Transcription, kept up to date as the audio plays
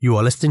You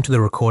are listening to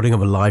the recording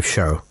of a live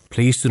show.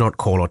 Please do not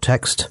call or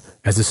text,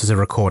 as this is a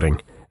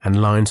recording,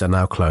 and lines are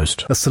now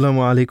closed. Assalamu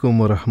alaikum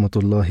wa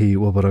rahmatullahi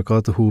wa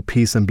barakatuhu.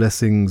 Peace and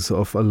blessings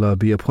of Allah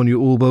be upon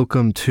you all.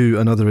 Welcome to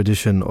another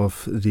edition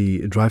of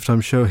the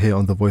DriveTime show here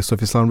on the Voice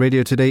of Islam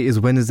Radio. Today is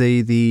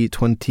Wednesday, the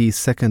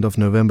 22nd of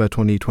November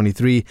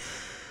 2023,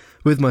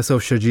 with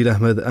myself, Sharjeel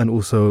Ahmed, and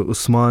also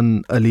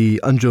Usman Ali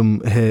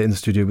Anjum here in the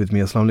studio with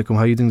me. Assalamu alaikum.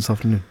 How are you doing this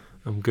afternoon?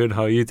 I'm good.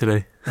 How are you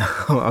today?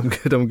 I'm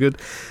good.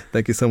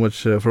 Thank you so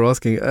much for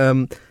asking.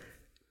 What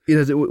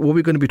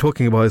we're going to be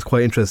talking about is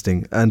quite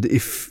interesting. And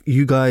if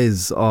you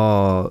guys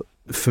are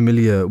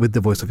familiar with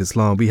the Voice of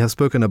Islam, we have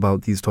spoken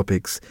about these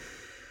topics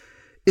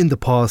in the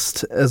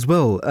past as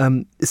well.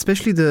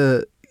 Especially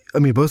both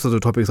of the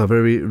topics are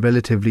very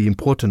relatively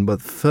important.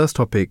 But the first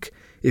topic,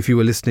 if you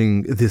were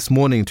listening this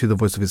morning to the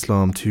Voice of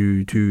Islam,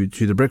 to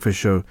the breakfast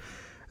show,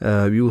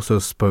 we also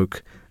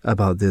spoke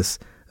about this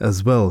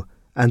as well.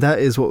 And that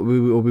is what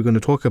we're going to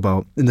talk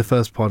about in the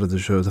first part of the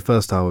show, the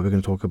first hour. We're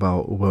going to talk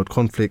about world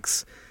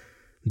conflicts,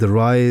 the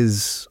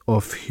rise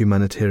of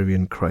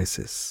humanitarian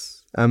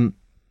crisis.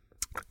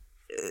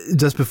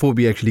 Just before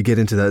we actually get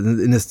into that,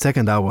 in the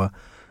second hour,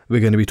 we're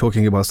going to be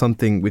talking about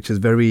something which is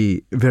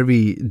very,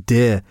 very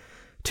dear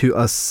to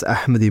us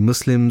Ahmadi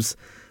Muslims,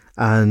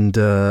 and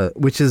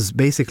which is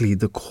basically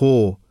the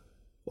core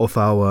of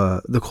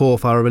our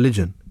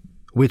religion,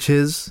 which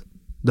is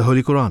the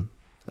Holy Qur'an.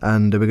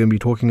 And we're going to be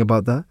talking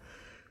about that.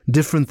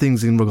 Different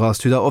things in regards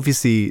to that.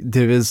 Obviously,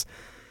 there is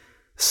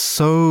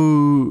so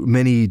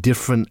many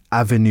different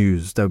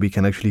avenues that we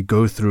can actually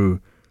go through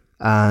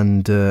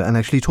and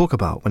actually talk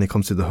about when it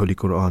comes to the Holy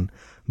Qur'an.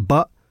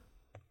 But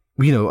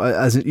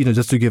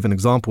just to give an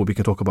example, we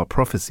can talk about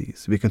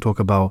prophecies. We can talk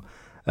about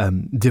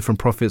different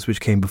prophets which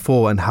came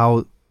before and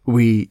how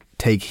we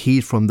take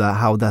heed from that.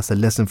 How that's a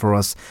lesson for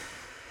us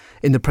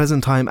in the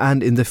present time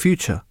and in the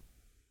future.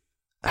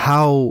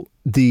 How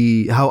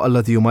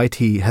Allah the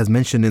Almighty has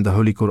mentioned in the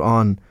Holy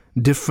Qur'an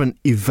different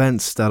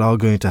events that are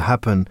going to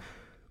happen,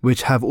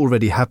 which have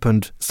already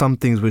happened, some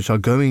things which are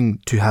going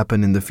to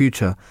happen in the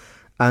future,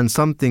 and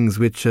some things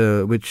which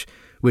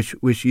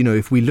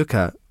if we look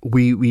at,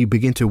 we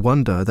begin to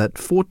wonder that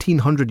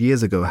 1400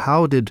 years ago,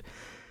 how did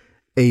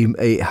a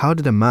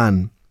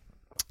man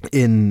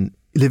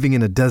living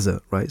in a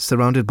desert, right,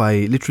 surrounded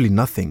by literally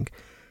nothing,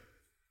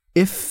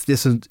 if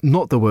this is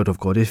not the word of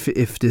God,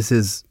 if this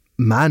is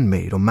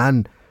man-made or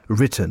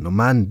man-written or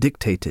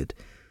man-dictated,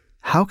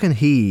 how can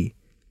he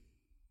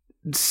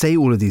say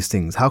all of these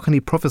things? How can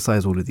he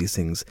prophesize all of these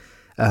things?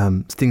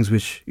 Things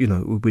which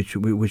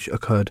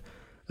occurred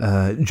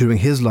during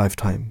his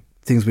lifetime,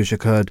 things which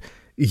occurred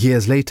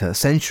years later,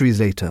 centuries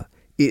later,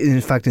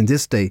 in fact in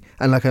this day,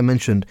 and like I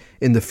mentioned,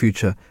 in the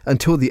future,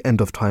 until the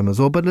end of time as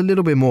well. But a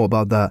little bit more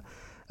about that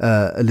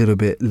a little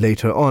bit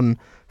later on.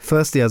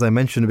 Firstly, as I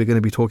mentioned, we're going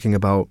to be talking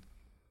about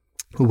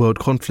world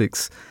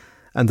conflicts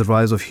and the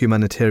rise of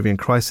humanitarian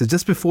crisis.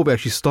 Just before we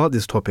actually start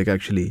this topic,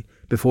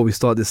 before we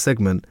start this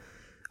segment,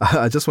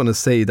 I just want to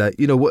say that,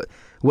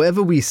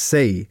 whatever we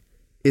say,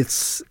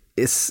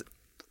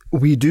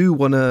 we do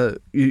want to,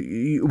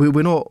 we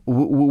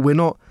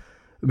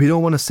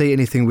don't want to say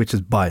anything which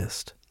is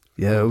biased.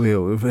 Yeah,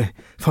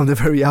 from the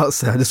very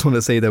outset, I just want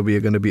to say that we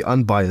are going to be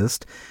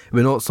unbiased.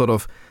 We're not sort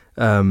of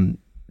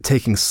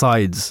taking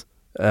sides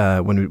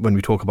when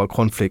we talk about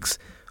conflicts.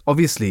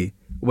 Obviously,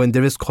 when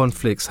there is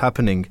conflicts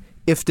happening,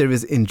 if there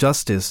is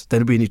injustice,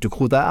 then we need to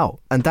call that out.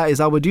 And that is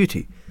our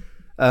duty.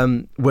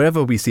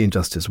 Wherever we see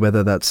injustice,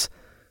 whether that's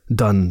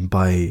done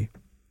by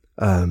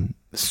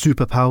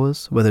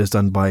superpowers, whether it's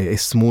done by a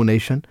small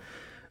nation,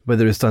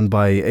 whether it's done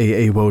by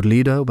a world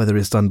leader, whether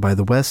it's done by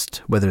the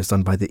West, whether it's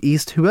done by the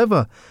East,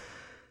 whoever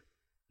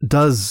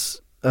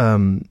does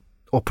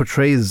or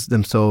portrays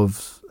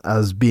themselves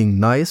as being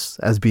nice,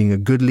 as being a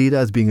good leader,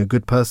 as being a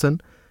good person,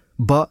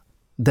 but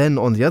then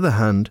on the other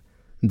hand,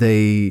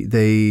 they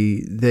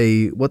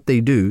what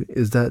they do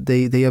is that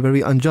they are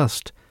very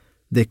unjust,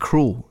 they're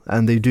cruel,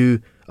 and they do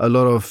a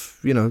lot of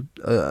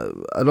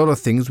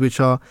things which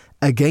are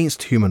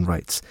against human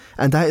rights.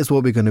 And that is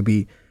what we're going to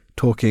be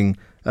talking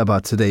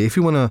about today. If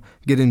you want to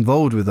get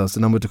involved with us, the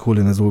number to call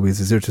in as always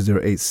is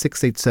 0208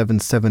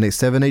 687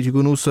 7878. You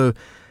can also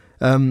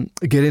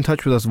get in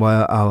touch with us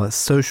via our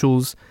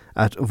socials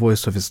at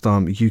Voice of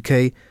Islam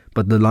UK,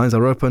 but the lines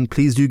are open.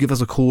 Please do give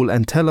us a call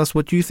and tell us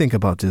what you think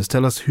about this.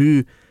 Tell us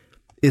who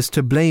is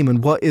to blame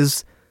and what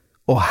is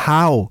or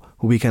how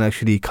we can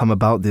actually come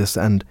about this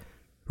and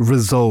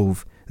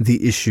resolve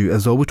the issue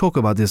as well. We'll talk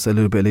about this a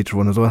little bit later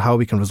on as well, how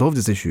we can resolve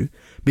this issue,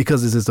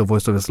 because this is the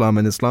Voice of Islam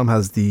and Islam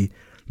has the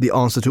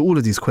answer to all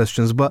of these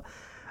questions. But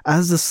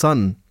as the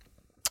sun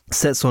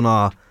sets on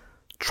our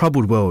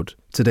troubled world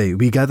today,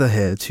 we gather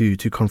here to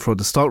confront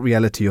the stark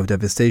reality of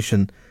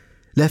devastation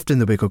left in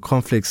the wake of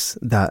conflicts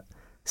that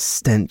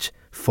stench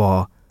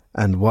far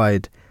and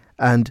wide.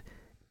 And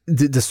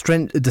the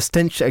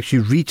stench actually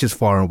reaches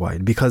far and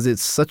wide because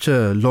it's such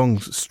a long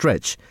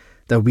stretch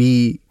that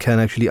we can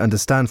actually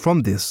understand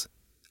from this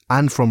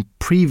and from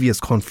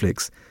previous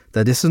conflicts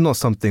that this is not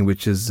something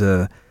which is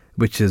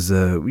which has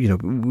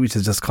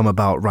just come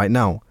about right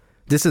now.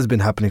 This has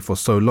been happening for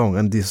so long,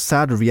 and the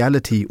sad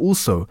reality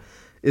also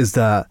is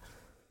that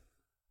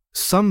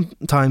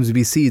sometimes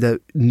we see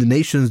that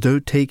nations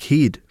don't take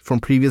heed from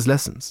previous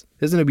lessons.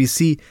 Isn't it? We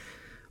see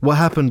what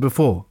happened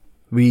before.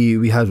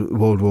 We had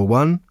World War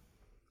One.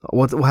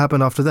 What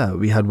happened after that?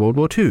 We had World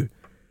War Two.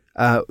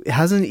 It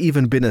hasn't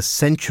even been a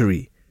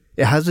century.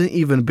 It hasn't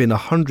even been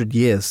 100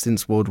 years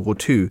since World War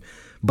Two,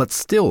 but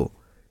still,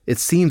 it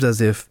seems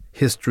as if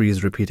history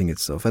is repeating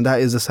itself, and that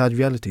is a sad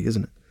reality,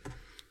 isn't it?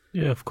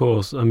 Yeah, of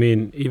course. I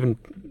mean, even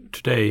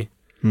today,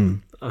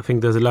 I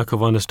think there's a lack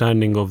of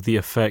understanding of the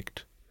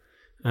effect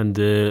and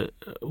the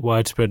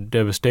widespread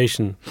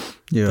devastation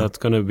that's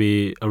going to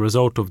be a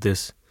result of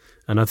this.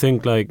 And I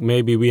think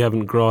maybe we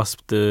haven't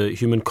grasped the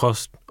human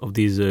cost of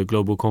these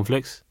global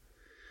conflicts.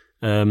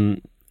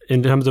 In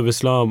terms of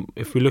Islam,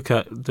 if we look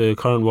at the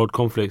current world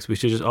conflicts, we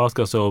should just ask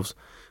ourselves,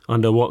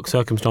 under what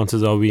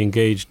circumstances are we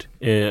engaged?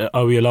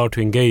 Are we allowed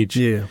to engage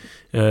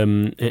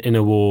in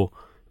a war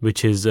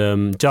which is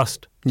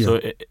just? Yeah.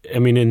 So, I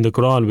mean, in the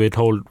Qur'an, we're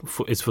told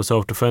it's for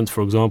self-defense.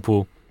 For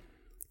example,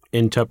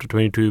 in chapter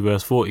 22,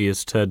 verse 40, it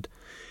said,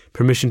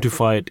 "Permission to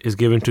fight is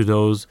given to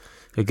those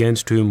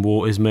against whom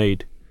war is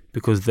made,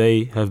 because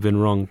they have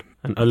been wronged,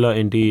 and Allah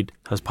indeed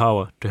has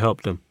power to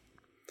help them."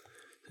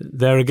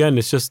 There again,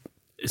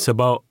 it's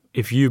about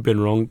if you've been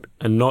wronged,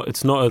 and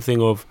it's not a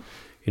thing of,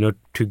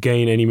 to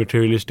gain any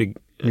materialistic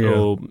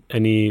or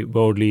any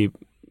worldly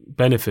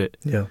benefit.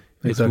 Yeah,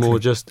 exactly. It's more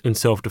just in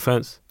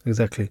self-defense.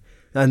 Exactly.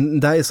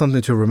 And that is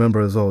something to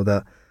remember as well,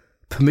 that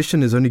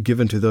permission is only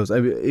given to those,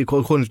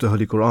 according to the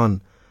Holy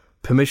Qur'an,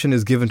 permission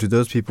is given to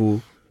those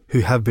people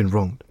who have been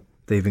wronged.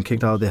 They've been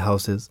kicked out of their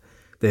houses,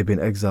 they've been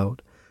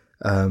exiled,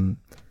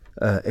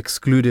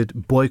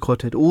 excluded,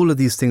 boycotted. All of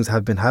these things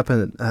have been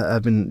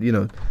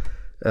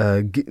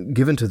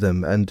given to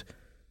them, and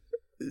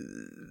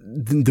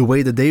the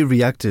way that they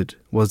reacted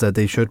was that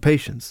they showed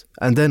patience.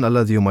 And then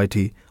Allah the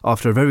Almighty,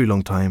 after a very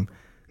long time,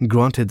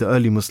 granted the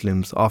early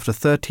Muslims, after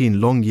 13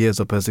 long years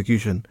of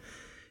persecution,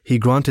 He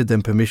granted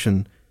them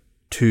permission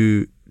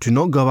to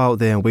not go out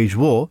there and wage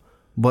war,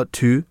 but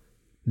to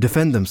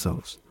defend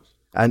themselves.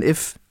 And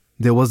if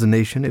there was a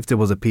nation, if there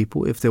was a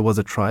people, if there was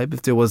a tribe,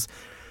 if there was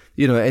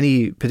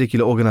any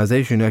particular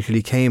organization who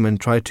actually came and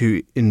tried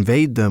to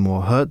invade them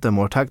or hurt them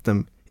or attack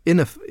them in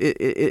a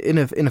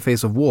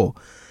face of war,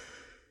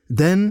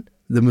 then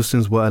the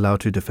Muslims were allowed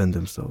to defend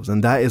themselves.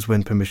 And that is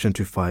when permission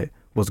to fight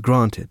was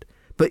granted.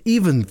 But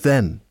even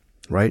then,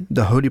 right,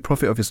 the Holy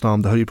Prophet of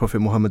Islam, the Holy Prophet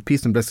Muhammad,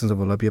 peace and blessings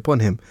of Allah be upon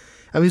him,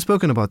 and we've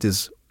spoken about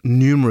this on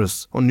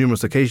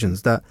numerous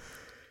occasions, that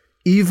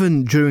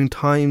even during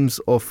times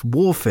of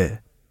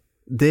warfare,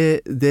 there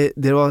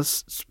are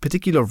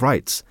particular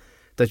rights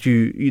that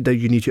you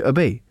need to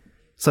obey,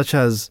 such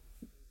as,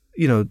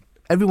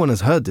 everyone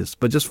has heard this,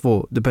 but just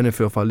for the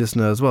benefit of our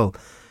listener as well,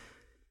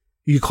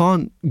 you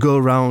can't go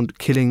around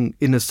killing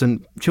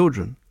innocent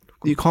children.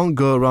 You can't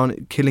go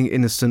around killing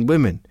innocent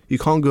women. You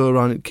can't go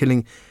around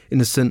killing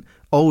innocent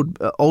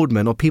old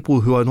men or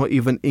people who are not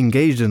even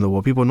engaged in the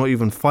war, people not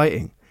even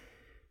fighting.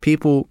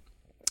 People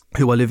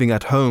who are living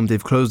at home,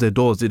 they've closed their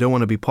doors, they don't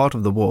want to be part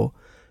of the war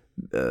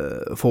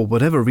for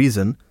whatever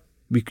reason.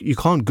 You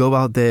can't go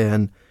out there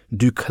and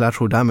do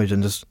collateral damage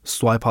and just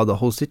swipe out the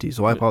whole city,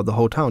 swipe out the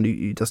whole town.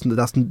 That's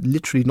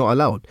literally not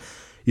allowed.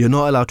 You're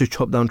not allowed to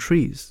chop down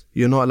trees.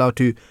 You're not allowed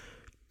to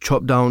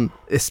chop down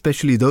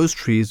especially those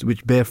trees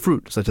which bear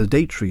fruit, such as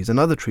date trees and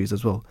other trees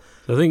as well.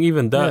 I think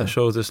even that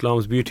shows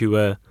Islam's beauty,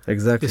 where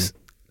exactly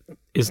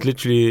it's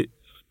literally,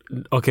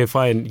 okay,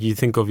 fine, you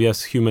think of,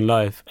 yes, human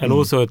life, and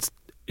also it's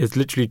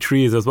literally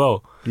trees as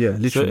well. Yeah,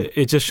 literally. So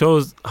it just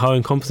shows how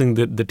encompassing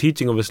the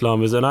teaching of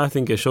Islam is, and I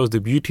think it shows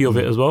the beauty of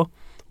it as well,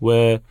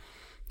 where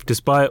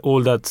despite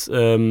all that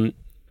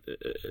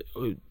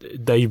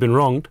you've been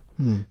wronged,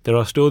 there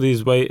are still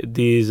these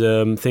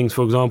things,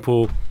 for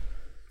example,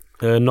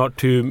 not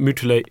to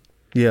mutilate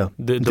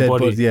the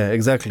body. Yeah,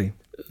 exactly.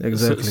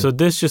 So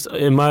this just,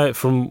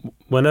 from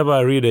whenever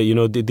I read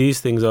it, these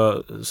things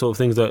are sort of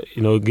things that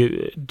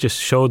just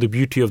show the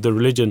beauty of the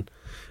religion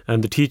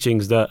and the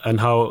teachings, that and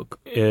how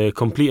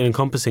complete and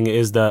encompassing it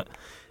is, that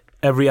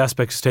every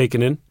aspect is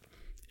taken in,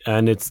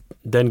 and it's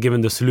then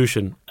given the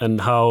solution,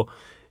 and how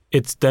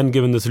it's then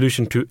given the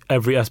solution to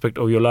every aspect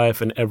of your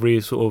life and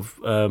every sort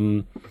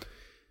of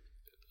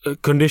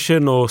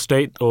condition or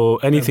state or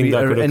anything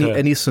that could occur.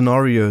 Any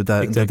scenario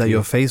that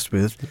you're faced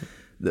with.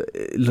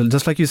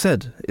 Just like you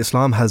said,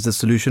 Islam has the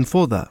solution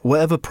for that.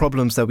 Whatever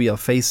problems that we are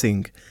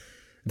facing,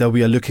 that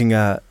we are looking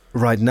at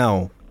right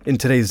now in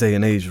today's day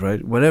and age,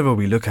 right? Whatever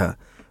we look at,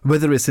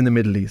 whether it's in the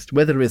Middle East,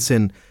 whether it's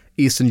in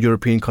Eastern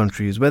European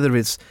countries, whether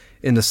it's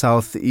in the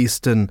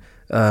southeastern,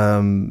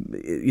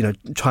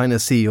 China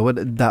Sea, or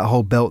that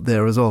whole belt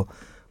there as well,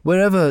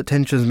 wherever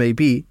tensions may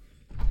be,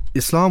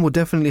 Islam will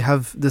definitely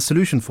have the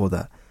solution for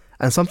that.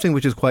 And something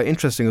which is quite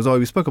interesting as well,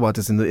 we spoke about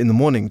this in the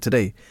morning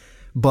today,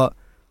 but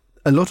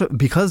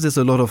because there's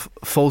a lot of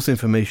false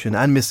information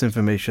and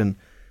misinformation,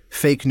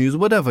 fake news,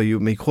 whatever you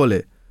may call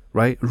it,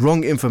 right?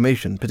 Wrong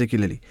information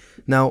particularly.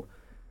 Now,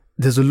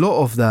 there's a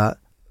lot of that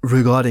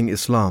regarding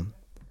Islam.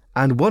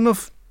 And one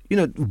of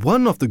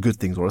the good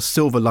things, or a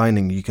silver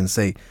lining you can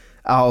say,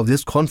 out of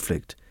this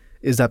conflict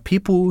is that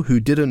people who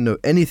didn't know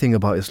anything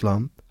about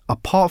Islam,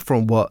 apart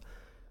from what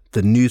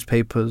the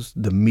newspapers,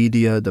 the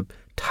media, the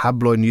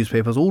tabloid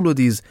newspapers, all of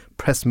these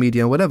press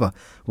media, whatever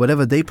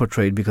they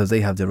portrayed, because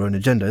they have their own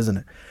agenda, isn't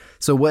it?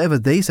 So whatever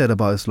they said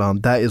about Islam,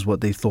 that is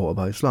what they thought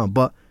about Islam.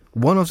 But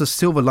one of the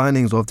silver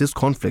linings of this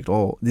conflict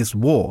or this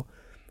war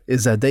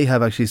is that they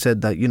have actually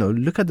said that,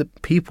 look at the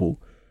people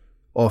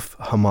of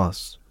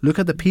Hamas, look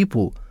at the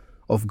people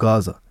of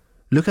Gaza,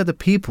 look at the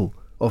people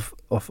of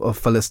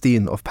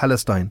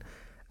Palestine,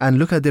 and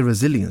look at their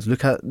resilience,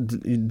 look at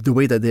the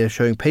way that they are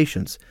showing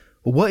patience.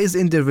 What is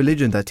in their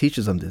religion that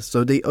teaches them this?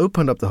 So they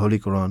opened up the Holy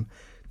Qur'an,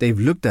 they've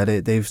looked at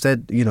it, they've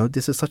said,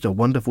 this is such a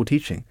wonderful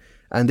teaching,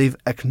 and they've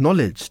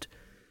acknowledged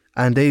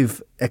and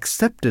they've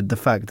accepted the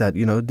fact that,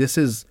 this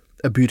is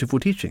a beautiful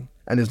teaching,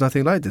 and there's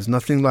nothing like this,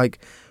 nothing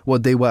like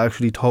what they were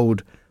actually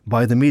told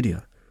by the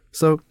media.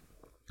 So,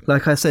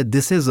 like I said,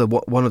 this is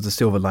one of the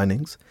silver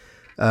linings,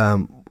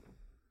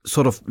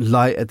 sort of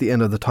light at the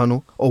end of the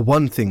tunnel, or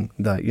one thing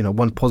that,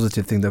 one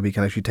positive thing that we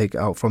can actually take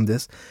out from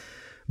this.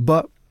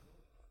 But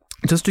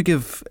just to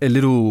give a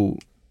little,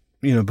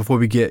 before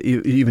we get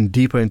even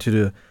deeper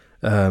into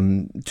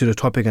the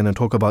topic and then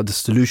talk about the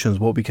solutions,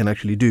 what we can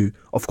actually do.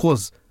 Of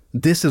course,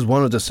 this is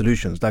one of the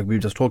solutions, like we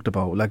just talked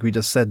about, like we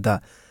just said,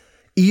 that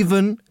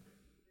even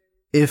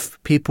if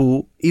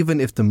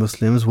the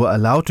Muslims were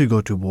allowed to go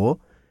to war,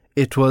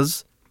 it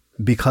was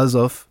because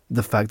of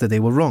the fact that they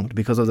were wronged,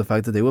 because of the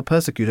fact that they were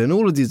persecuted, and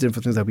all of these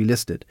different things that we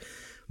listed.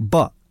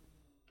 But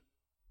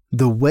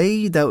the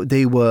way that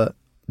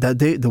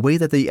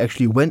they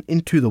actually went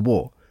into the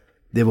war,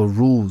 there were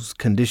rules,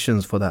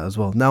 conditions for that as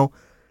well. Now,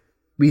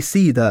 we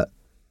see that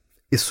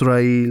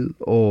Israel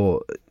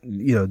or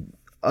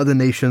other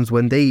nations,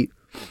 when they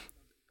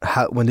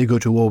go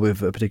to war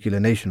with a particular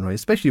nation, right,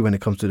 especially when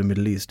it comes to the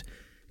Middle East,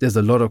 there's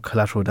a lot of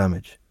collateral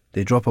damage.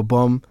 They drop a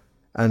bomb,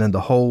 and then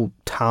the whole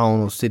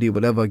town or city,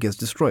 whatever, gets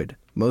destroyed.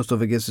 Most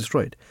of it gets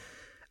destroyed.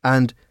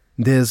 And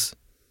there's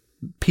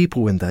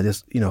people in that.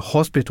 There's,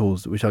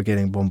 hospitals which are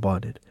getting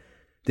bombarded.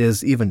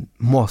 There's even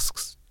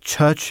mosques,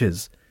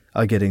 churches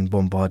are getting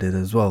bombarded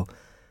as well.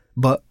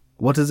 But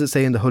what does it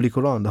say in the Holy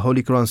Qur'an? The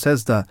Holy Qur'an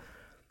says that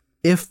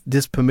if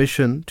this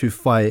permission to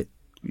fight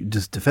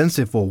this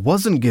defensive war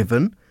wasn't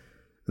given,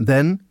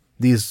 then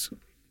these,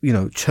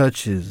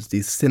 churches,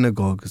 these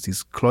synagogues,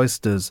 these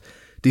cloisters,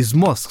 these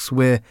mosques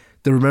where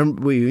the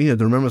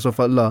remembrance of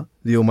Allah,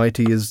 the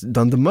Almighty, is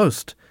done the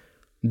most,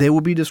 they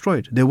will be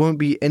destroyed. There won't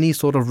be any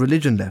sort of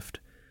religion left.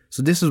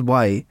 So this is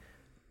why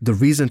the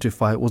reason to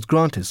fight was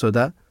granted, so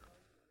that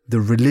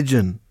the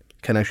religion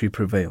can actually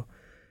prevail.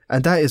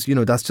 And that is,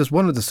 that's just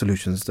one of the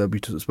solutions that we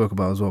spoke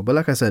about as well. But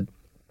like I said,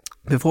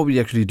 before we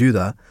actually do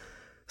that,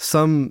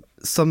 some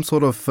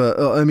sort of,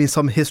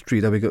 some history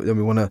that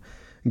we want to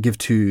give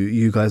to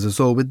you guys as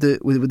well. With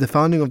the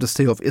founding of the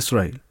State of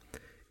Israel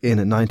in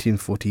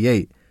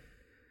 1948,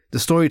 the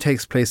story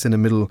takes place in the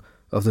middle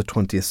of the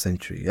 20th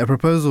century. A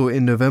proposal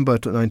in November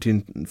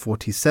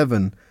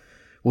 1947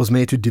 was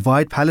made to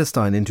divide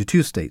Palestine into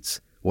two states,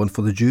 one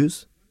for the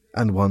Jews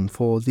and one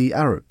for the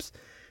Arabs.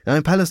 Now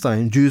in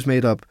Palestine, Jews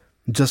made up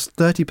just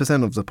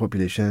 30% of the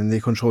population, and they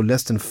controlled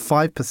less than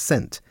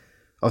 5%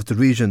 of the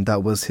region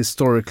that was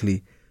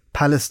historically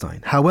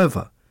Palestine.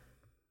 However,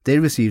 they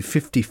received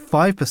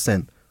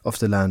 55% of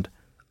the land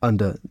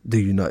under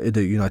the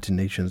United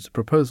Nations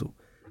proposal,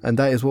 and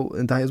that is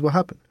what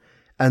happened.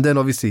 And then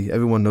obviously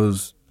everyone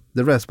knows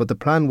the rest, but the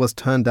plan was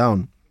turned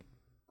down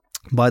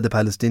by the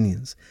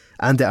Palestinians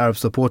and the Arab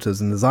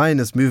supporters, and the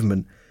Zionist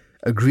movement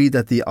agreed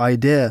that the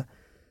idea,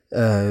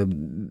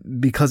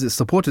 because it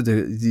supported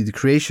the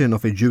creation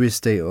of a Jewish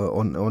state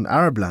on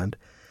Arab land.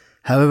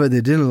 However,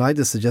 they didn't like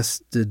the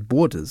suggested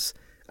borders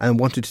and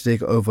wanted to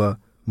take over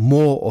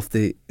more of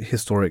the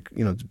historic,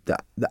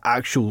 the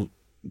actual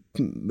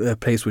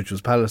place which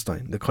was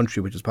Palestine, the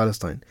country which was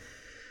Palestine.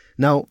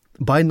 Now,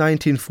 by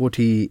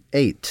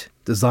 1948,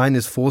 the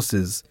Zionist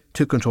forces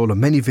took control of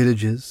many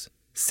villages,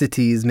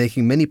 cities,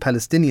 making many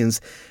Palestinians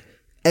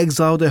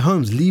exile their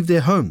homes, leave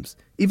their homes.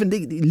 Even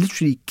they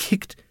literally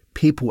kicked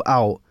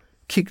Palestinians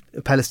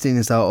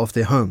out of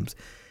their homes,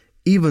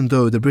 even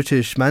though the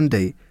British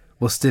mandate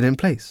was still in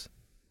place.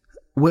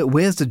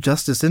 Where's the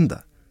justice in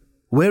that?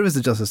 Where is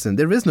the justice in?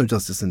 There is no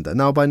justice in that.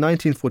 Now, by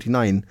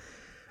 1949,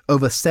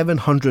 over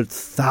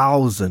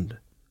 700,000,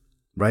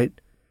 right?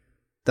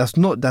 That's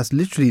near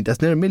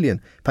a million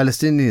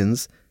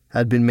Palestinians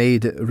had been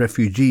made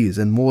refugees,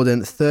 and more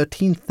than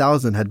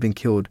 13,000 had been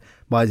killed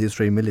by the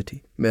Israeli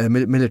military.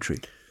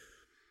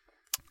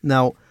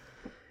 Now,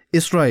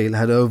 Israel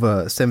had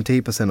over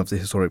 78% of the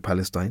historic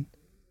Palestine,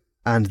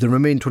 and the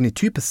remaining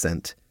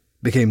 22%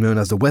 became known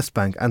as the West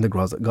Bank and the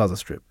Gaza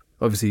Strip.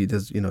 Obviously,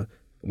 there's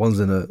one's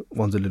a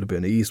little bit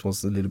in the east,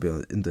 one's a little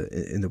bit in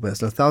the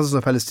west. Now, thousands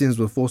of Palestinians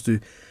were forced to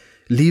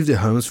leave their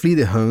homes, flee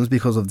their homes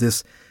because of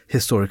this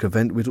historic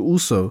event, which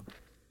also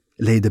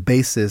laid the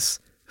basis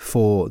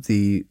for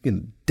the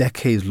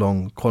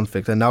decades-long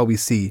conflict. And now we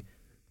see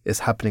is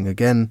happening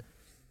again.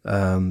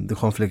 The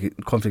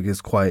conflict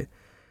is quite,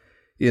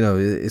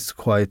 it's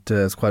quite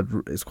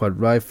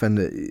rife, and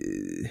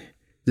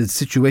the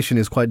situation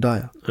is quite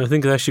dire. I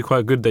think it's actually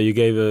quite good that you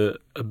gave a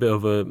bit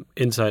of an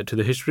insight to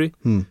the history,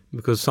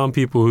 because some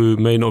people who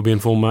may not be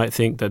informed might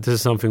think that this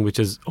is something which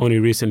has only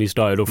recently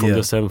started, or from the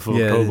 7th of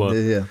October.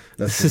 Yeah,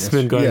 this has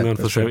been going on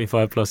for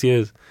 75 plus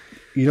years.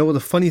 You know what the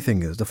funny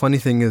thing is? The funny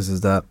thing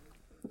is that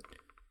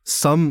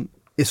some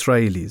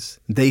Israelis,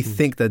 they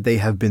think that they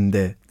have been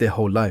there their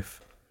whole life.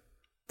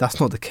 That's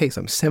not the case.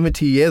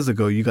 70 years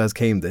ago, you guys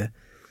came there.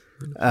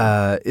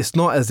 It's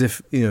not as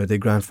if, their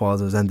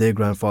grandfathers and their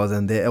grandfathers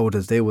and their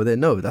elders, they were there.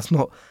 No, that's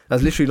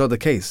literally not the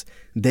case.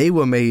 They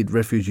were made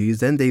refugees,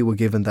 then they were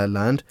given that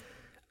land,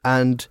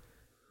 and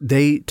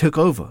they took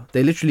over.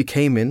 They literally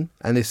came in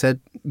and they said,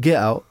 get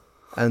out,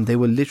 and they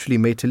were literally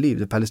made to leave.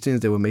 The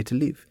Palestinians, they were made to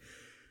leave.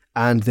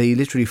 And they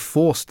literally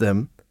forced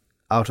them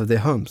out of their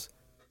homes.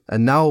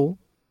 And now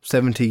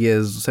 70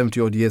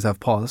 odd years have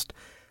passed,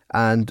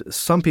 and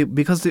some people,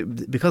 because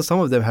some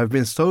of them have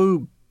been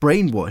so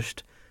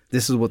brainwashed,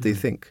 this is what they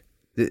think.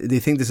 They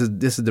think this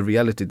is the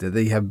reality, that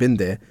they have been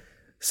there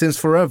since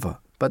forever.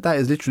 But that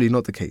is literally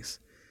not the case.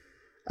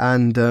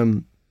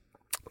 And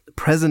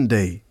present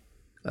day,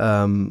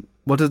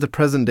 what does the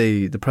present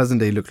day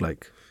look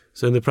like?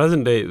 So in the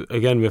present day,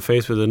 again, we're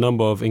faced with a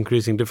number of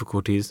increasing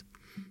difficulties.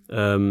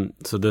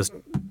 So there's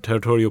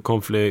territorial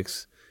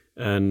conflicts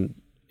and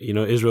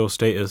Israel's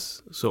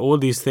status. So all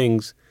these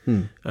things,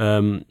 and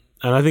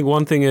I think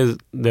one thing is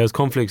there's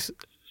conflicts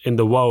in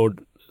the world.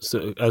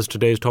 So as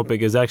today's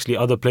topic is actually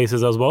other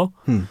places as well.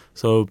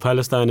 So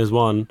Palestine is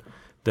one.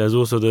 There's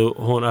also the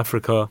Horn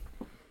Africa.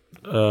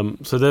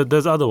 So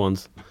there's other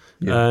ones.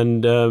 Yeah.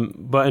 And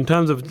but in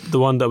terms of the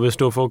one that we're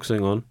still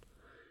focusing on,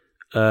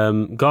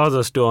 Gaza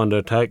is still under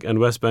attack and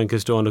West Bank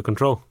is still under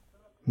control.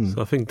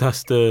 So I think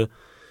that's and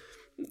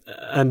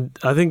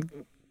I think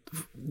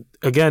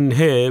again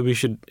here we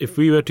should, if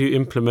we were to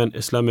implement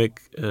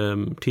Islamic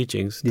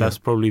teachings, that's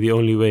probably the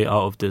only way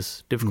out of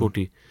this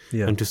difficulty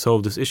and to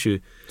solve this issue.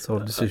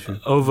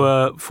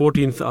 Over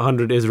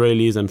 1,400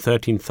 Israelis and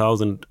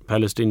 13,000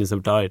 Palestinians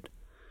have died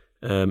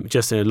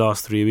just in the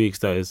last 3 weeks.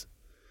 That is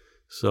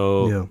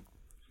so.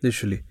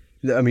 Literally.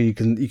 I mean,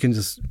 you can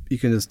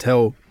just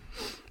tell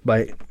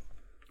by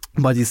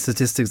these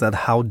statistics that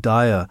how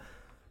dire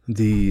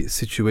the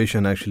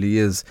situation actually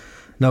is.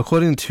 Now,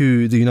 according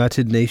to the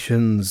United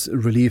Nations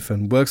Relief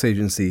and Works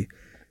Agency,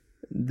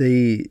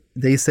 they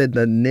said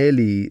that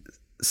nearly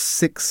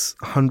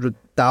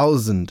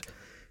 600,000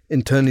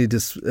 internally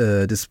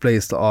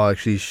displaced are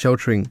actually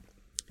sheltering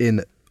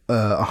in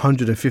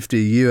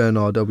 150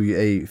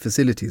 UNRWA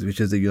facilities,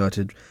 which is the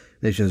United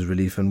Nations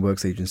Relief and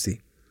Works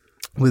Agency,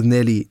 with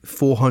nearly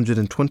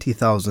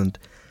 420,000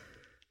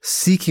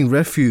 seeking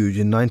refuge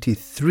in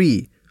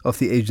 93 of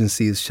the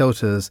agency's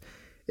shelters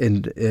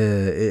in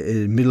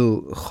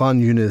Middle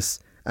Khan Yunis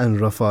and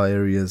Rafah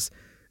areas,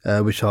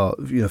 which are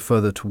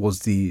further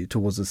towards the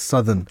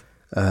southern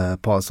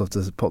parts of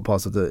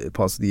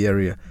the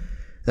area.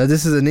 Now,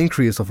 this is an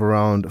increase of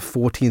around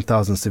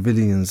 14,000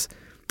 civilians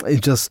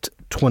in just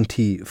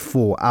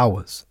 24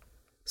 hours.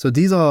 So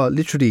these are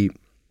literally,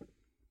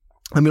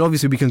 I mean,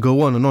 obviously we can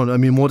go on and on. I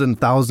mean, more than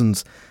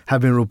thousands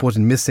have been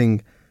reported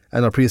missing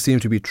and are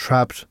presumed to be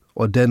trapped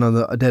or dead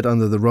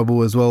under the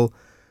rubble as well.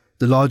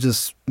 The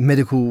largest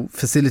medical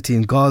facility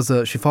in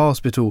Gaza, Shifa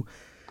Hospital,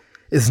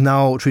 is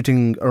now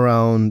treating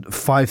around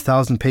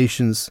 5,000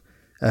 patients,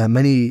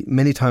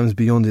 many times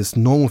beyond this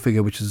normal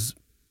figure, which is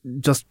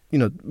just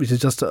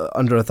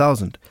under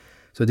 1,000.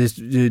 So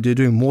they're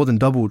doing more than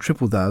double,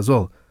 triple that as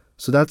well.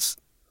 So that's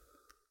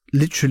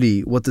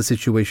literally what the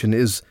situation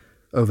is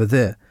over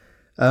there.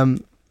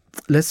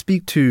 Let's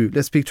speak to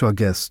our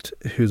guest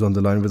who's on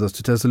the line with us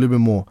to tell us a little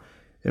bit more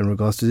in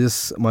regards to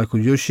this. Michael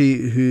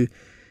Yoshii, who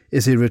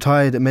is a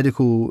retired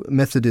medical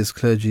Methodist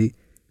clergy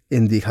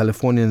in the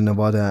California and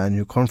Nevada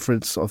Annual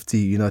Conference of the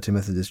United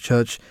Methodist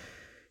Church.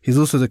 He's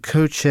also the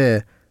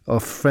co-chair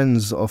of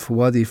Friends of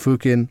Wadi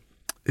Fuqin,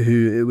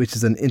 which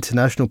is an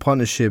international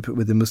partnership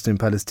with the Muslim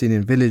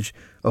Palestinian village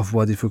of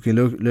Wadi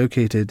Fuqin,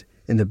 located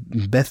in the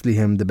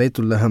Bethlehem, the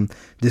Beitul Laham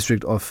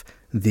district of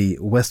the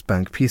West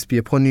Bank. Peace be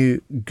upon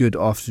you. Good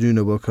afternoon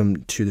and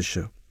welcome to the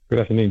show. Good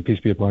afternoon.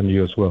 Peace be upon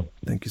you as well.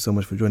 Thank you so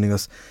much for joining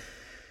us.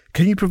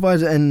 Can you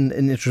provide an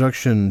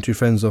introduction to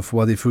Friends of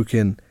Wadi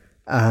Fuqin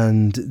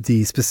and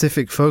the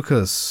specific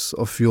focus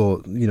of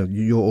your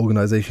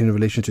organization in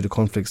relation to the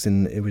conflicts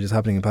which is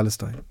happening in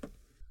Palestine?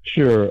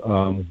 Sure.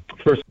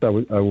 First, I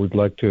would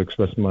like to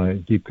express my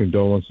deep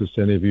condolences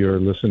to any of your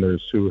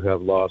listeners who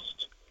have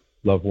lost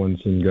loved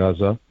ones in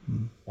Gaza.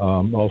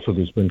 Also,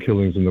 there's been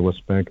killings in the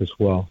West Bank as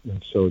well,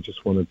 and so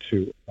just wanted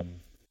to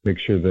make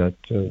sure that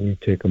we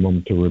take a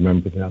moment to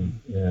remember them.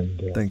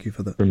 And thank you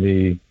for that. For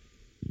me,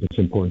 it's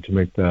important to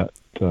make that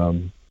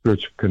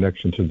spiritual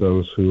connection to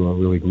those who are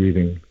really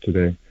grieving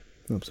today.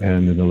 Absolutely.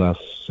 And in the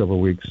last several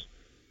weeks.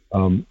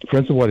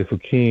 Friends of Wadi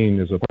Fuqin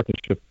is a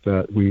partnership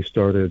that we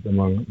started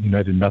among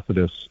United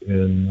Methodists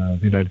in the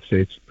United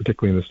States,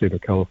 particularly in the state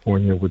of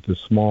California, with this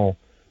small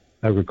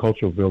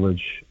agricultural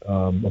village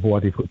of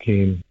Wadi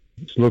Fukim.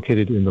 It's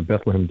located in the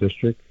Bethlehem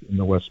district in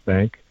the West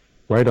Bank,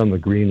 right on the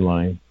Green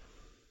Line.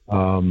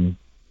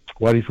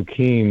 Wadi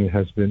Fukim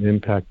has been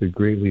impacted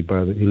greatly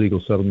by the illegal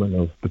settlement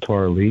of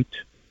Batar Elite,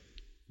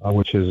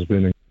 which has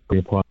been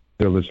upon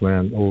village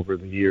land over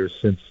the years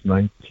since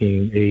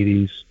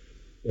 1980s.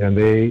 And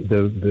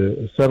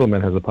the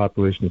settlement has a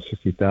population of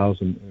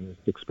 60,000 and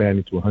it's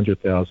expanding to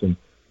 100,000,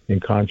 in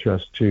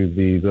contrast to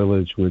the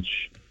village,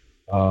 which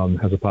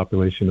has a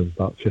population of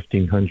about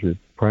 1,500,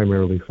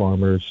 primarily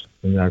farmers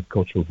in the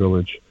agricultural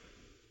village.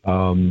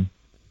 The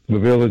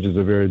village is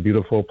a very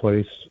beautiful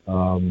place.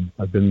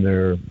 I've been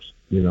there,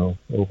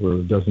 over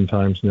a dozen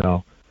times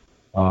now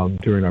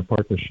during our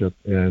partnership,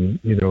 and,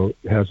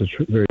 has a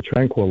very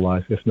tranquil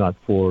life, if not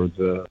for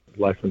the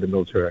life under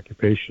military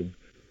occupation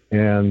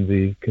and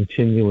the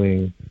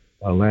continuing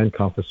land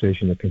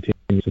confiscation that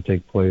continues to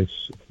take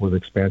place for the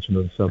expansion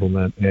of the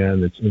settlement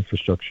and its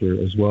infrastructure,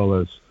 as well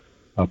as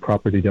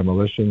property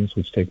demolitions,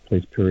 which take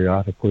place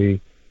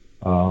periodically,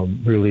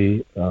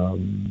 really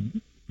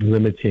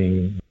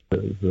limiting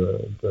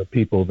the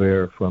people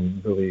there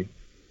from really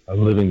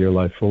living their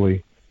life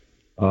fully.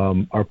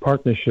 Our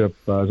partnership,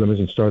 as I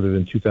mentioned, started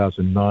in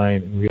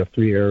 2009, and we have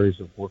 3 areas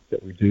of work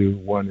that we do.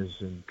 One is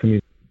in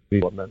community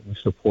development. We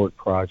support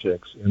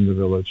projects in the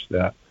village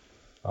that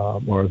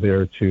are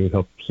there to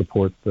help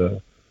support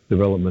the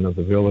development of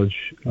the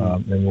village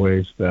in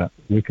ways that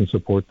we can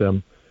support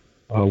them.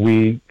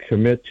 We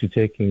commit to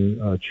taking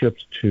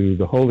trips to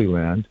the Holy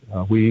Land.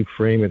 We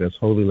frame it as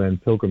Holy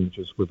Land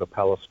pilgrimages with a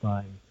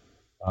Palestine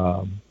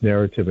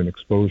narrative and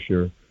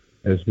exposure,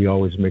 as we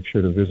always make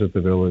sure to visit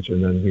the village,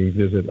 and then we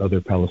visit other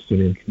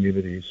Palestinian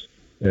communities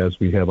as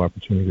we have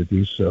opportunity to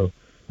do so.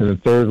 And then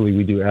thirdly,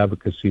 we do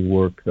advocacy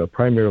work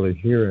primarily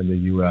here in the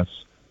U.S.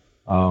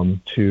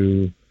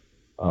 To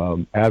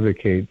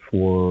advocate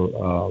for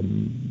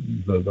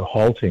the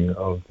halting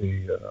of the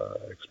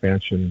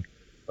expansion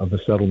of the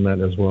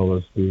settlement, as well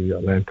as the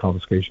land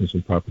confiscations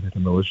and property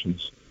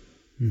demolitions.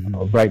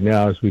 Right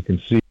now, as we can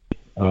see,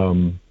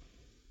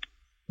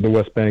 the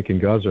West Bank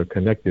and Gaza are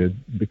connected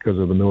because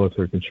of the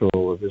military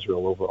control of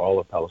Israel over all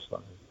of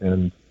Palestine.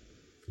 And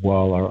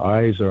while our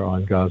eyes are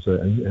on Gaza,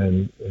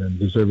 and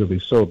deservedly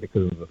so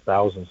because of the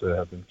thousands that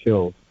have been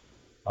killed,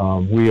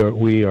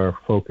 we are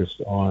focused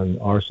on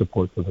our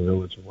support for the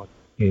village of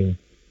Wadi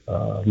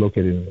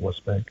located in the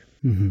West Bank.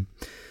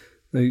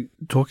 Like,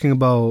 talking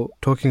about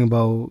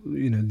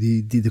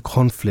the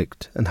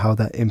conflict and how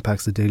that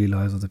impacts the daily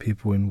lives of the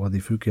people in Wadi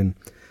Fukim.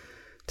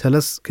 Can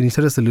you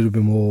tell us a little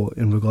bit more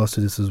in regards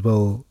to this as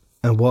well,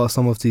 and what are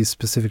some of these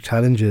specific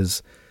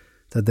challenges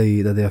that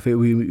they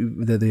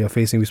are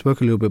facing? We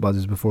spoke a little bit about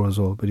this before as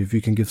well, but if you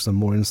can give some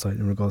more insight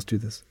in regards to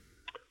this.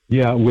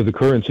 Yeah, with the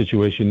current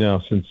situation now,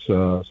 since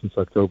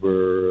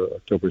October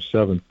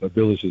 7th, the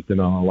village has been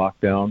on a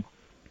lockdown.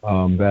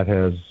 That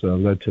has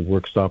led to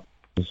work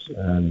stoppages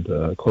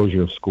and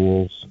closure of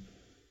schools.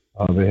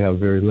 They have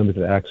very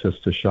limited access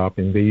to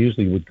shopping. They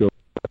usually would go to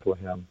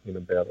Bethlehem,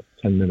 about a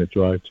 10-minute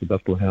drive to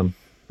Bethlehem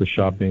for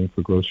shopping,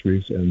 for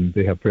groceries, and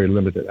they have very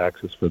limited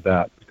access for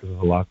that because of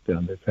the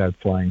lockdown. They've had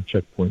flying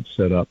checkpoints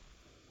set up,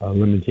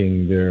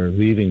 limiting their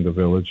leaving the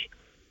village.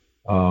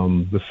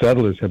 The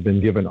settlers have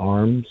been given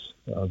arms.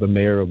 The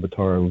mayor of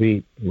Batar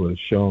Elite was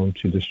shown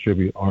to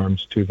distribute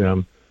arms to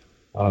them.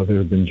 There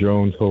have been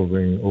drones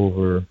hovering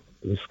over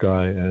the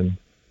sky, and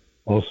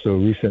also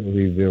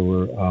recently there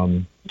were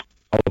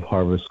olive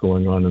harvests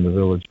going on in the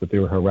village, but they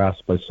were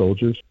harassed by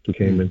soldiers who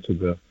came into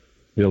the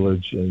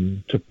village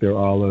and took their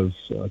olives,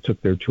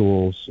 took their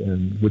tools,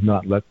 and would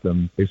not let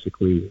them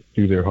basically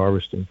do their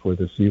harvesting for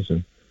the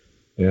season.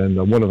 And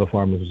one of the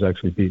farmers was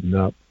actually beaten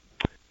up.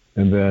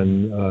 And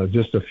then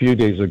just a few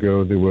days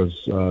ago, there was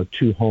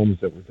 2 homes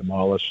that were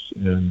demolished,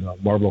 and a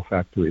marble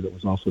factory that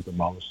was also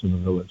demolished in the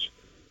village.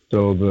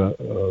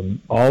 So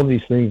all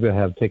these things that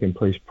have taken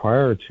place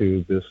prior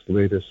to this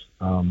latest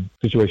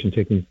situation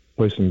taking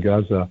place in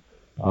Gaza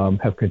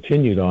have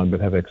continued on, but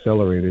have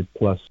accelerated,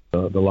 plus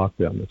the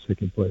lockdown that's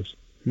taking place.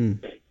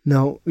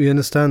 Now, we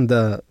understand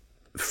that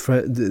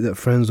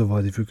Friends of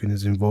Wadi Fukim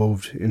is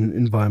involved in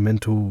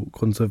environmental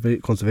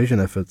conservation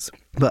efforts,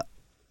 but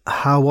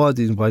how are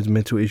these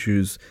environmental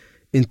issues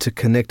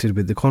interconnected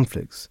with the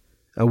conflicts?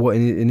 And what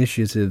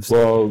initiatives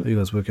are you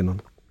guys working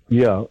on?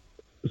 Yeah,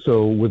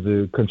 so with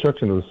the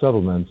construction of the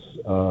settlement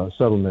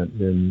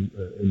in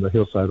the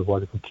hillside of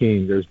Wadi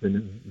Fukim, there's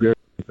been very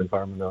deep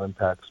environmental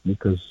impacts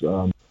because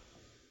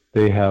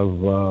they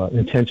have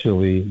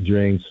intentionally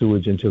drained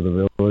sewage into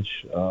the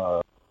village,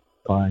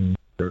 buying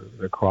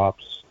their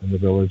crops in the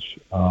village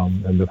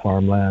and the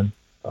farmland.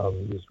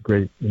 There's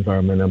great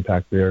environmental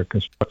impact there.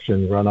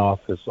 Construction runoff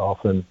has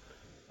often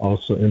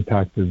also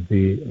impacted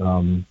the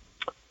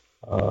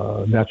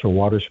natural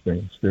water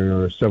springs.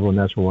 There are several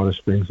natural water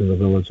springs in the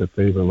village that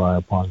they rely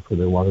upon for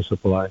their water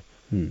supply.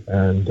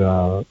 And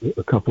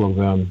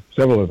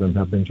several of them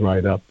have been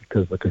dried up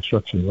because the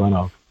construction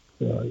runoff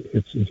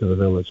hits into the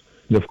village.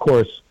 And of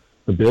course,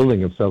 the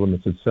building of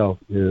settlements itself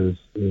is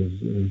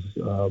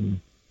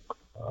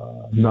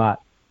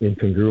not in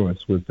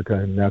congruence with the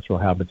kind of natural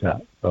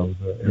habitat of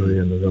the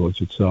area and the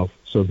village itself.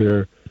 So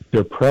their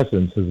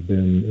presence has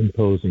been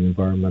imposing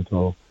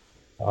environmental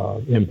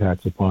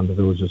impacts upon the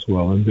village as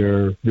well, and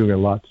they're doing a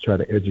lot to try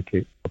to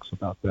educate folks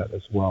about that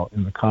as well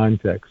in the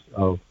context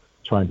of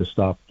trying to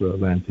stop the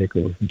land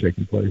takeover from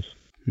taking place.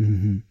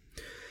 Mm-hmm.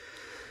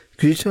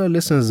 Could you tell our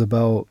listeners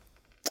about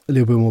a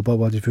little bit more about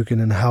Wadi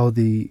Fukin and how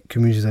the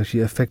community is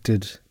actually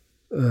affected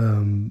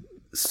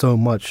so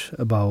much,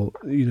 about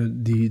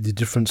the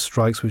different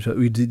strikes, which are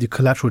the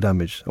collateral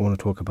damage I want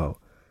to talk about,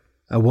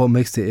 and what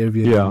makes the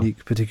area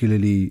unique,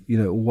 particularly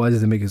why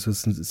does it make it so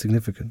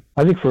significant?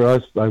 I think for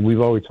us,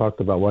 we've always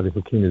talked about Wadi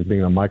Fukin as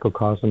being a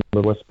microcosm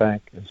of the West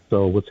Bank, and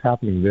so what's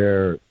happening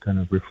there kind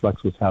of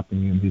reflects what's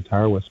happening in the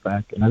entire West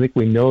Bank. And I think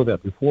we know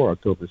that before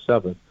October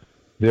 7th,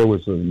 there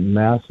was a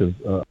massive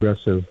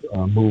aggressive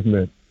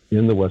movement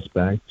in the West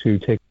Bank to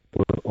take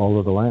over all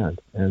of the land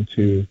and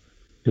to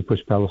push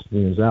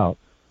Palestinians out.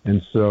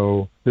 And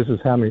so this is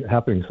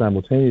happening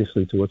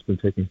simultaneously to what's been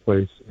taking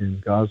place in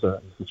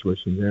Gaza and the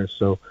situation there.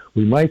 So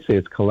we might say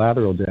it's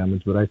collateral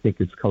damage, but I think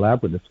it's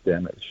collaborative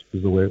damage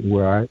is the way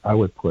where I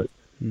would put.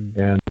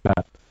 And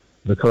that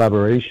the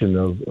collaboration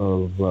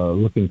of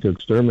looking to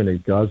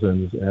exterminate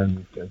Gazans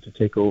and to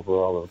take over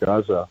all of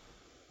Gaza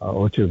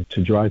or to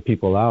drive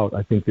people out,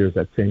 I think there's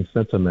that same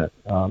sentiment.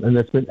 And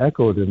that's been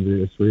echoed in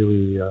the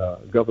Israeli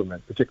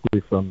government,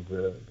 particularly from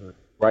the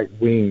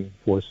right-wing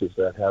forces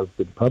that have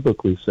been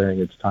publicly saying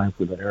it's time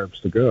for the Arabs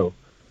to go.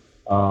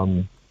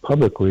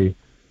 Publicly,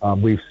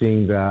 we've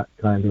seen that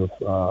kind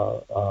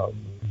of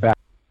back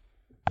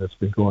that's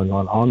been going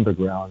on the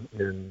ground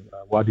in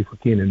Wadi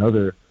Fukin and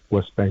other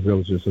West Bank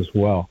villages as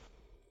well.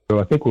 So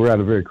I think we're at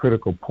a very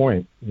critical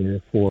point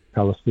for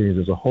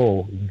Palestinians as a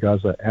whole in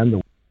Gaza and the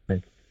West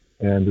Bank,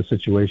 and the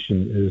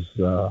situation is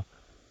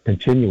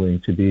continuing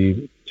to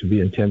be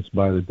intense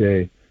by the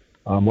day.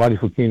 Wadi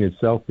Fukin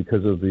itself,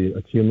 because of the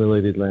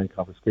accumulated land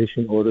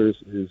confiscation orders,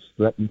 is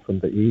threatened from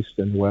the east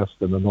and west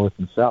and the north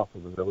and south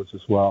of the village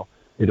as well.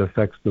 It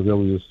affects the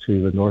villages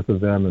to the north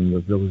of them and the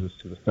villages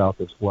to the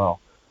south as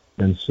well.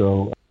 And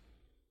so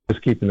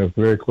just keeping a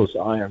very close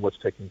eye on what's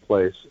taking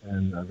place,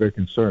 and very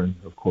concerned,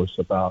 of course,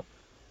 about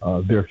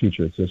their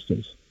future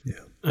existence. Yeah.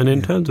 And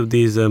in terms of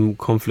these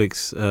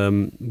conflicts,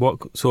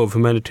 what sort of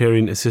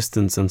humanitarian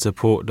assistance and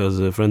support does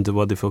Friends of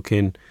Wadi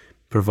Fukin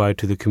provide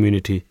to the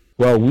community?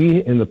 Well,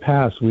 in the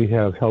past, we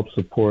have helped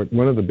support,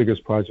 one of the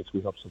biggest projects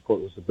we helped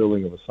support was the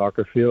building of a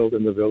soccer field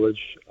in the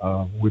village,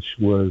 which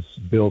was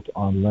built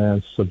on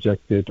land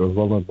subjected or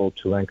vulnerable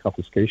to land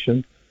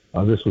confiscation.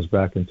 This was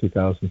back in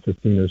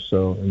 2015 or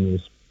so, and it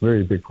was a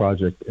very big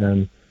project.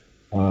 And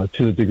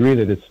to the degree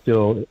that it's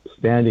still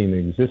standing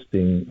and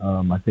existing,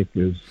 I think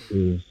is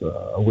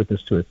a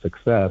witness to its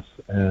success,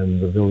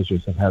 and the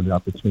villagers have had the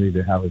opportunity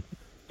to have a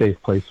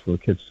safe place for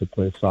kids to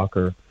play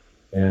soccer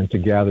and to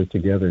gather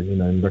together,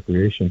 in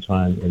recreation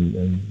time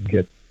and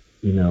get,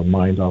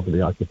 minds off of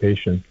the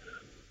occupation.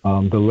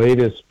 The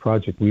latest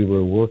project we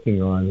were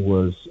working on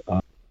was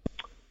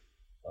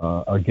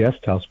a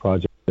guest house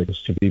project that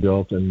was to be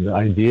built, and the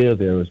idea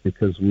there was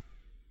because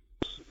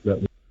there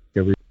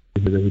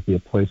would be a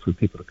place for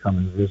people to come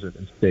and visit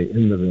and stay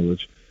in the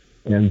village.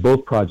 And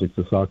both projects,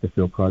 the soccer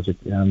field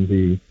project and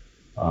the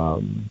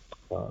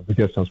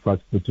guest house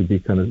project, were to be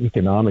kind of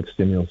economic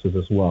stimuluses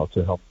as well,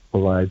 to help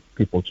provide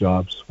people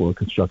jobs for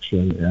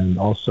construction and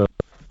also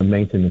the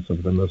maintenance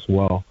of them as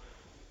well.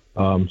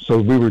 So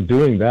we were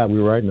doing that.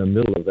 We were right in the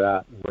middle of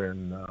that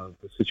when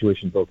the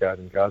situation broke out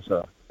in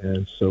Gaza.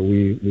 And so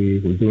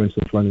we were doing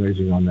some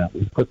fundraising on that.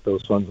 We put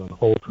those funds on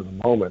hold for the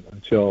moment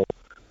until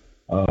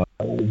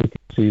we can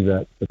see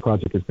that the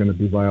project is going to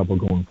be viable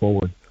going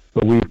forward.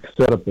 But we've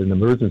set up an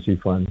emergency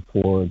fund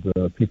for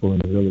the people in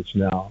the village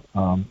now.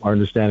 Our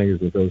understanding is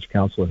that the village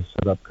council has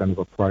set up kind of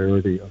a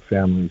priority of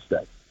families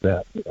that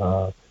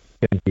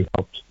can be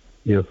helped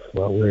if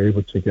we're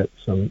able to get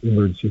some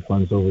emergency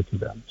funds over to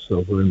them.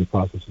 So we're in the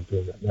process of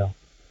doing that now.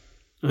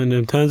 And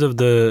in terms of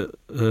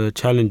the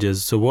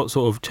challenges, so what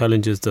sort of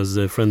challenges does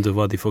the Friends of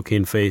Wadi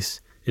Fukin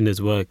face in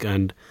his work?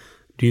 And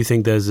do you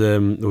think there's,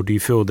 or do you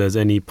feel there's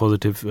any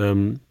positive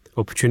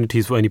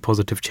opportunities for any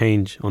positive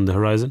change on the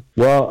horizon?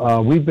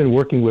 Well, we've been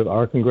working with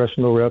our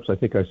congressional reps. I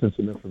think I sent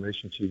some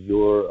information to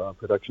your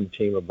production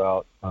team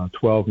about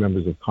 12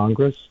 members of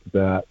Congress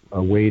that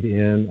weighed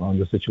in on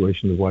the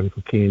situation of Wadi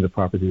Fukin, the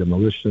property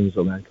demolitions,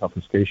 the land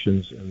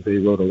confiscations, and they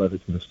wrote a letter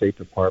to the State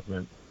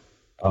Department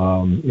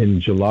in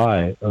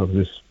July of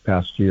this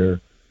past year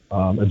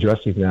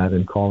addressing that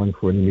and calling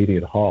for an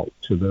immediate halt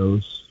to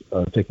those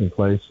taking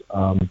place.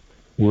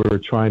 We're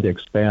trying to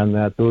expand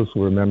that. Those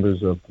were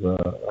members of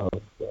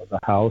the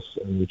House,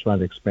 and we're trying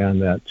to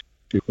expand that to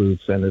include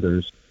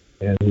senators.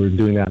 And we're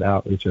doing that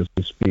outreach as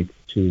we speak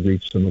to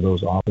reach some of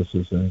those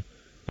offices and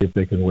see if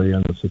they can weigh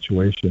in the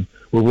situation.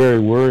 We're very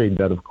worried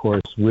that, of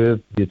course,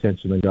 with the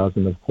attention in Gaza,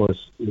 and of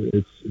course,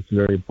 it's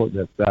very important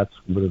that that's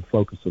where the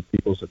focus of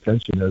people's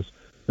attention is,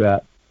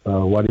 that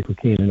Wadi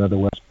Fukin and other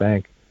West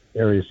Bank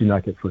areas do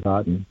not get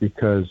forgotten,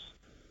 because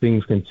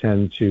things can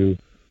tend to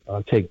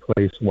take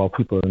place while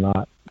people are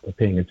not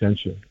paying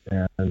attention,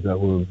 and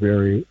we're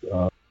very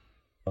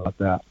about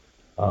that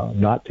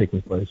not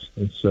taking place.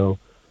 And so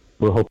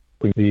we're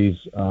hoping these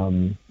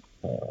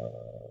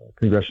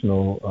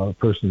congressional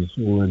persons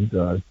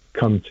would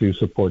come to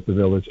support the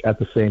village at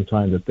the same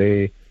time that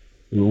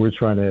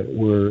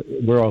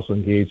we're also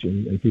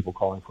engaging in people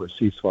calling for a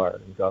ceasefire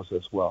in Gaza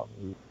as well.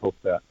 We hope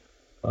that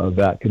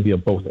that can be a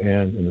both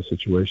and in the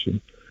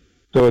situation.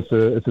 So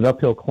it's an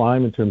uphill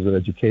climb in terms of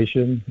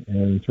education and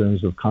in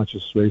terms of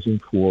conscious raising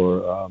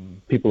for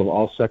people of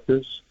all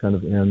sectors, kind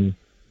of in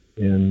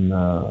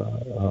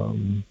the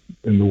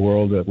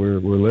world that we're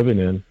living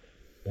in.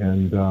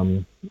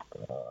 And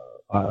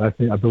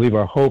I believe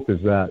our hope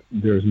is that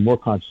there's more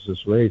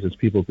consciousness raised as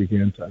people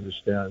begin to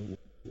understand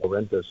how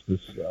horrendous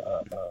this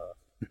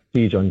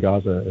siege on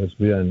Gaza has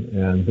been,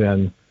 and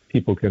then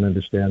people can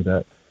understand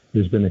that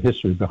there's been a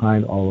history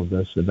behind all of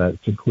this, and that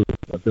includes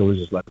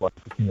villages like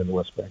Palestine and the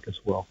West Bank as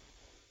well.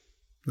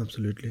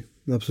 Absolutely.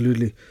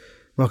 Michael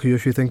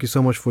Yoshii, thank you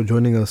so much for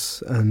joining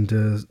us and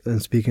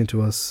speaking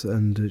to us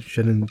and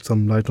shedding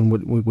some light on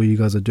what you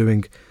guys are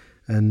doing.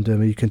 And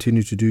may you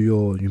continue to do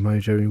your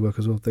humanitarian work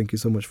as well. Thank you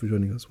so much for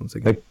joining us once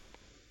again.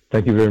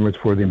 Thank you very much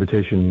for the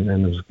invitation,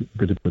 and it was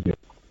good to be with you.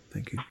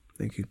 Thank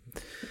you.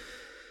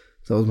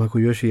 So that was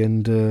Michael Yoshii,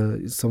 and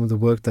some of the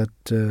work that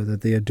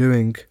they are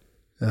doing,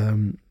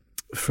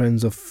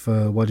 friends of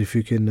Wadi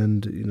Fukin,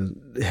 and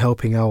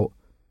helping out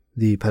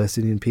the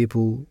Palestinian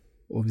people.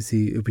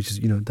 Obviously, which is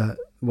that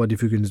Wadi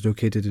Fukin is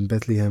located in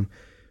Bethlehem,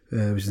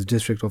 which is a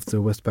district of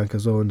the West Bank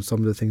as well, and some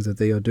of the things that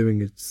they are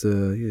doing, it's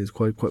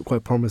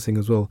quite promising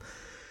as well.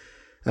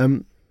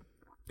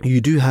 We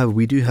do have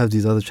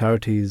these other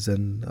charities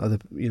and other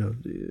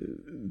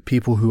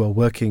people who are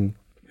working,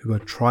 who are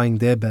trying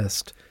their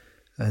best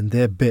and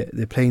they're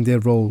playing their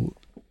role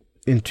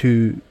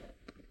into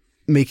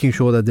making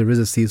sure that there is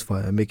a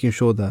ceasefire, making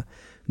sure that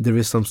there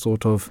is some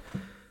sort of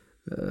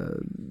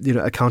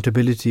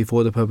accountability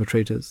for the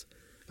perpetrators,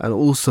 and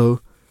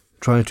also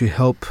trying to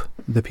help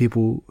the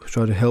people,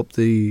 trying to help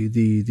the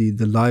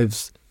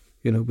lives,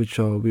 which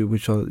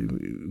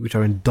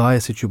are in dire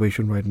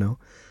situation right now.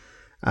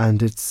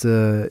 And it's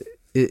like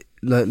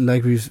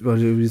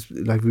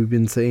we've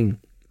been saying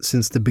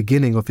since the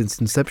beginning of its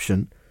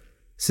inception,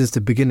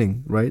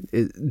 right?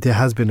 There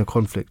has been a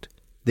conflict.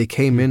 They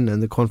came in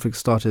and the conflict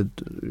started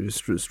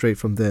straight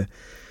from there.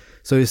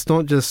 So it's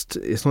not just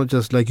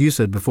like you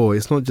said before.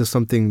 It's not just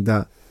something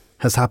that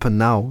has happened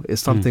now.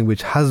 It's something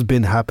which has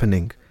been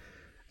happening,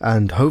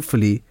 and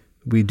hopefully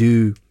we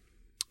do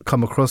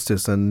come across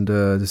this and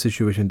the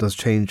situation does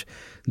change.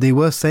 They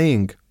were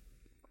saying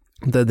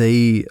that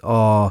they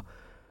are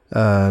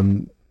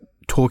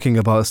talking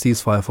about a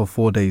ceasefire for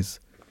 4 days,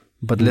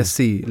 but let's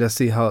see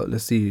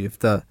if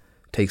that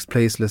takes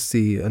place. Let's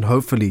see, and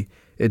hopefully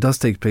it does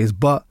take place.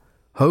 But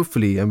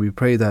hopefully, and we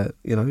pray that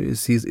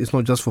it's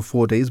not just for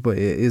 4 days, but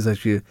it is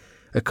actually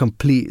a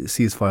complete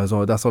ceasefire as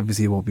well. That's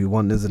obviously what we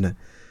want, isn't it?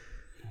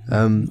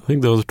 I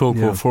think there was talk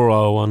for a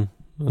 4-hour one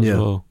as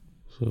well.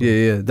 So.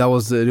 Yeah, that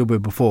was a little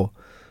bit before.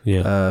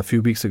 Yeah, a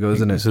few weeks ago,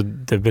 isn't it? So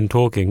they've been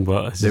talking,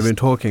 but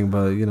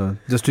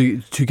just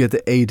to get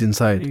the aid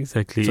inside,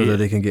 exactly, so that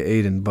they can get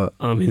aid in. But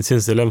I mean,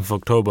 since the 11th of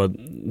October,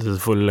 there's a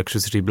full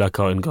electricity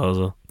blackout in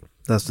Gaza.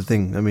 That's the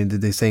thing. I mean,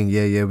 they're saying,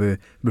 we're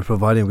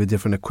providing with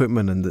different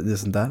equipment and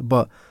this and that,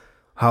 but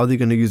how are they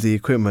going to use the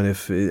equipment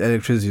if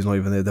electricity is not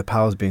even there, the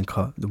power's being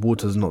cut, the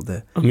water's not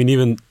there? I mean,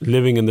 even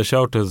living in the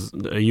shelters,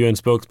 a UN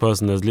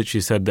spokesperson has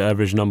literally said the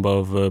average number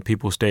of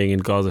people staying in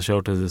Gaza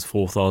shelters is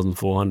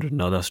 4,400.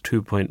 Now that's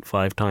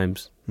 2.5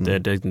 times their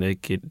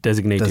designated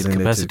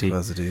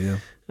capacity. Yeah.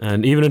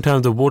 And even in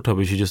terms of water,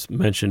 which you just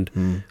mentioned,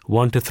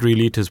 1 to 3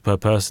 litres per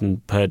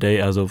person per day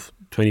as of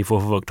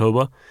 24th of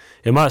October.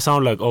 It might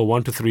sound like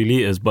 1 to 3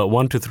 litres, but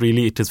 1 to 3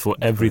 litres for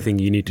everything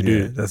you need to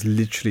do. That's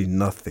literally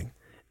nothing.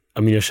 I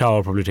mean, a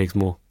shower probably takes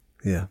more.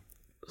 Yeah.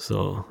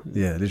 So.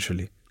 Yeah,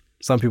 literally.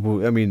 Some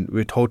people, I mean,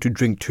 we're told to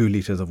drink 2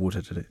 litres of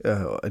water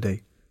a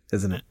day,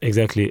 isn't it?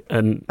 Exactly.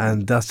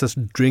 And that's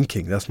just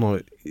drinking. That's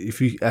not,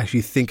 if you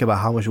actually think about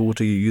how much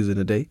water you use in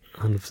a day.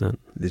 100%.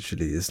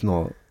 Literally, it's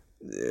not,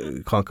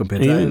 you can't compare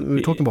to that.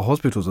 We're talking about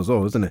hospitals as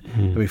well, isn't it? I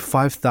mean,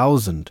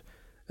 5,000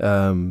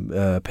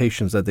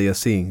 patients that they are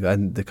seeing,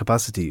 and the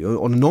capacity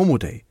on a normal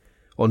day,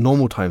 on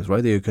normal times,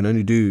 right? They can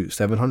only do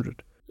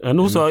 700. And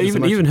also,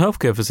 even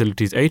healthcare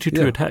facilities,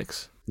 82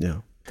 attacks. Yeah,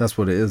 that's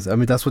what it is. I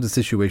mean, that's what the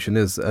situation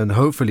is. And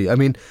hopefully, I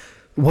mean,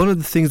 one of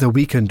the things that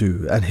we can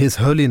do, and His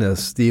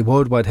Holiness, the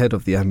worldwide head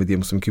of the Ahmadiyya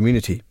Muslim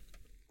community,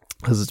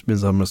 Hazrat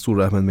Mirza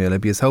Masroor Ahmed, may Allah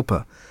be his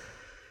helper,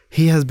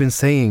 he has been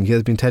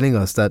telling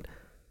us that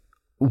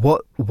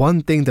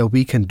one thing that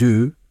we can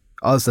do,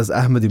 us as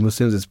Ahmadi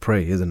Muslims, is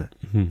pray, isn't it?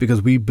 Mm-hmm.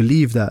 Because we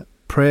believe that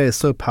prayer is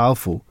so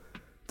powerful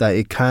that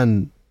it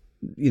can,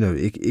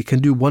 it can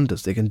do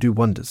wonders. It can do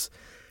wonders.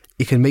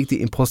 It can make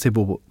the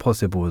impossible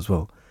possible as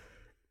well.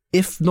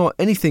 If not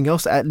anything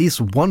else, at least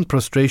one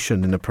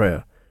prostration in a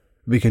prayer,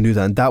 we can do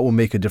that, and that will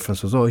make a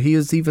difference as well. He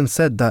has even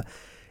said that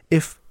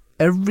if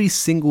every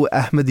single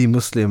Ahmadi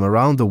Muslim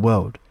around the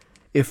world,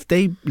 if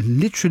they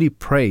literally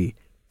pray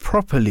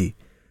properly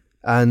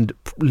and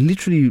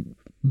literally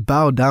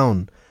bow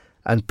down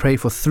and pray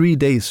for 3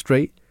 days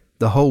straight,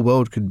 the whole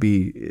world could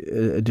be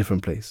a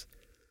different place.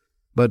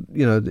 But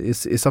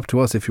it's up to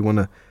us if you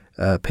want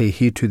to pay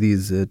heed to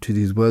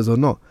these words or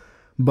not.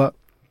 But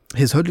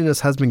His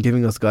Holiness has been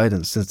giving us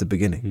guidance since the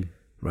beginning,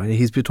 right?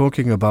 He's been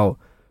talking about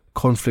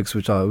conflicts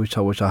which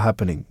were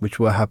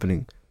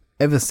happening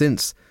ever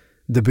since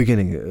the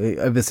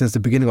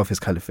beginning of his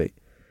caliphate.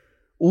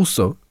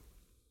 Also,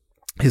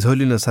 His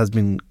Holiness has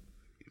been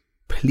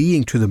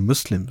pleading to the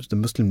Muslims, the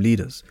Muslim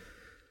leaders,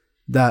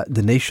 that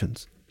the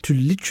nations, to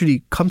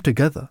literally come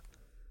together.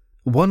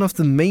 One of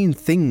the main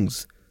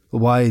things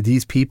why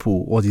these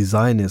people or these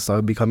Zionists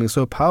are becoming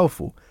so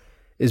powerful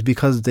is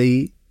because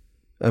they,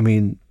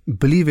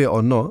 believe it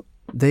or not,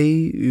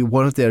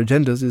 one of their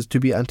agendas is to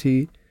be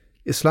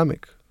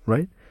anti-Islamic,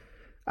 right?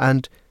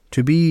 And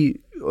to be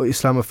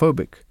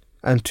Islamophobic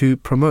and to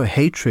promote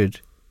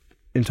hatred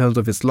in terms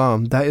of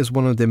Islam. That is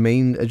one of their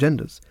main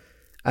agendas.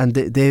 And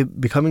they're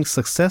becoming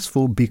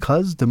successful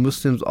because the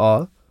Muslims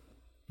are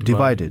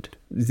divided.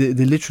 They're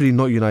literally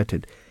not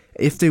united.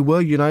 If they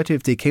were united,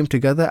 if they came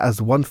together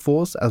as one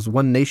force, as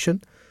one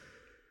nation,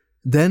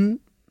 then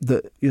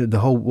the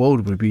whole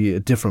world would be a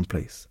different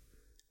place.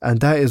 And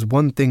that is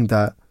one thing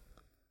that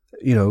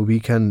we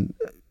can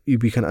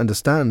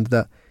understand,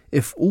 that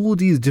if all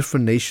these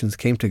different nations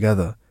came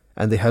together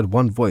and they had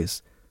one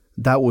voice,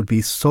 that would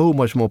be so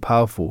much more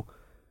powerful.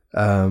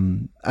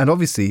 And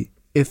obviously,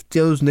 if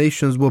those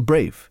nations were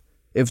brave,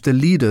 if the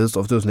leaders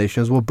of those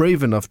nations were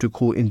brave enough to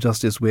call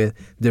injustice where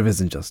there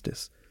is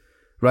injustice,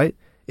 right?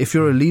 If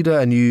you're a leader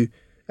and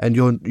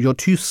you're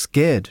too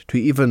scared to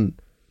even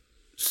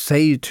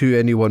say to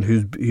anyone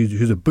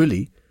who's a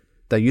bully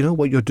that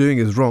what you're doing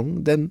is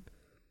wrong, then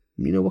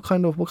what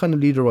kind of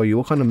leader are you?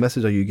 What kind of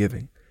message are you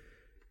giving?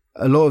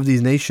 A lot of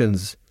these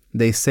nations,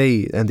 they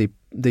say, and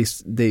they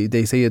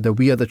say that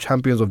we are the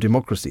champions of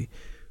democracy.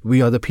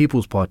 We are the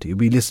People's Party.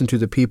 We listen to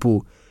the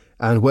people,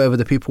 and whatever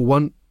the people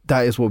want,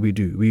 that is what we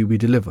do. We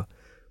deliver.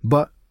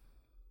 But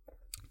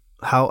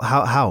how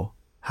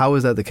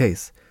is that the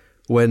case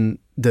when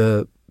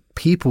the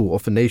people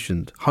of a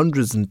nation,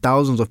 hundreds and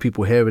thousands of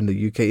people here in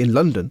the UK, in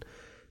London,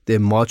 they're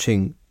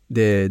marching,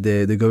 they're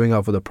going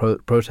out for the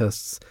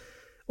protests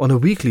on a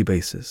weekly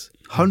basis,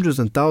 hundreds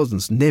and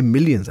thousands, near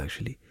millions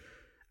actually,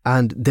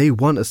 and they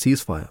want a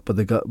ceasefire. But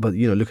look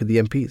at the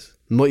MPs.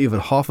 Not even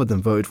half of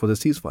them voted for the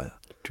ceasefire.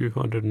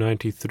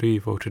 293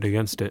 voted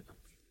against it.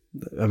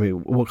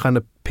 What kind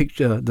of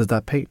picture does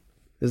that paint,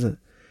 isn't it?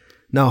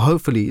 Now,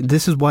 hopefully,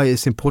 this is why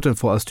it's important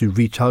for us to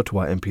reach out to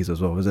our MPs as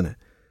well, isn't it?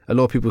 A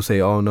lot of people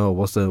say, "Oh no,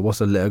 what's the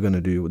letter going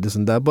to do with this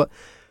and that?" But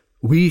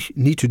we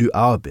need to do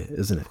our bit,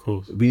 isn't it? Of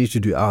course, we need to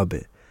do our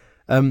bit.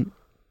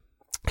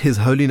 His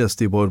Holiness,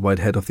 the worldwide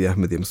head of the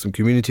Ahmadiyya Muslim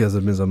community,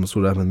 Hazrat Mirza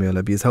Masroor Ahmad, may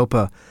Allah be his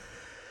helper,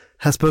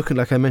 has spoken,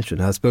 like I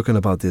mentioned,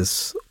 about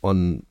this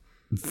on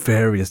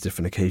various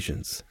different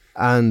occasions.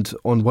 And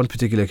on one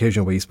particular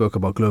occasion where he spoke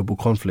about global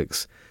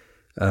conflicts,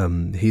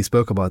 he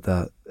spoke about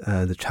that,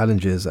 the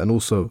challenges, and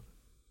also,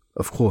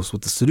 of course,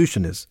 what the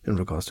solution is in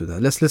regards to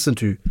that. Let's listen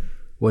to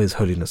what His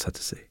Holiness had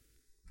to say.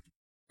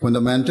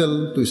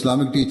 Fundamental to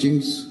Islamic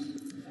teachings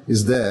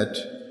is that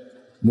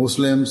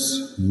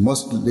Muslims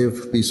must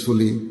live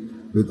peacefully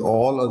with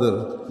all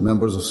other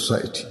members of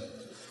society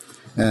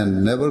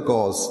and never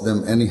cause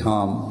them any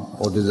harm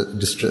or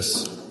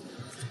distress.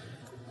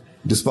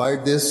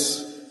 Despite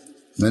this,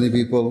 many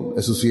people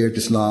associate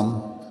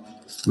Islam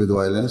with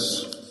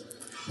violence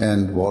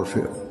and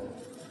warfare,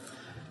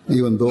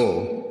 even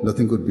though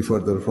nothing could be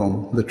further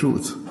from the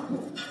truth.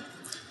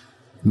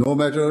 No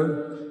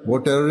matter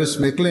what terrorists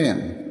may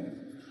claim,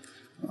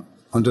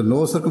 under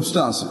no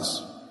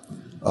circumstances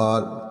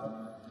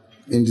are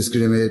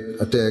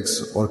indiscriminate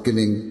attacks or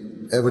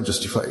killing ever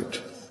justified.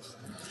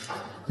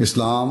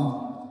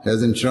 Islam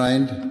has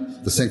enshrined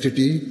the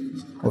sanctity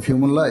of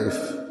human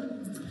life.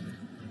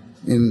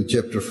 In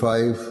chapter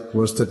 5,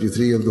 verse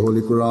 33 of the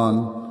Holy Qur'an,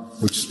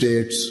 which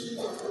states,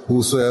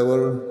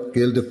 "Whosoever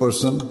killed a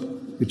person,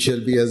 it shall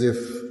be as if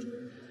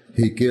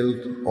he killed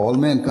all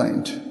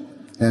mankind,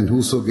 and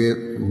whoso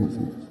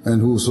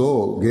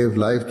gave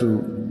life to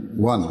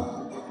one,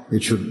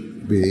 it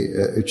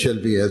shall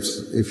be as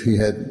if he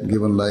had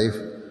given life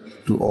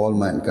to all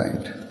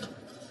mankind."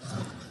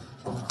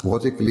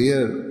 What a clear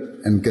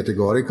and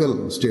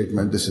categorical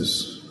statement this is.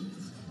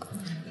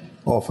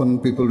 Often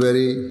people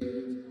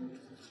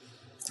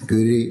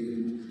query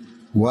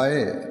why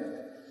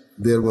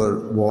there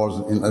were wars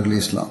in early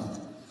Islam.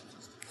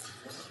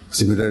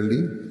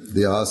 Similarly,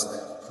 they ask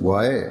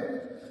why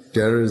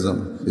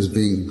terrorism is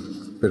being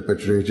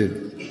perpetrated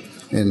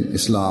in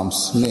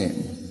Islam's name.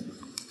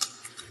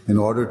 In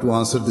order to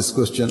answer this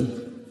question,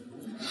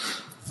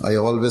 I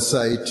always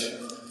cite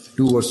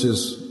two verses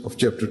of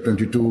chapter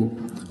 22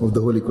 of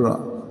the Holy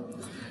Qur'an,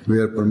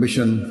 where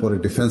permission for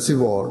a defensive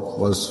war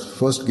was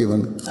first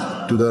given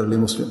to the early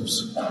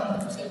Muslims.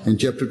 In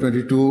chapter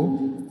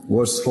 22,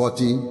 verse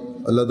 40,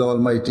 Allah the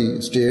Almighty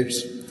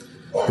states,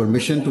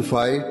 "Permission to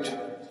fight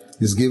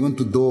is given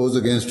to those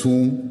against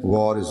whom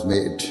war is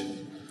made,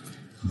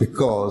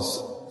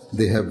 because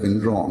they have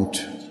been wronged,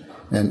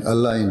 and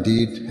Allah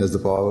indeed has the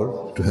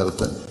power to help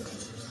them.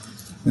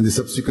 In the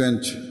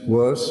subsequent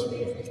verse,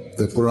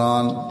 the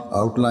Qur'an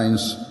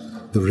outlines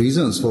the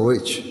reasons for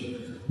which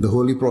the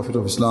Holy Prophet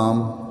of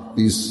Islam,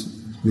 peace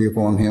be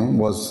upon him,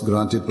 was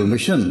granted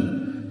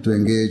permission to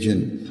engage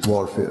in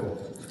warfare.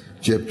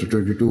 Chapter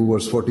 22,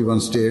 verse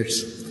 41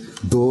 states,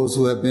 "Those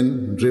who have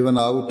been driven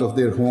out of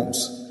their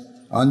homes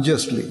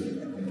unjustly,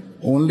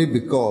 only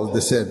because they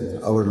said,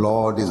 'Our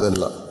Lord is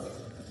Allah.'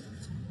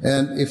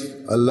 And if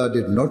Allah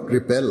did not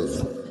repel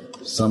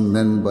some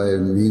men by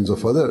means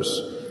of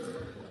others,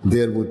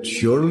 there would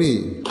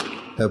surely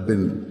have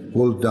been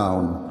pulled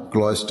down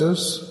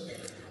cloisters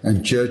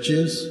and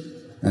churches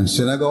and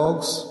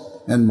synagogues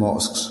and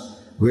mosques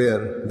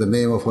where the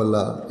name of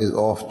Allah is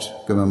oft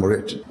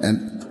commemorated.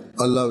 And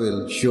Allah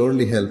will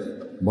surely help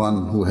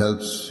one who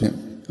helps him.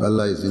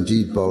 Allah is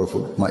indeed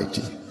powerful,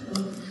 mighty."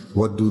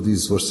 What do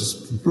these verses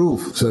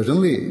prove?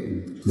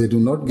 Certainly, they do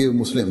not give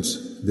Muslims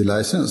the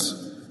license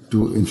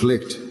to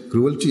inflict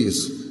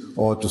cruelties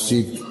or to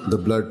seek the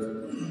blood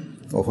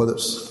of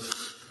others.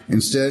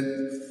 Instead,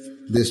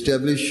 they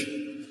establish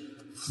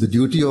the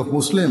duty of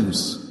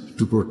Muslims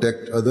to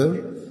protect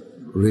other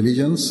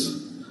religions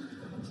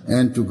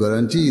and to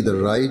guarantee the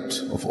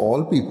right of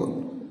all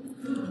people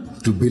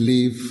to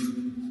believe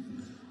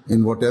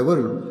in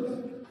whatever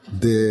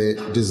they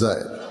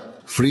desire,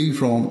 free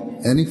from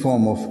any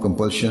form of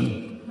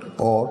compulsion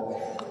or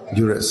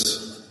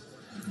duress.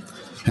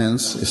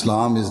 Hence,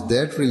 Islam is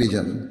that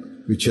religion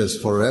which has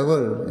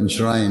forever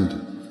enshrined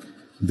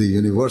the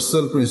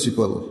universal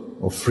principle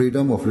of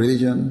freedom of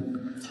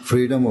religion,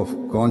 freedom of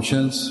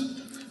conscience,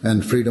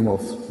 and freedom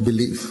of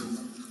belief.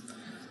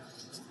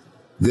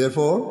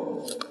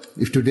 Therefore,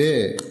 if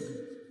today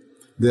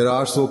there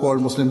are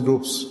so-called Muslim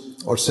groups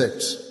or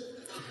sects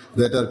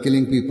that are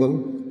killing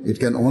people, it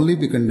can only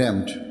be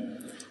condemned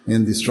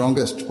in the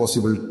strongest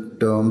possible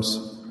terms.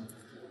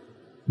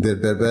 Their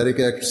barbaric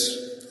acts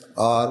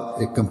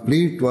are a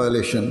complete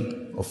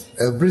violation of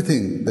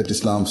everything that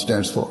Islam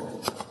stands for.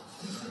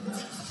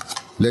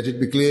 Let it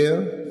be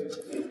clear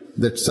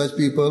that such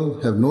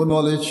people have no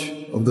knowledge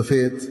of the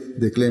faith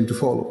they claim to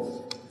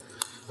follow.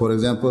 For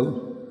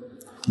example,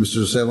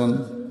 Mr.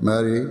 Seven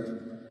Mary,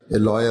 a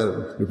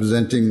lawyer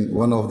representing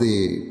one of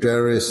the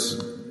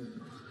terrorists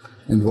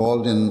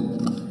involved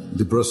in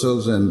the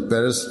Brussels and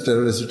Paris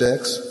terrorist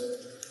attacks,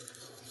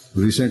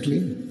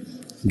 recently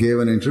gave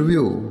an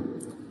interview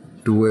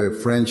to a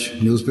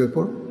French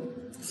newspaper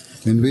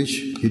in which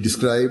he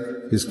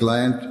described his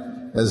client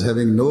as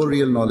having no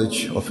real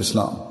knowledge of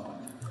Islam.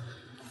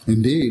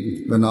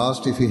 Indeed, when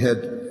asked if he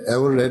had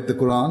ever read the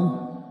Qur'an,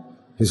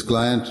 his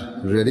client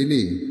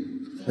readily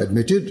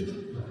admitted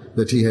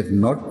that he had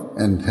not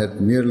and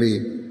had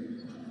merely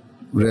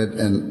read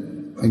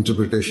an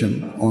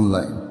interpretation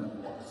online.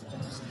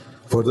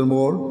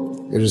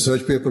 Furthermore, a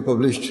research paper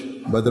published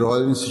by the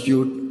Royal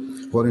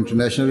Institute for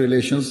International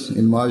Relations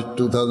in March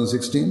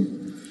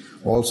 2016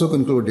 also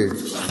concluded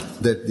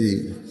that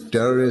the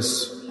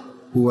terrorists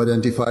who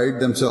identified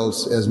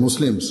themselves as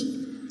Muslims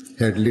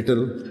had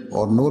little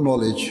or no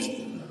knowledge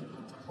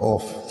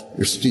of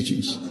its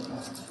teachings.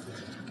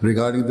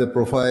 Regarding the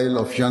profile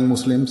of young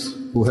Muslims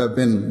who have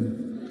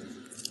been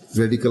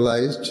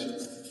radicalized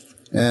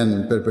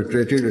and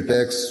perpetrated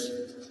attacks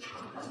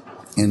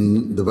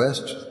in the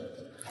West,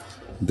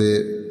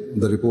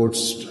 the report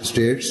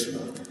states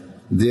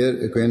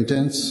their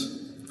acquaintance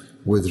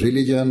with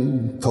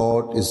religion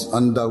thought is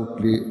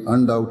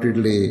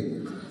undoubtedly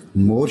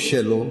more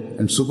shallow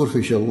and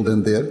superficial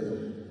than their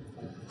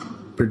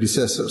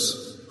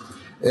predecessors,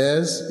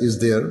 as is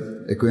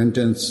their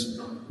acquaintance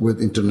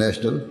with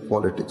international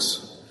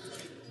politics.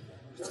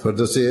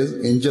 Further says,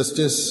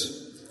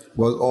 injustice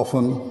was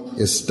often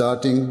a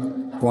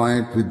starting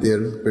point with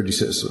their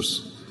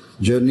predecessors'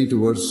 journey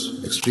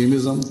towards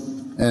extremism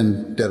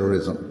and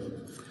terrorism.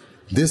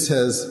 This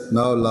has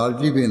now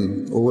largely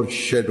been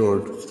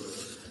overshadowed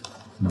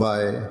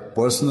by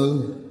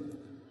personal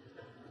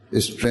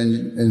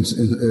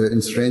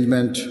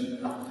estrangement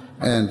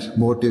and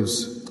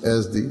motives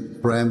as the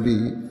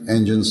primary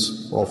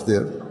engines of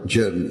their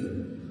journey.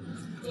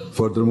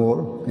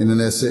 Furthermore, in an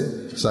essay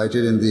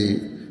cited in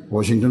the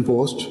Washington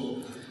Post,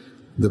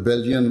 the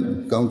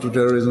Belgian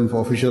counterterrorism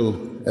official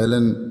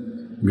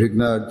Ellen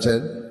Grignard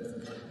said,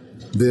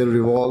 their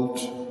revolt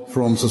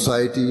from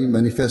society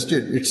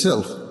manifested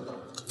itself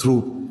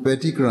through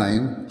petty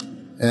crime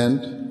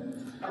and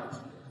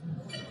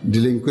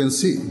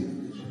delinquency.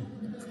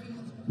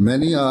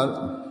 Many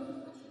are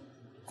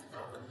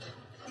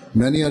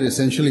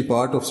essentially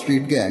part of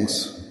street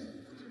gangs.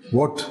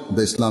 What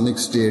the Islamic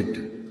State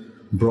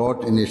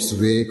brought in its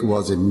wake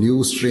was a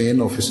new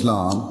strain of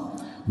Islam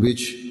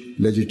which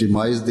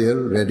legitimized their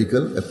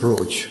radical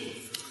approach.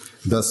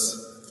 Thus,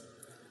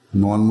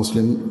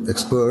 non-Muslim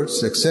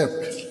experts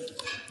accept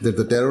that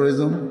the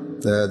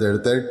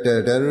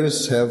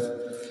terrorists have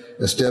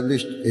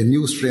established a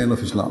new strain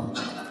of Islam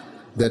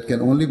that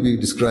can only be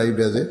described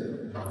as a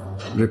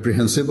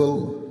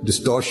reprehensible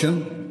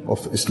distortion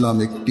of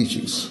Islamic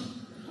teachings.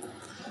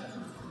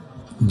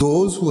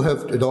 Those who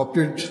have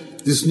adopted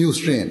this new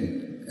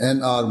strain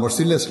and are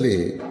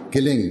mercilessly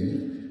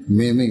killing,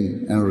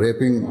 maiming, and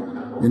raping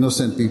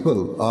innocent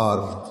people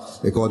are,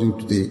 according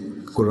to the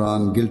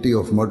Qur'an, guilty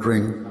of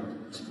murdering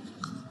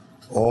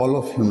all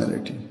of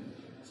humanity.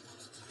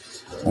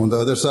 On the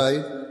other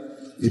side,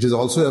 it is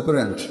also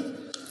apparent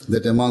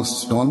that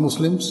amongst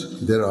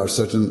non-Muslims, there are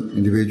certain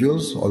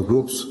individuals or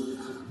groups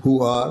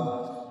who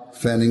are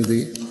fanning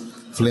the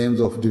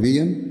flames of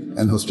division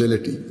and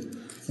hostility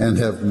and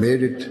have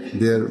made it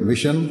their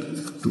mission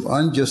to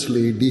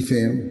unjustly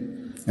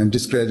defame and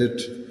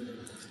discredit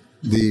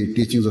the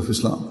teachings of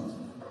Islam.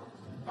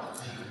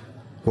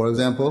 For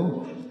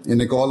example,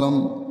 in a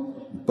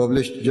column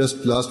published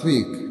just last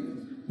week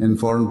in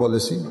Foreign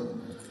Policy,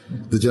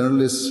 the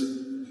journalist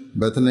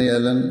Bethany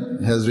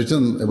Allen has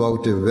written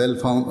about a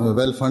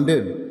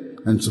well-funded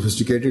and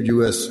sophisticated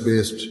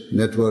US-based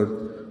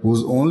network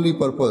whose only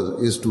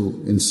purpose is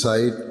to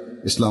incite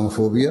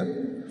Islamophobia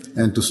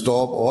and to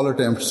stop all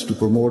attempts to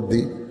promote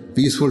the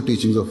peaceful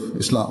teachings of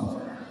Islam.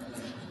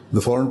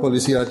 The Foreign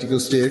Policy article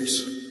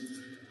states,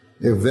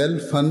 a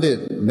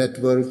well-funded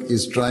network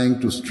is trying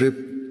to strip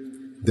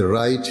the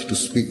right to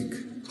speak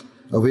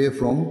away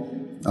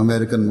from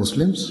American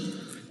Muslims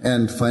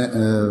and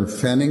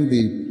fanning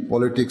the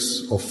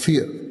politics of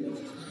fear.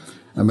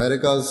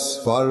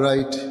 America's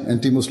far-right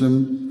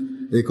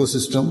anti-Muslim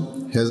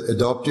ecosystem has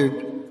adopted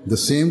the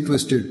same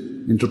twisted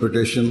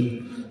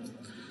interpretations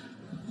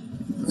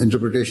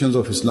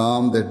of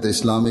Islam that the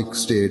Islamic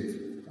State,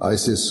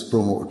 ISIS,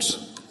 promotes.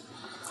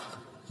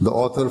 The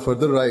author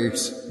further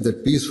writes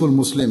that peaceful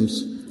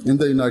Muslims in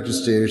the United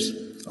States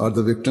are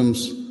the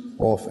victims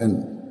of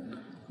an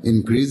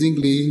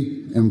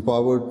increasingly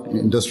empowered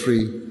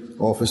industry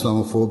of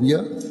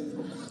Islamophobia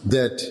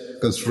that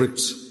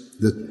constricts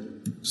the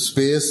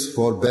space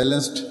for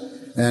balanced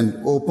and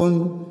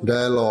open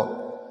dialogue,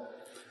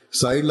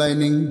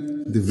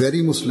 sidelining the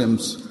very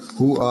Muslims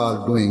who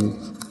are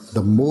doing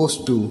the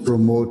most to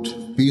promote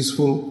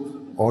peaceful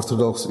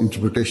orthodox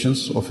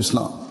interpretations of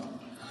Islam.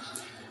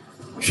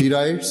 She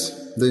writes,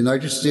 the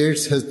United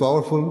States has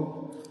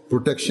powerful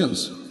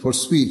protections for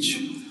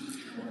speech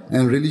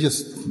and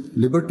religious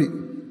liberty,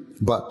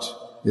 but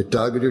a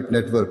targeted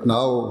network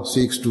now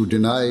seeks to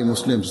deny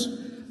Muslims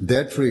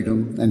that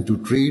freedom and to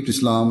treat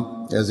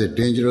Islam as a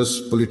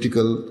dangerous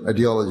political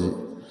ideology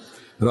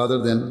rather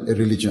than a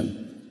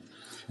religion,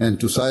 and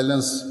to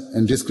silence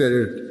and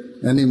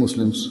discredit any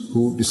Muslims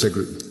who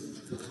disagree.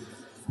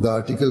 The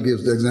article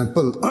gives the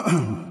example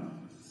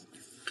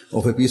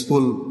of a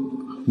peaceful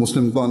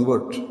Muslim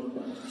convert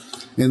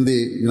in the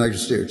United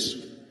States.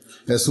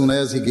 As soon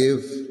as he gave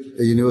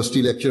a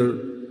university lecture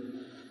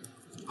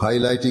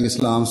highlighting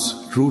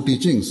Islam's true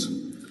teachings,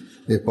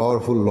 a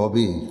powerful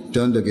lobby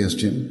turned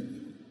against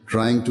him,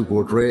 trying to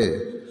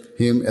portray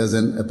him as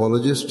an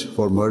apologist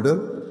for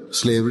murder,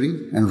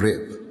 slavery, and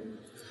rape.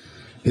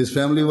 His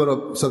family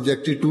were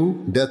subjected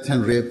to death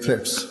and rape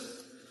threats.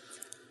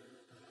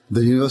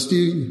 The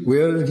university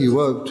where he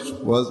worked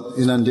was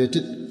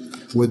inundated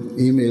with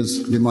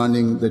emails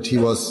demanding that he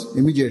was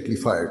immediately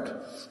fired.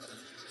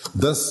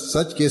 Thus,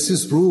 such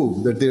cases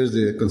prove that there is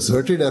a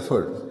concerted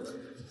effort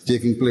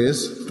taking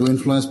place to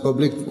influence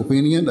public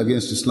opinion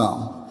against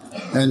Islam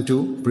and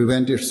to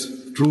prevent its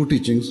true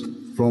teachings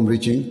from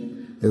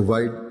reaching a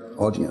wide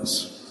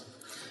audience.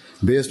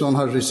 Based on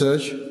her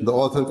research, the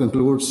author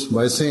concludes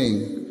by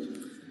saying,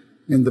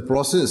 in the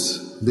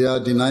process, they are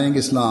denying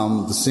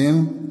Islam the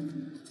same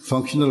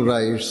functional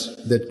rights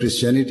that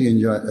Christianity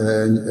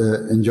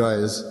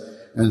enjoys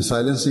and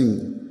silencing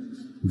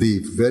the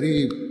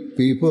very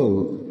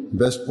people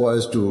best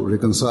poised to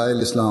reconcile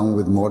Islam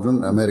with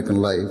modern American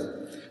life,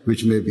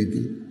 which may be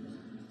the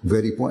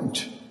very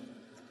point.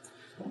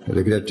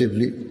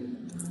 Regrettably,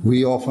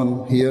 we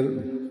often hear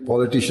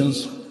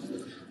politicians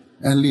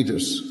and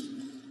leaders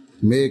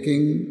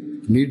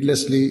making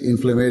needlessly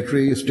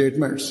inflammatory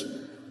statements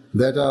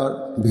that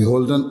are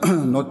beholden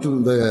not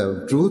to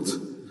the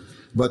truth,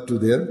 but to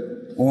their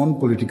own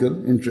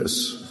political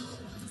interests.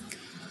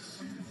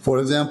 For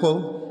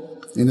example,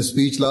 in a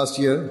speech last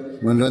year,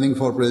 when running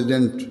for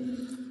president,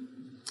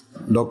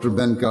 Dr.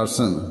 Ben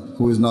Carson,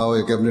 who is now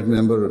a cabinet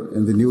member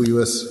in the new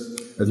US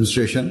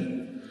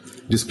administration,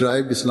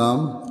 described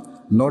Islam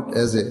not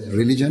as a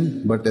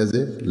religion, but as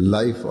a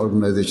life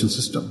organization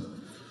system.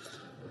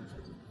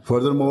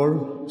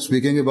 Furthermore,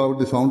 speaking about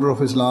the founder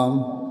of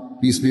Islam,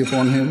 peace be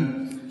upon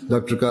him,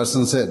 Dr.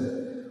 Carson said,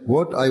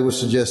 what I would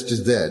suggest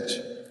is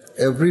that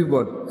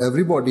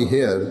everybody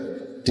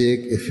here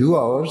take a few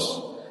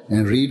hours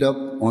and read up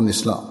on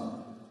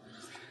Islam.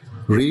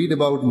 Read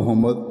about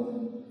Muhammad,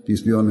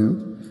 peace be on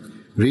him.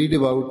 Read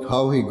about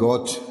how he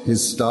got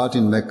his start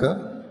in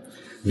Mecca.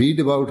 Read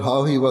about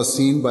how he was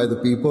seen by the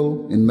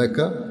people in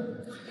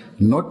Mecca,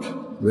 not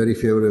very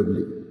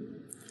favorably.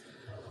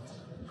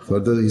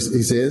 Further, he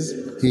says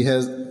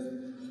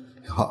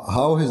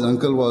how his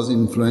uncle was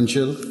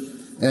influential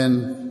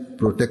and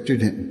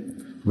protected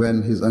him.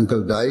 When his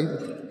uncle died,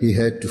 he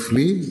had to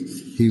flee.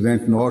 He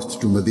went north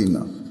to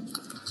Medina.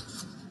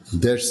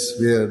 That's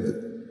where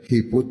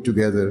he put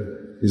together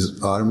his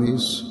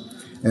armies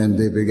and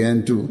they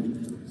began to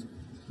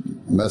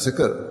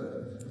massacre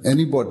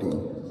anybody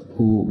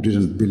who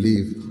didn't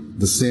believe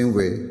the same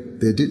way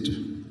they did.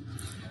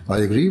 I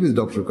agree with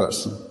Dr.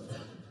 Carson,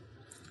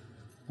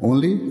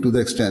 only to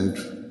the extent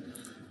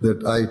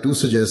that I too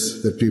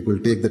suggest that people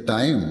take the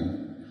time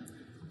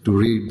to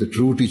read the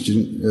true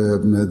teaching,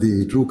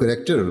 the true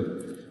character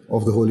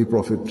of the Holy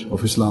Prophet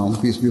of Islam,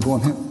 peace be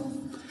upon him.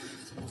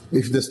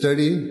 If they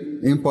study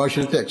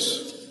impartial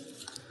texts,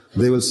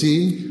 they will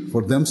see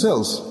for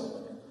themselves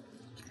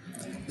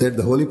that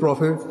the Holy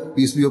Prophet,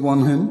 peace be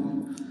upon him,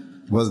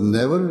 was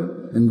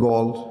never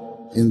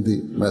involved in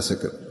the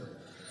massacre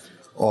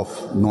of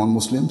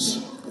non-Muslims,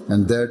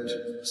 and that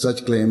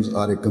such claims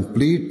are a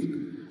complete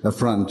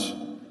affront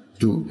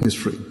to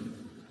history.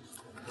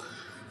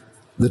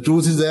 The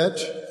truth is that,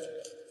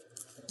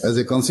 as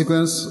a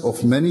consequence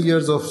of many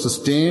years of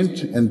sustained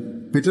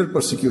and bitter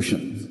persecution,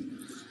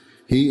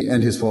 he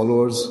and his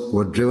followers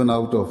were driven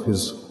out of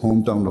his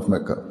hometown of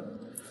Mecca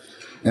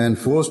and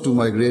forced to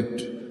migrate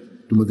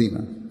to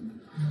Medina,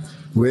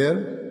 where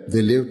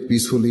they lived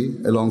peacefully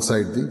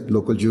alongside the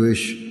local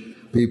Jewish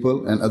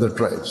people and other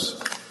tribes.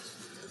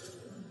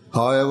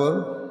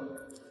 However,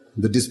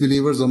 the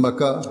disbelievers of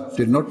Mecca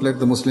did not let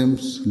the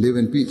Muslims live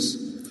in peace,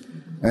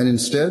 and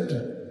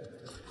instead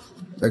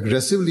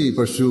aggressively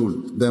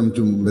pursued them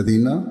to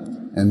Medina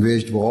and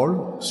waged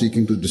war,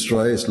 seeking to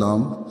destroy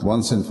Islam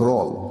once and for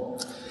all.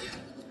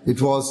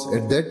 It was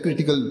at that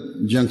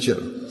critical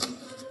juncture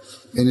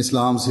in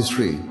Islam's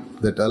history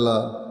that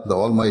Allah, the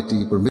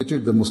Almighty,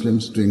 permitted the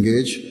Muslims to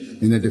engage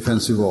in a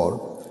defensive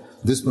war.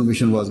 This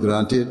permission was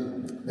granted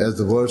as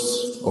the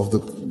verse of the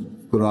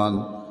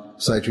Qur'an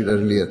cited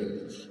earlier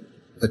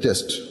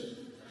attest,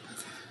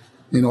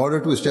 in order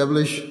to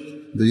establish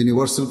the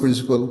universal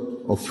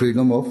principle of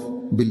freedom of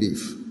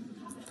belief.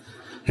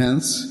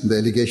 Hence, the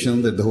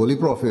allegation that the Holy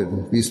Prophet,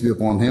 peace be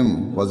upon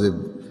him, was a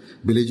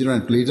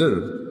belligerent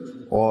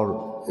leader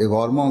or a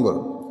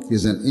warmonger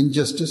is an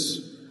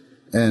injustice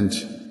and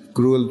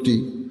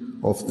cruelty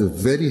of the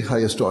very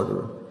highest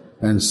order,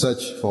 and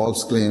such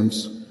false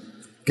claims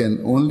can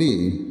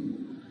only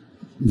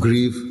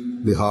grieve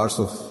the hearts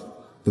of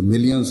the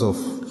millions of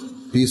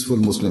peaceful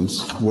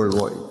Muslims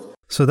worldwide.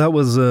 So that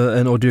was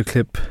an audio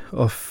clip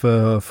of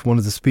one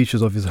of the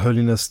speeches of His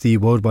Holiness, the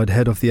worldwide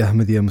head of the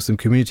Ahmadiyya Muslim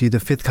community, the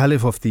fifth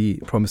caliph of the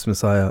promised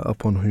Messiah,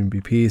 upon whom be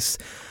peace,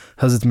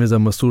 Hazrat Mirza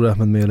Masroor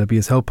Ahmad, may Allah be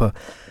his helper.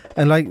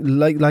 And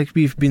like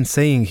we've been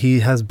saying, he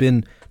has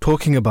been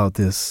talking about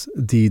this,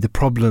 the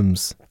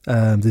problems,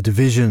 the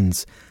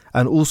divisions,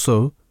 and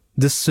also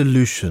the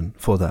solution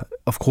for that.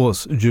 Of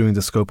course, during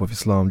the scope of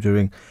Islam,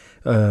 during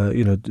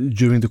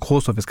the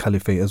course of his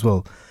caliphate as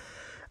well.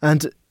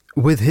 And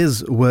with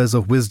his words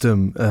of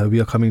wisdom, we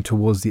are coming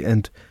towards the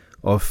end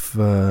of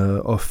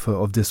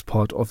this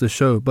part of the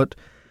show. But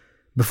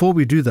before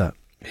we do that,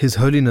 His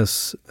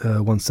Holiness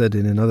once said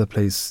in another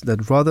place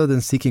that rather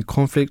than seeking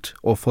conflict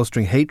or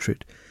fostering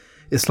hatred,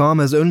 Islam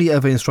has only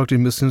ever instructed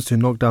Muslims to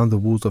knock down the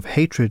walls of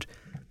hatred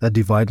that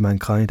divide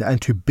mankind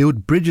and to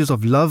build bridges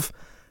of love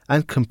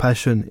and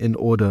compassion in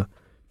order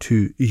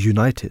to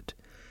unite it.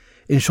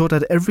 In short,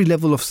 at every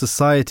level of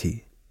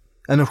society,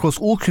 and across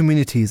all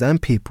communities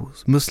and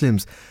peoples,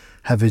 Muslims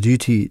have a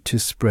duty to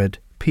spread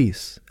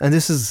peace. And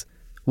this is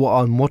what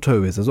our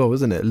motto is as well,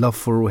 isn't it? Love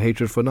for all,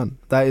 hatred for none.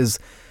 That is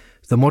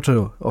the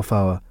motto of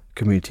our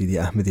community, the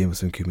Ahmadiyya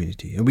Muslim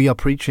community. And we are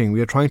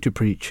trying to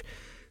preach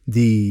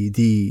the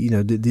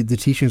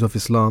teachings of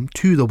Islam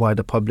to the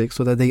wider public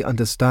so that they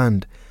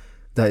understand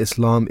that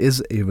Islam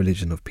is a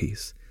religion of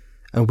peace.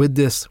 And with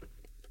this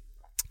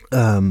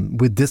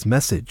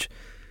message,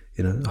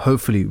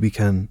 hopefully we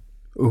can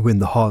win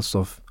the hearts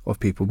of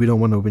people. We don't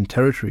want to win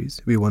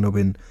territories. We want to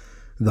win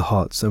the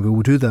hearts. And we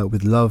will do that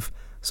with love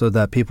so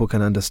that people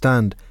can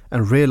understand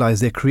and realize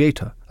their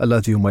Creator,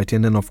 Allah the Almighty.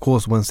 And then, of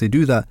course, once they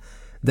do that,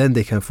 then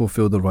they can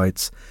fulfill the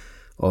rights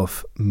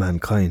of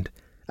mankind.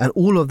 And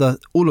all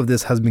of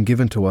this has been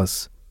given to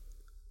us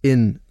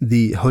in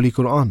the Holy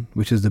Qur'an,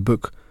 which is the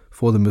book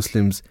for the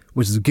Muslims,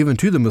 which is given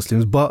to the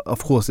Muslims, but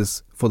of course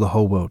it's for the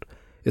whole world.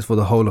 It's for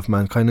the whole of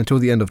mankind until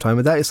the end of time.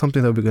 And that is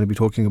something that we're going to be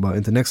talking about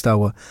in the next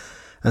hour.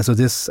 And so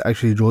this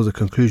actually draws a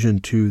conclusion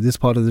to this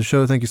part of the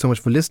show. Thank you so much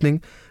for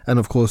listening. And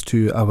of course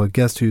to our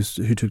guest who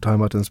took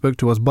time out and spoke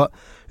to us. But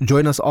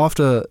join us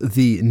after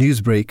the news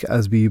break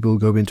as we will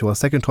go into our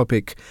second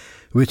topic,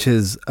 which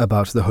is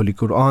about the Holy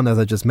Qur'an, as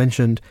I just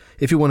mentioned.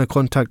 If you want to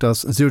contact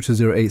us,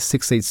 0208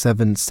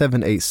 687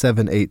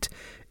 7878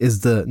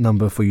 is the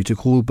number for you to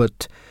call.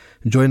 But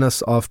join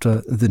us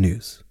after the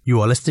news. You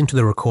are listening to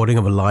the recording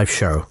of a live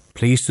show.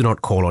 Please do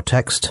not call or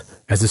text,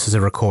 as this is a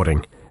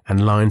recording,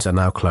 and lines are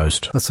now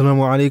closed.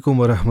 Assalamu alaikum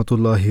wa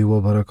rahmatullahi wa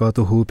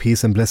barakatuhu.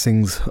 Peace and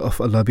blessings of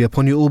Allah be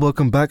upon you all.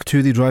 Welcome back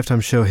to the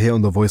DriveTime show here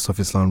on the Voice of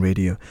Islam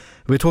Radio.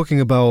 We're talking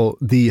about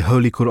the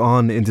Holy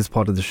Qur'an in this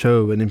part of the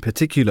show, and in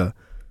particular,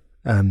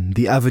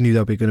 the avenue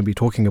that we're going to be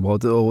talking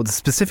about, or the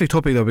specific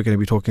topic that we're going to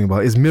be talking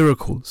about, is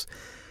miracles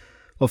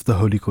of the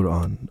Holy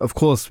Qur'an. Of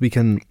course, we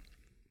can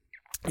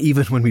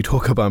even when we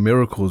talk about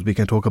miracles, we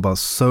can talk about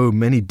so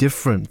many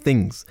different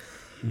things.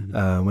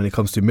 When it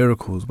comes to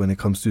miracles, when it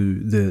comes to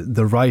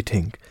the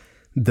writing,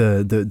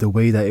 the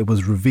way that it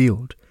was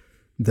revealed,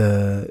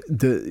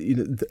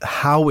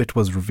 how it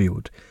was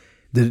revealed,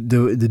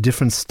 the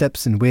different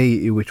steps in way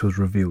in which was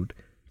revealed,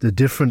 the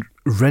different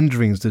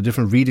renderings, the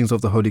different readings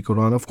of the Holy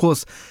Qur'an. Of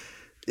course,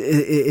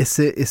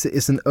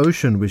 it's an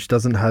ocean which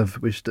doesn't have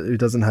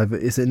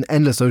it's an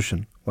endless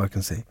ocean, what I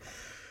can say.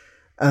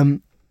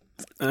 And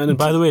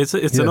by the way, it's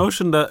an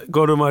ocean that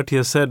God Almighty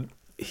has said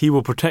He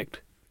will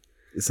protect.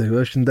 It's an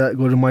ocean that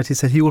God Almighty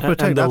said He will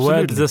protect. And the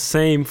absolutely. word is the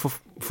same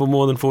for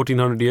more than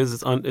 1400 years.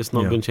 It's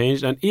not been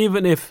changed. And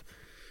even if,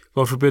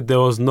 God forbid, there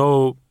was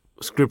no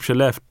scripture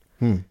left,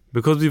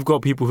 because we've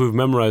got people who've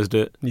memorized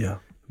it,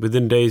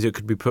 within days it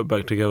could be put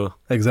back together.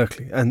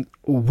 Exactly. And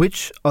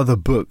which other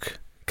book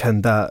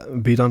can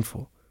that be done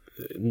for?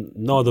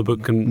 No other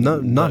book can.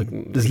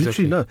 None. There's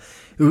literally no.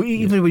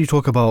 Even when you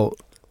talk about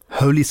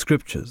holy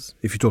scriptures,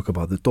 if you talk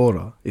about the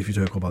Torah, if you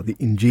talk about the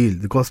Injil,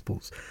 the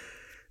Gospels,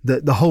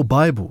 the whole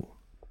Bible,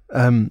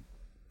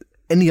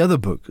 any other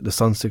book, the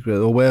Sanskrit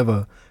or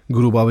wherever,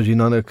 Guru Babaji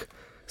Nanak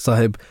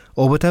Sahib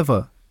or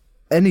whatever,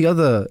 any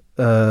other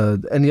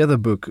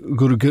book,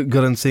 Guru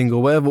Granth Singh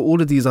or whatever, all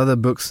of these other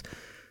books,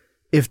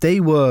 if they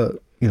were,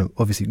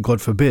 obviously, God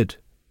forbid,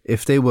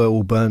 if they were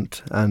all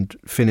burnt and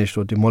finished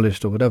or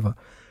demolished or whatever,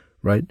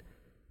 right?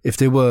 If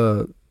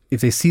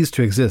they ceased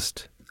to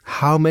exist,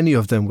 how many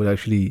of them would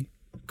actually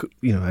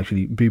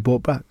be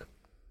brought back?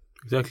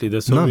 Exactly.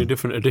 There's so many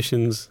different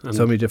editions. And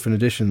so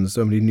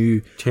many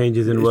new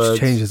changes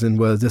in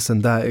words. This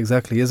and that,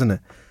 exactly, isn't it?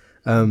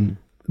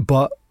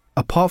 But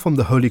apart from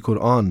the Holy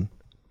Qur'an,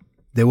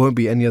 there won't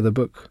be any other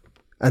book.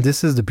 And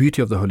this is the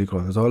beauty of the Holy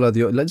Qur'an. So Allah,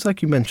 just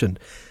like you mentioned,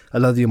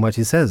 Allah the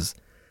Almighty says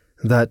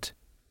that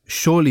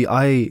surely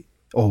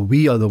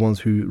we are the ones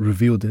who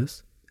reveal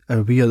this,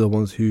 and we are the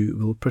ones who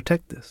will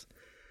protect this.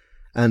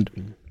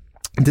 And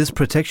this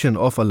protection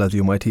of Allah the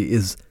Almighty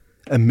is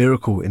a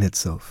miracle in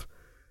itself.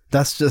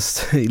 That's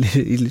just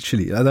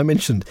literally, as I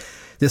mentioned,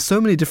 there's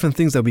so many different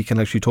things that we can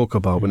actually talk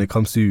about when it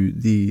comes to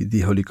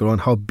the Holy Qur'an,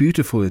 how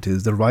beautiful it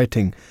is, the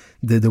writing,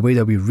 the way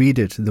that we read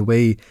it, the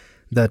way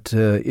that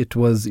it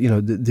was,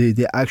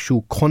 the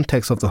actual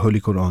context of the Holy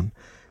Qur'an,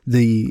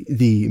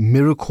 the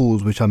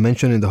miracles which are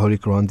mentioned in the Holy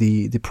Qur'an,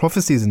 the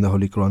prophecies in the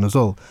Holy Qur'an as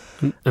well.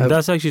 And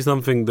that's actually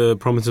something the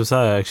Promised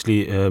Messiah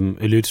actually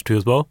alludes to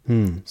as well.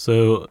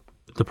 So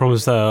the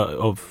Promised Messiah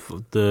of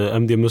the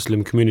Ahmadiyya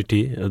Muslim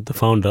community, the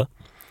founder,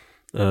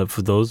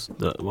 for those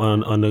that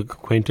are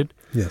unacquainted,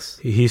 yes,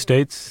 he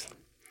states,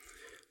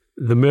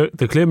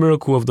 the clear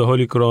miracle of the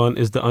Holy Qur'an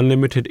is the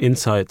unlimited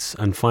insights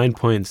and fine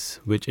points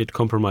which it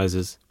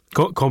comprises.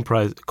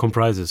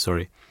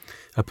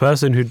 A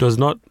person who does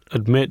not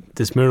admit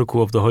this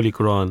miracle of the Holy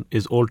Qur'an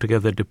is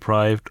altogether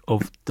deprived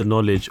of the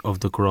knowledge of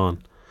the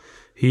Qur'an.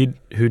 He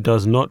who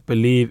does not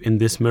believe in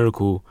this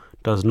miracle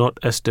does not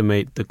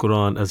estimate the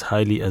Qur'an as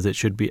highly as it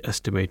should be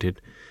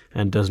estimated,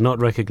 and does not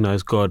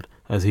recognize God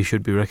as he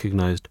should be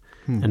recognized,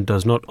 and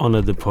does not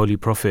honor the Holy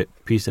Prophet,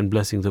 peace and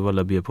blessings of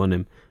Allah be upon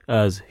him,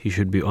 as he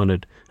should be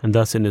honored. And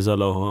that's in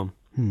Izal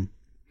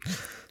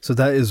So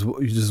that is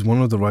just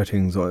one of the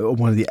writings, or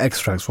one of the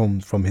extracts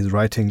from his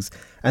writings.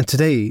 And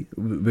today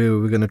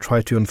we're going to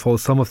try to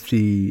unfold some of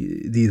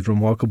these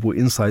remarkable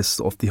insights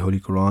of the Holy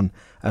Qur'an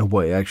and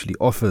what it actually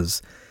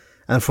offers.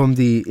 And from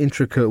the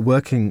intricate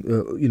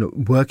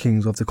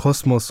workings of the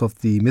cosmos, of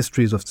the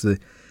mysteries of the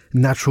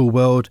natural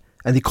world,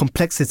 and the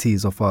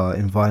complexities of our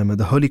environment,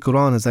 the Holy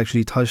Qur'an has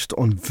actually touched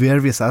on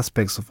various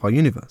aspects of our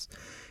universe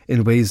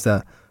in ways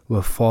that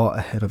were far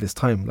ahead of its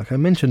time. Like I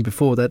mentioned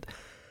before, that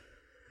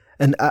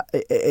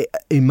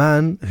a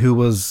man who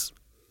was,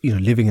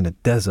 living in a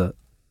desert,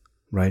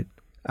 right,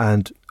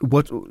 and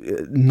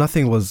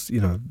nothing was,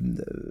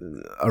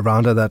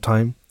 around at that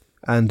time,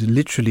 and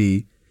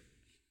literally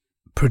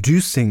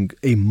producing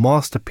a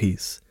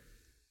masterpiece.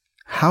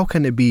 How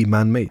can it be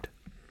man-made?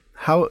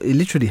 How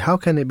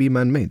can it be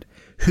man-made?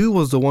 Who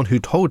was the one who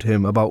told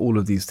him about all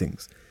of these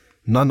things?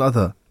 None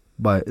other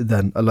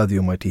than Allah the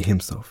Almighty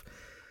himself.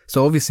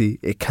 So obviously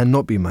it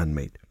cannot be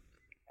man-made.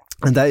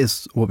 And that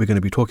is what we're going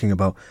to be talking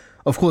about.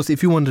 Of course,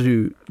 if you want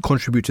to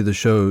contribute to the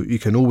show, you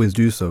can always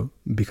do so,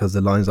 because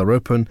the lines are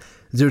open.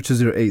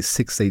 0208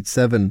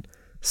 687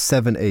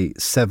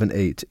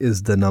 7878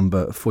 is the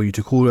number for you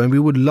to call. And we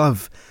would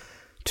love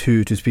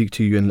to speak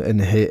to you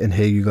and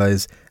hear you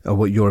guys,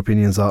 what your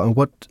opinions are and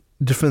what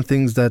different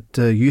things that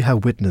you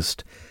have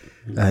witnessed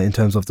in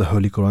terms of the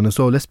Holy Qur'an.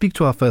 So let's speak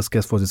to our first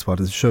guest for this part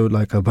of the show,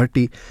 Laiqa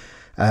Bhatti,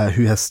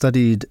 who has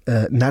studied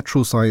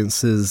natural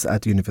sciences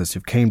at the University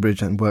of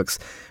Cambridge and works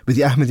with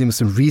the Ahmadiyya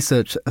Muslim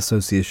Research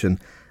Association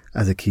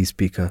as a key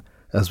speaker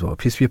as well.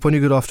 Peace be upon you.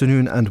 Good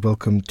afternoon and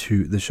welcome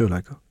to the show,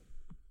 Laiqa.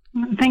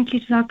 Thank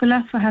you,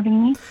 Jazakallah, for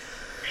having me.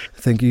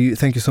 Thank you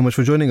so much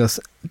for joining us.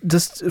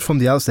 Just from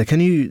the outset, can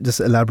you just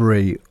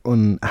elaborate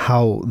on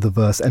how the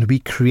verse, and we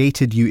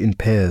created you in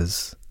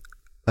pairs,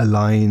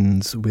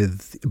 aligns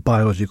with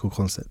biological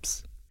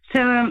concepts?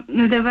 So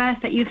the verse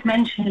that you've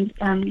mentioned,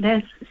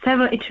 there's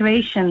several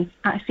iterations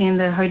actually in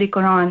the Holy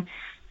Qur'an.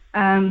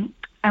 And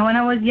when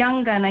I was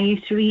younger and I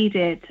used to read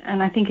it,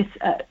 and I think it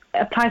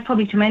applies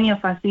probably to many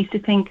of us, I used to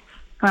think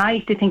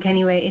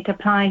anyway, it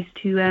applies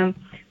to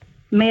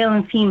male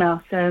and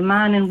female, so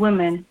man and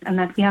woman, and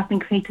that we have been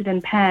created in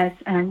pairs.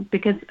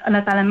 Because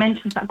Allah Ta'ala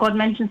mentions that, God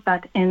mentions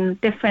that in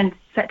different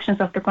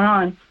sections of the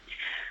Qur'an.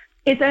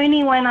 It's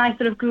only when I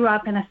sort of grew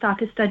up and I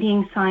started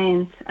studying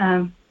science,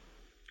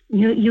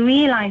 you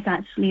realize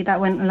actually that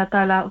when Allah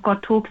Ta'ala,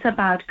 God talks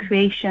about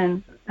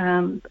creation,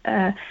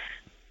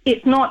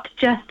 it's not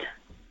just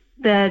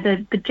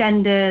the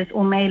genders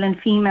or male and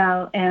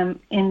female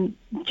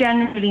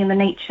generally in the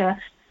nature.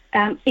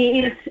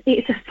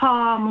 It's a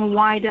far more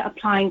wider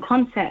applying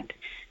concept.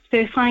 So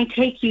if I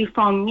take you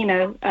from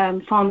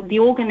the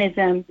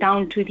organism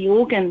down to the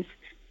organs,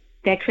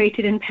 they're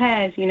created in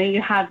pairs.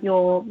 You have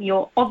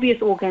your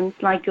obvious organs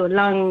like your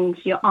lungs,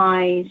 your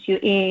eyes, your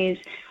ears,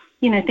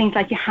 things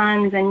like your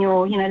hands and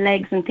your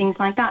legs and things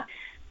like that.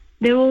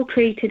 They're all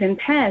created in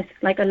pairs.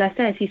 Like Allah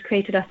says, He's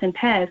created us in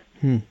pairs.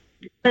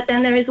 But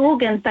then there is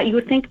organs that you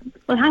would think,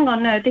 well, hang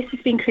on, no, this has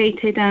been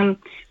created,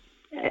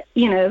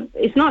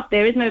 it's not,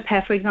 there is no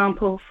pair, for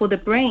example, for the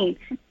brain.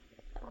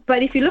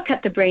 But if you look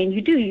at the brain,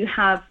 you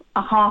have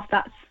a half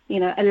that's,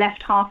 a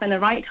left half and a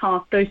right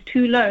half. Those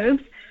two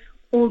lobes,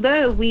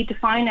 although we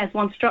define as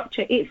one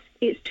structure,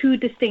 it's two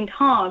distinct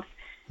halves,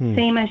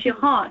 same as your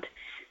heart.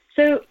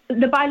 So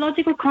the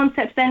biological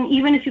concepts then,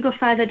 even if you go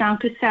further down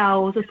to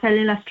cells or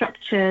cellular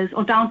structures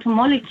or down to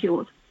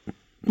molecules,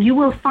 you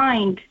will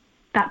find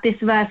that this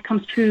verse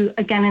comes true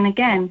again and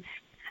again.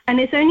 And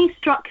it's only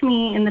struck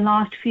me in the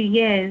last few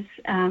years,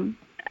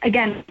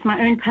 again, my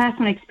own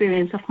personal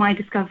experience of my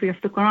discovery of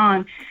the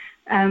Quran,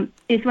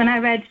 is when I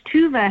read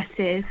two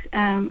verses.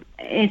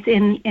 It's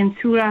in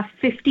Surah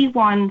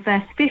 51,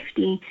 verse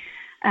 50.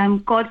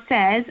 God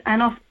says,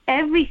 and of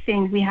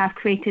everything we have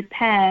created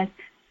pairs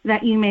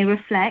that you may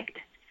reflect.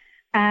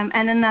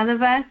 And another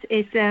verse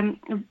is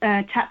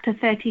chapter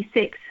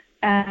 36,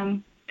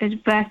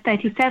 verse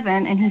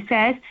 37, and he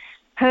says,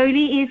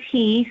 Holy is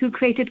He who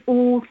created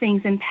all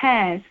things in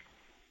pairs.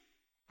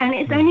 And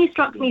it's only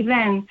struck me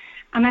then,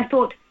 and I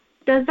thought,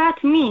 does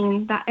that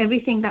mean that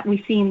everything that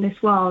we see in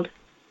this world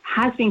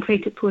has been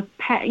created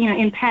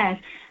in pairs?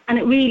 And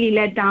it really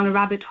led down a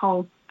rabbit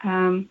hole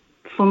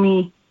for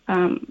me,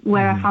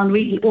 where I found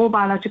really all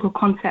biological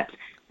concepts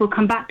will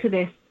come back to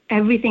this.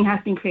 Everything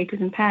has been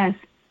created in pairs.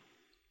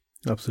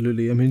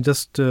 Absolutely. I mean,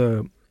 just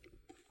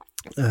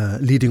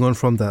leading on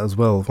from that as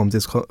well, from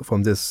this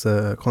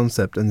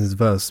concept and this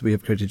verse, we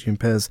have created you in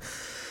pairs.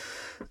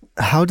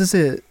 How does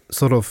it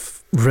sort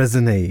of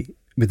resonate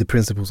with the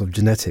principles of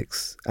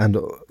genetics and,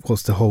 of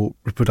course, the whole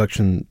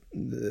reproduction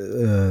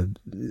and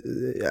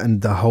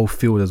the whole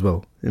field as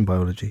well in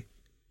biology?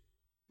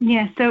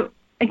 Yeah. So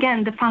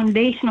again, the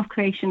foundation of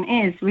creation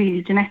is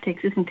really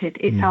genetics, isn't it?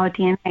 It's our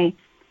DNA.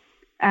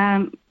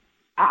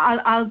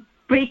 I'll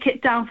break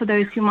it down for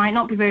those who might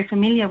not be very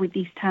familiar with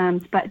these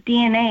terms, but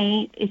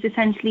DNA is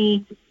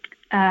essentially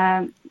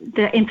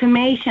the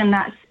information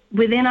that's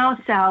within our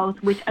cells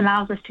which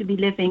allows us to be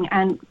living,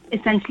 and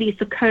essentially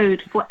it's a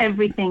code for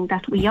everything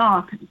that we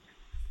are.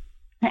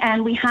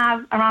 And we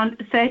have around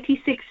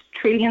 36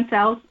 trillion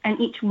cells, and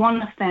each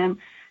one of them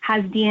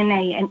has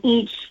DNA, and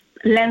each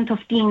length of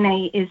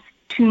DNA is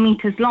 2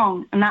 meters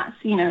long, and that's,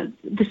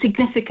 the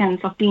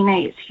significance of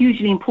DNA. It's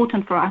hugely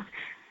important for us.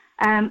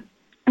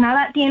 Now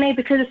that DNA,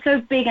 because it's so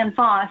big and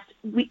vast,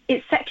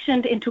 it's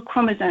sectioned into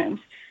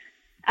chromosomes.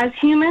 As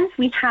humans,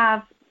 we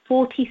have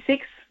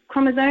 46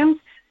 chromosomes,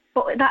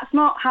 but that's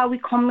not how we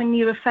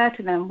commonly refer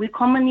to them. We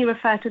commonly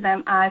refer to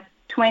them as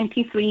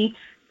 23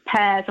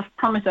 pairs of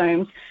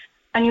chromosomes.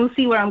 And you'll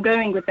see where I'm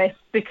going with this,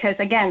 because,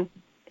 again,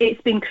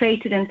 it's been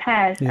created in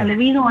pairs. Yeah. And the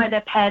reason why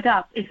they're paired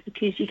up is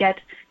because you get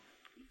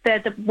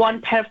the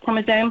one pair of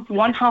chromosomes.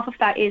 One half of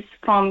that is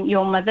from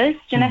your mother's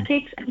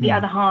genetics, and the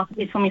other half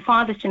is from your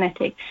father's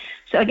genetics.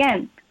 So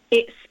again,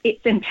 it's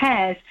in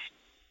pairs.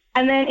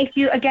 And then if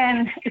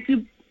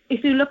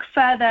you look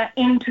further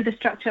into the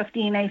structure of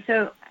DNA,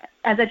 so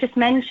as I just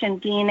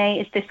mentioned,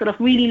 DNA is this sort of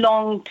really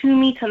long, 2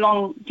 meter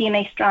long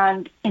DNA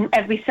strand in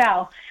every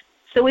cell.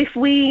 So if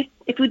we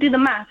do the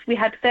math, we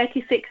had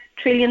 36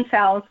 trillion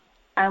cells,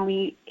 and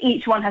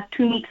each one has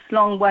 2 meters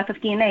long worth of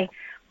DNA.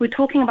 We're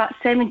talking about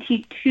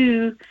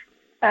 72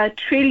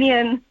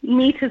 trillion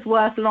meters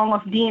worth long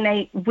of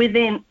DNA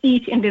within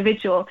each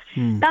individual.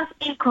 That's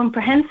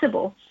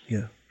incomprehensible.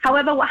 Yeah.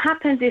 However, what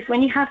happens is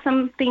when you have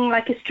something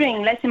like a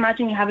string, let's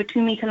imagine you have a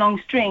 2 meter long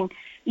string,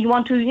 you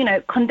want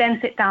to,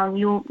 condense it down,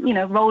 you'll,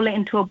 roll it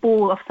into a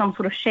ball of some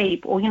sort of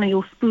shape, or,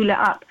 you'll spool it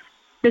up.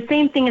 The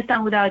same thing is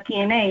done with our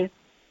DNA.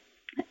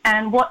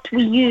 And what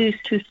we use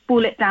to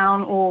spool it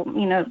down or,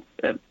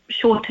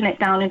 shorten it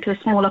down into a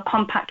smaller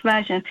compact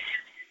version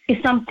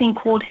is something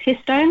called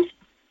histones.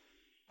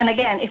 And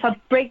again, if I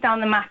break down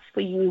the maths for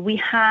you, we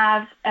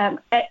have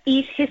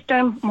each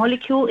histone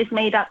molecule is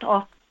made up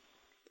of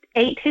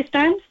 8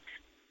 histones,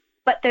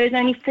 but there's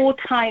only 4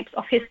 types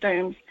of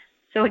histones.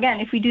 So again,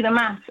 if we do the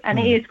maths, and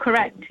it is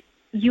correct,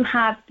 you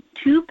have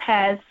 2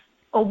 pairs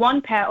or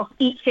 1 pair of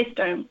each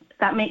histone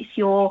that makes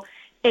your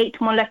 8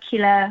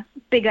 molecular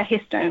bigger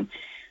histone.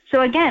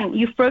 So again,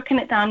 you've broken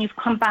it down, you've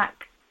come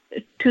back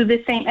to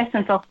the same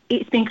essence of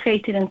it's been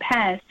created in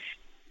pairs.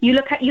 You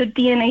look at your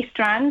DNA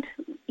strand.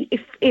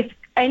 If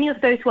any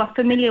of those who are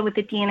familiar with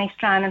the DNA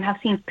strand and have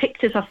seen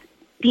pictures of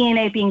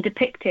DNA being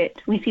depicted,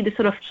 we see the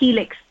sort of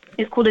helix.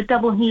 It's called a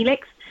double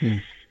helix.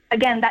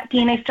 Again, that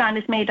DNA strand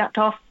is made up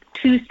of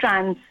 2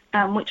 strands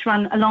which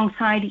run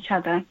alongside each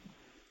other.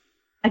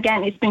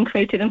 Again, it's been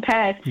created in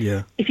pairs.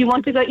 Yeah. If you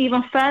want to go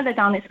even further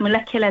down its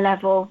molecular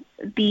level,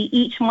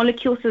 each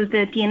molecule, so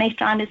the DNA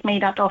strand is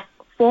made out of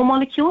 4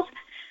 molecules,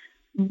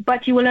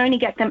 but you will only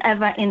get them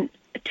ever in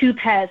 2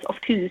 pairs of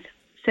 2s.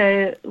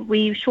 So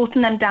we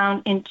shorten them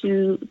down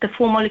into the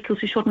 4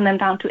 molecules, we shorten them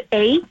down to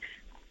A,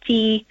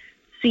 T,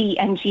 C,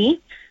 and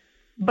G.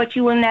 But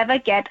you will never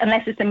get,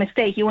 unless it's a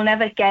mistake, you will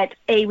never get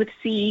A with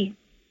C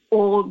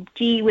or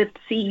G with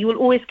C. You will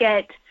always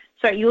get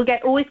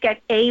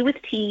A with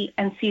T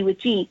and C with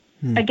G.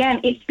 Again,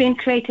 it's been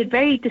created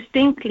very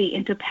distinctly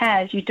into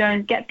pairs. You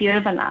don't get the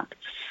overlap.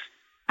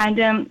 And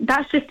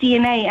that's just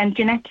DNA and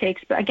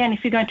genetics. But again,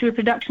 if you go into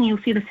reproduction,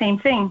 you'll see the same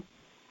thing.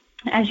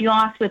 As you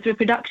asked with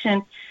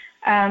reproduction,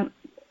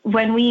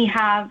 when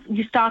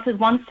you start with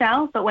 1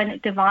 cell, but when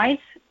it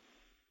divides,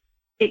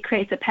 it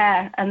creates a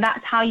pair. And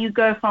that's how you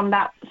go from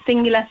that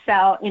singular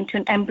cell into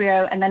an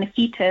embryo and then a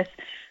fetus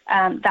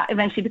that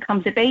eventually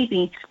becomes a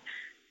baby.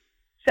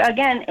 So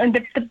again,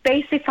 the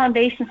basic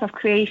foundations of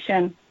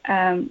creation,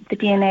 the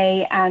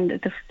DNA and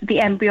the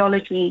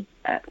embryology,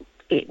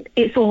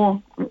 it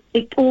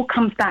all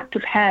comes back to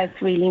pairs,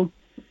 really.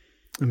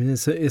 I mean,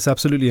 it's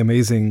absolutely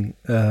amazing.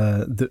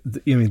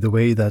 The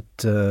way that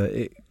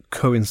it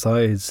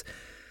coincides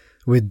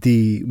with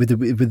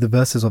the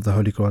verses of the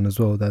Holy Qur'an as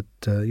well. That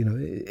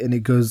and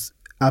it goes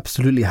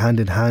absolutely hand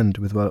in hand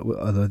with what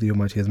Allah the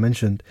Almighty has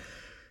mentioned.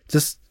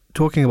 Just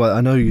talking about,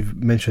 I know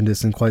you've mentioned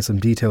this in quite some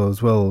detail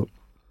as well.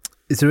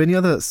 Is there any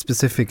other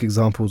specific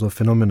examples of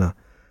phenomena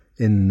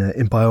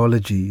in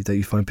biology that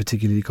you find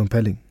particularly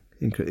compelling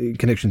in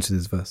connection to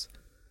this verse?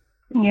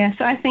 Yeah,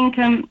 so I think,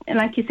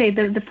 like you say,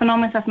 the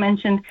phenomena I've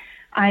mentioned,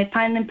 I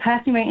find them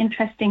personally very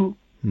interesting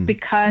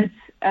because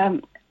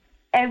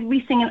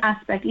every single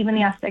aspect, even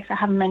the aspects I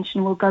haven't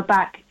mentioned, will go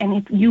back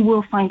and you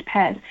will find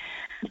pairs.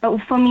 But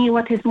for me,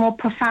 what is more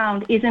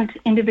profound isn't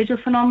individual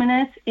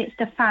phenomena, it's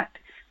the fact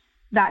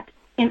that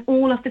in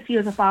all of the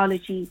fields of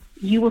biology,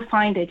 you will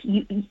find it.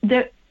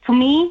 For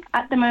me,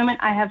 at the moment,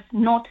 I have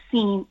not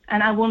seen,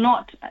 and I will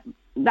not,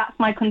 that's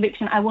my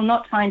conviction, I will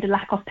not find a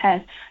lack of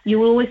pairs. You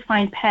will always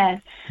find pairs.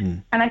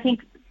 And I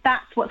think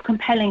that's what's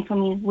compelling for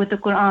me with the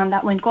Qur'an,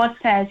 that when God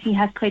says he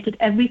has created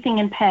everything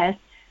in pairs,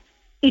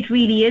 it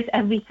really is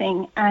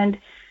everything, and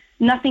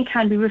nothing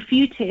can be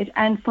refuted.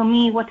 And for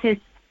me, what is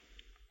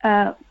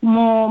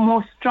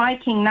more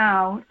striking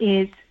now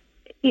is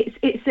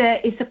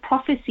it's a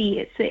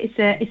prophecy,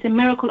 it's a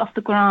miracle of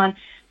the Qur'an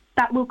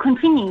that will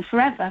continue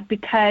forever,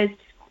 because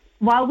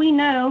while we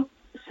know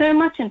so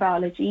much in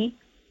biology,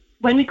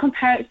 when we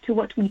compare it to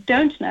what we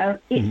don't know,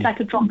 it's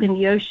like a drop in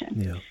the ocean.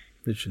 Yeah,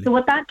 literally. So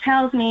what that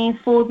tells me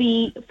for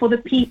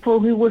the people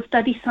who will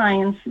study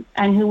science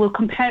and who will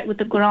compare it with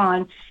the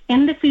Quran,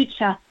 in the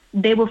future,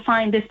 they will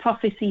find this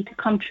prophecy to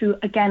come true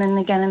again and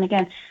again and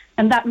again.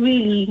 And that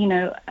really,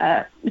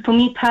 for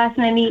me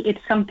personally,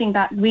 it's something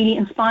that really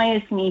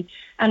inspires me.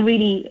 And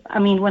really, I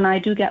mean, when I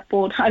do get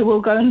bored, I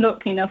will go and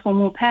look, for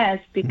more pairs,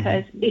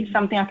 because it's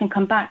something I can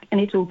come back and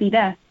it will be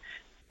there.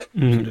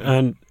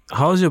 And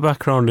how has your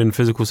background in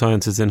physical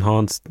sciences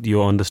enhanced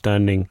your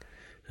understanding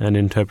and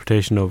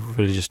interpretation of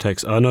religious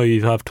texts? I know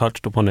you have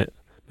touched upon it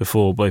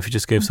before, but if you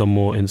just gave some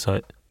more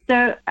insight.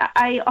 So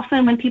I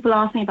often, when people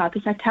ask me about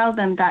this, I tell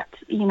them that,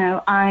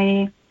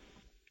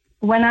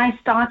 when I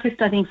started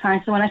studying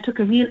science, so when I took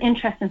a real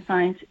interest in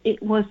science,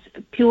 it was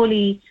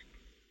purely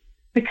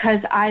because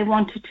I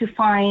wanted to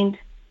find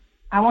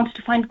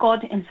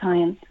God in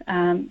science.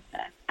 And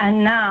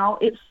now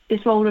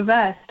it's all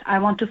reversed. I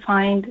want to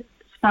find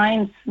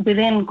science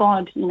within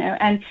God,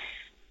 and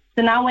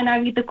so now when I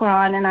read the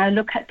Quran and I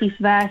look at these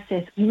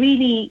verses,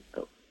 really,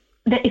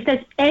 if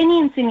there's any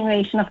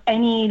insinuation of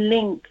any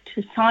link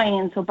to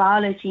science or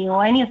biology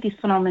or any of these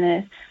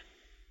phenomena,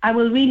 I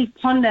will really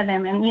ponder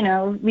them and,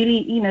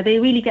 they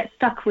really get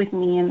stuck with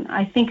me and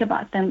I think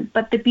about them.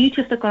 But the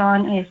beauty of the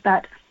Quran is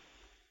that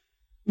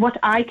what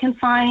I can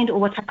find or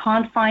what I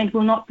can't find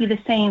will not be the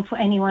same for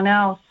anyone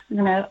else.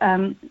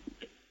 Allah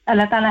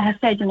Ta'ala has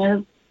said,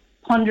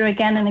 ponder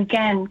again and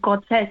again.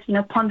 God says,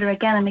 ponder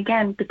again and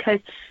again,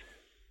 because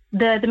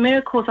the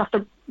miracles of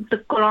the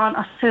Quran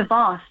are so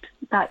vast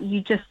that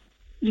you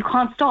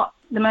can't stop.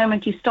 The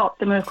moment you stop,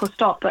 the miracles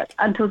stop. But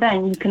until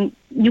then,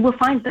 you will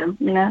find them.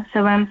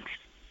 So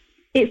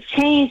it's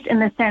changed in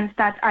the sense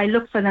that I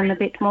look for them a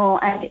bit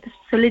more, and it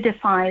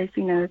solidifies,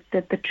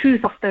 the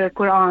truth of the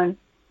Quran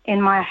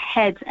in my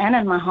head and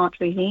in my heart,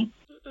 really.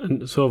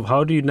 And so,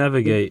 how do you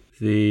navigate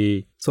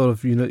the sort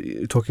of,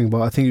 talking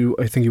about? I think you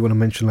want to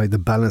mention like the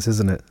balance,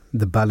 isn't it?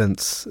 The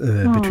balance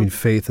between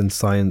faith and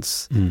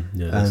science,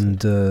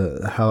 and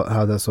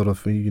how that sort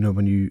of,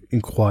 when you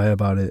inquire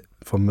about it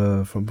from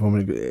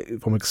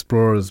an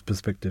explorer's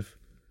perspective.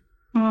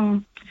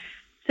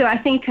 So I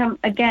think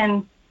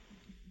again,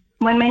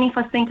 when many of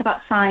us think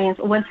about science,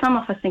 or when some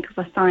of us think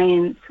of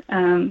science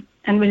and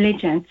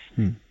religion,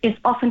 it's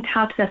often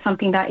touted as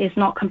something that is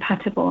not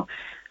compatible.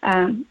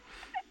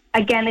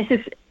 Again, this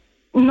is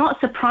not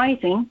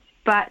surprising,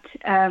 but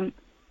so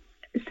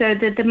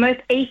the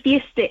most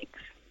atheistic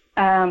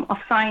of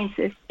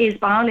sciences is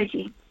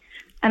biology.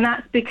 And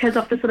that's because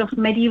of the sort of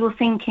medieval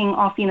thinking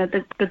of,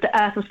 the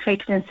earth was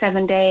created in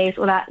 7 days,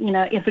 or that,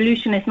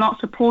 evolution is not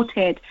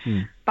supported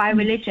by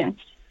religion.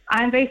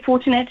 I'm very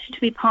fortunate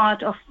to be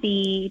part of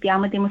the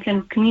Ahmadiyya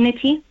Muslim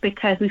community,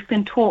 because we've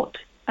been taught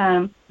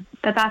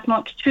that that's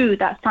not true,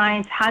 that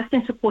science has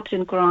been supported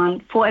in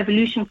Quran. For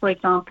evolution, for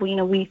example,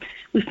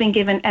 we've been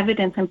given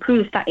evidence and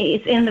proof that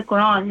it's in the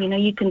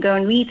Quran. You can go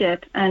and read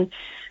it. And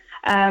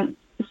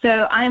so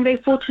I am very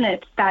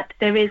fortunate that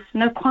there is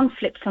no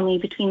conflict for me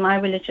between my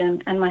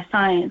religion and my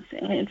science.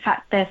 In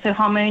fact, they're so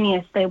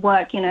harmonious. They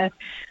work,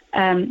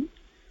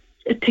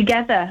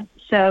 together.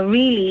 So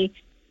really,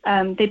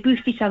 they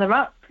boost each other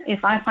up.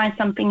 If I find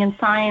something in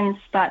science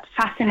that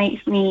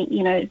fascinates me,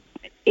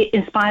 it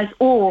inspires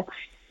awe,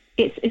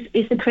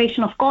 it's the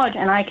creation of God,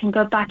 and I can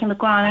go back in the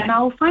Quran and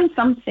I will find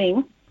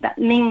something that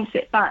links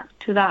it back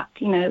to that,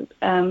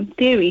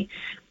 theory.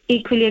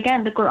 Equally,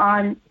 again, the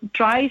Quran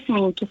drives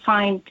me to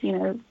find,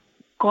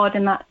 God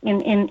in that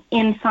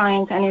in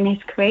science and in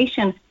His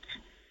creation.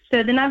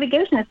 So the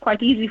navigation is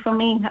quite easy for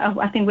me.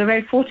 I think we're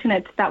very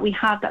fortunate that we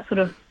have that sort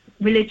of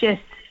religious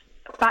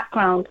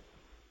background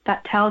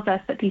that tells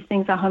us that these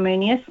things are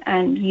harmonious,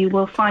 and you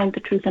will find the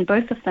truth in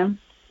both of them.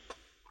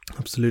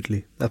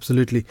 Absolutely.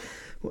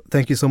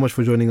 Thank you so much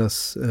for joining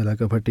us,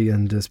 Laiqa Bhatti,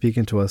 and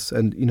speaking to us,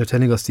 and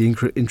telling us the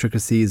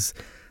intricacies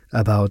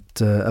about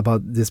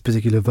this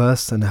particular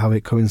verse and how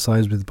it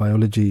coincides with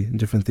biology and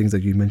different things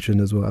that you mentioned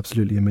as well.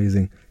 Absolutely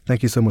amazing.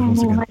 Thank you so much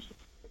once again.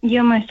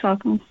 You're most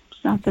welcome.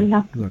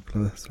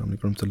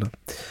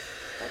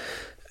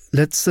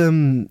 Let's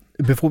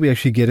before we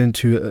actually get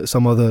into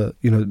some other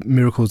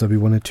miracles that we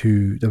want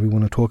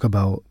to talk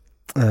about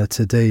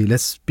today,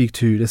 let's speak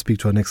to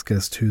our next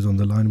guest who's on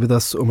the line with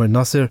us, Umar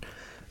Nasser,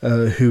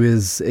 who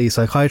is a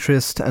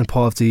psychiatrist and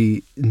part of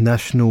the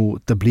National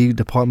Tabligh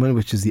Department,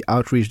 which is the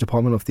outreach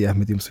department of the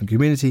Ahmadiyya Muslim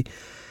community,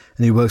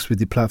 and he works with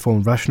the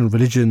platform Rational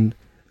Religion,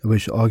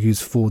 which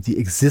argues for the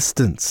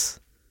existence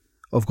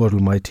of God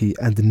Almighty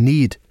and the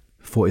need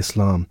for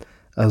Islam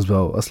as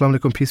well. Assalamu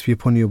alaikum, peace be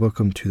upon you.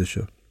 Welcome to the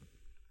show.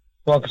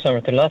 Welcome,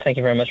 Rahmatullah. Thank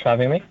you very much for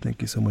having me.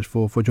 Thank you so much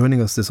for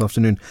joining us this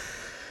afternoon.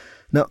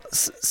 Now,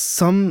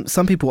 some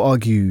people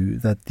argue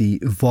that the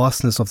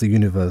vastness of the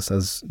universe,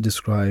 as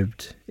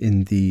described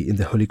in the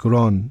Holy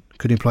Qur'an,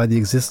 could imply the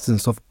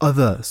existence of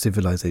other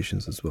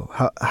civilizations as well.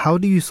 How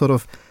do you sort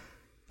of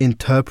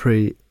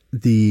interpret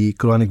the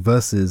Quranic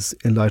verses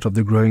in light of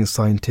the growing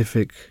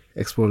scientific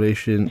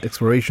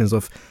explorations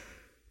of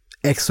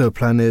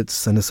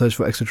exoplanets and the search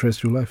for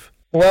extraterrestrial life?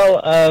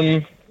 Well,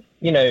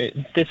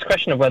 this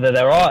question of whether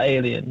there are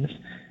aliens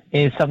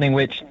is something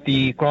which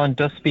the Quran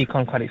does speak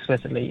on quite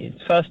explicitly.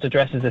 It first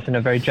addresses this in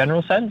a very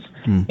general sense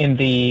in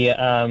the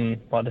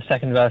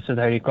second verse of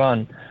the Holy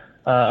Quran,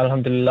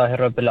 Alhamdulillahi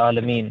Rabbil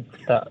Alameen,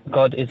 that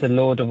God is the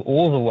Lord of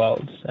all the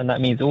worlds, and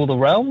that means all the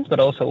realms, but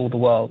also all the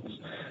worlds.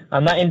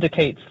 And that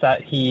indicates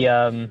that He,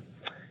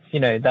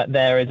 that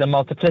there is a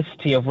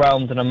multiplicity of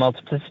realms and a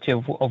multiplicity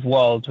of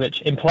worlds,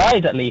 which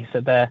implies at least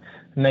that there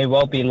may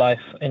well be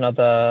life in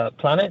other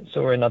planets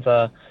or in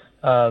other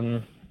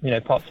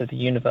parts of the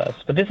universe.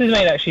 But this is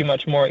made actually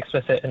much more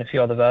explicit in a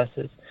few other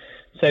verses.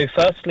 So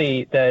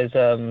firstly, there's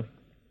a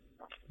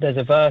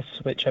verse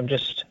which I'm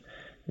just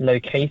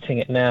locating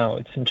it now.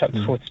 It's in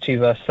chapter 42,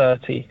 verse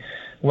 30,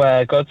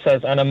 where God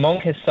says, "And among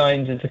His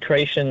signs is the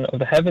creation of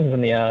the heavens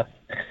and the earth,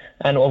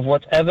 and of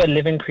whatever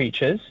living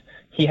creatures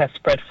He has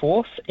spread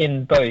forth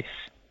in both."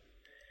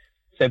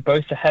 So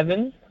both the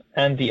heaven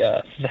and the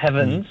earth, the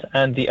heavens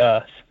and the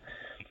earth.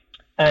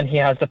 And He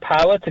has the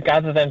power to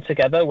gather them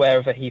together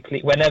whenever He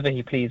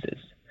pleases.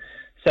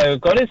 So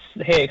God is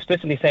here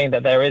explicitly saying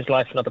that there is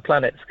life on other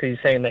planets, because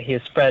He's saying that He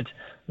has spread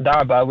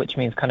darba, which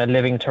means kind of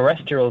living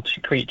terrestrial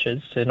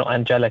creatures, so not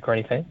angelic or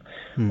anything,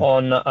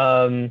 on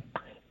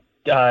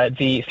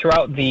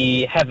throughout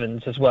the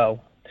heavens as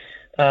well.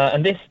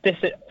 And this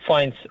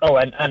finds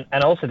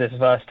and also this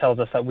verse tells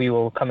us that we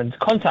will come into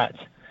contact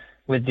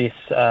with this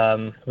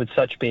with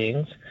such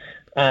beings.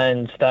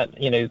 And that,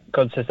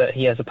 God says that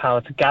He has the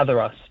power to gather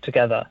us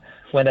together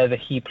whenever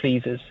He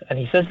pleases. And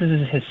He says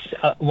this is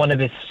one of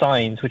His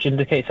signs, which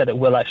indicates that it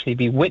will actually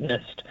be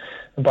witnessed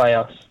by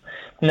us.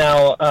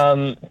 Now,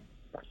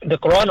 the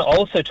Quran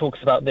also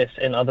talks about this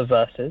in other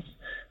verses.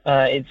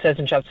 It says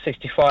in chapter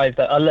 65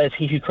 that Allah is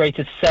He who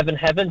created 7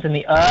 heavens and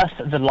the earth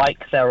the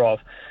like thereof.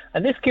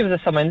 And this gives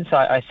us some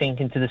insight, I think,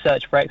 into the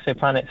search for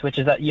exoplanets, which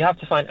is that you have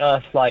to find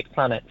Earth-like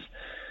planets.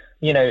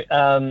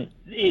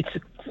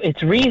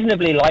 it's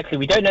reasonably likely,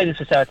 we don't know this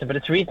for certain, but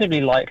it's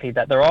reasonably likely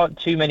that there aren't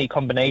too many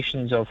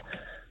combinations of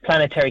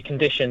planetary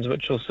conditions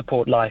which will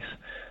support life.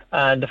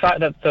 And the fact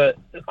that the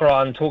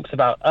Quran talks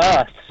about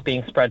Earths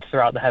being spread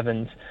throughout the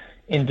heavens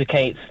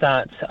indicates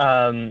that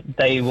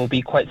they will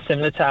be quite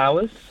similar to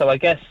ours. So I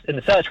guess in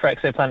the search for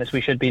exoplanets,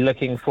 we should be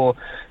looking for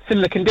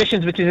similar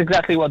conditions, which is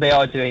exactly what they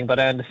are doing, but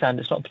I understand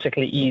it's not a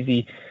particularly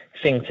easy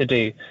thing to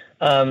do.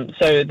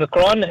 So the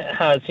Quran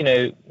has,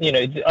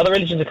 the other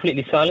religions are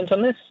completely silent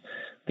on this.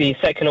 The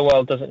secular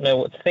world doesn't know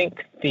what to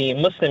think. The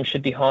Muslims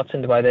should be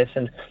heartened by this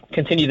and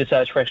continue the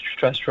search for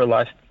extraterrestrial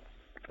life.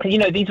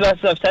 These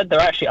verses I've said, there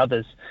are actually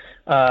others.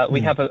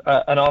 We have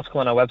an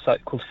article on our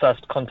website called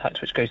First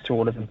Contact, which goes through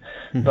all of them.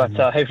 But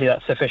hopefully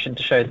that's sufficient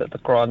to show that the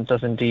Quran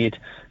does indeed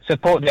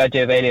support the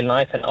idea of alien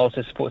life, and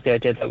also supports the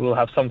idea that we'll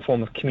have some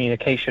form of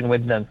communication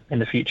with them in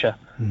the future.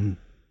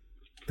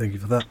 Thank you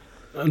for that.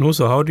 And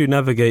also, how do you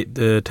navigate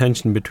the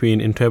tension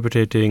between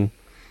interpreting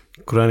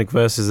Quranic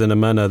verses in a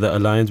manner that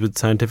aligns with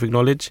scientific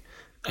knowledge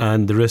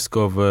and the risk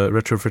of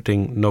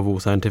retrofitting novel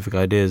scientific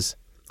ideas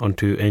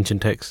onto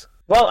ancient texts?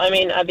 Well, I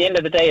mean, at the end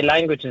of the day,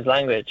 language is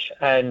language.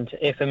 And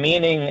if a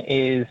meaning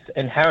is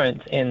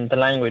inherent in the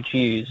language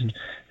used,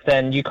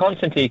 then you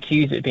constantly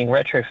accuse it of being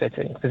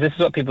retrofitting. Because this is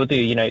what people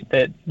do.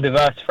 The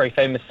verse very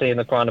famously in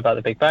the Quran about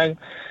the Big Bang,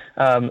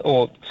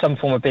 or some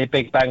form of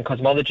Big Bang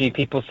cosmology,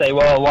 people say,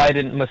 well, why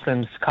didn't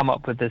Muslims come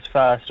up with this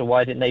first, or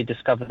why didn't they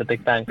discover the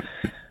Big Bang?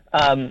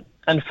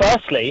 And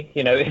firstly,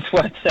 it's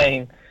worth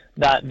saying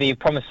that the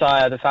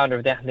Messiah, the founder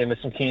of the Ahmadiyya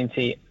Muslim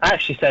community,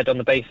 actually said on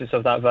the basis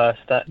of that verse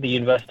that the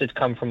universe did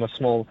come from a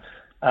small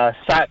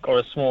sack, or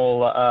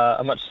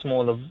a much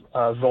smaller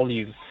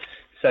volume.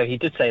 So he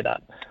did say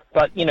that.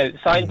 But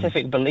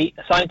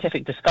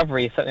scientific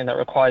discovery is something that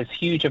requires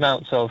huge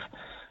amounts of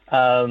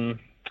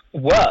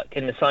work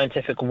in the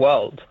scientific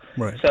world.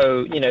 Right.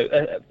 So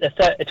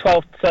a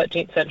 12th,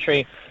 13th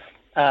century,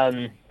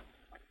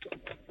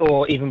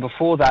 or even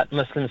before that,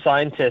 Muslim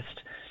scientists,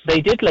 they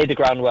did lay the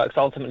groundwork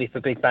ultimately for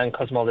Big Bang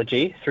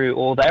cosmology through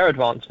all their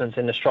advancements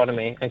in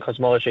astronomy and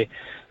cosmology.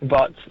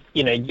 But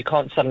you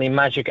can't suddenly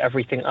magic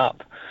everything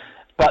up.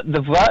 But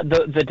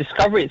the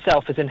discovery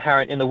itself is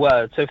inherent in the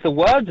words. So if the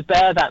words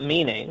bear that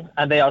meaning,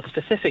 and they are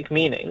specific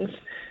meanings,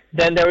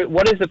 then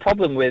what is the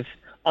problem with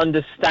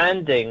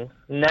understanding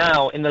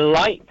now, in the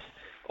light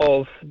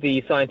of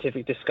the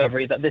scientific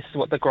discovery, that this is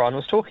what the Quran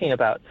was talking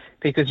about?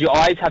 Because your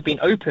eyes have been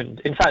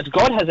opened. In fact,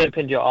 God has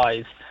opened your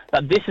eyes,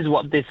 that this is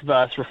what this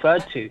verse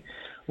referred to.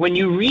 When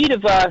you read a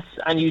verse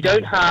and you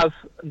don't have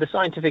the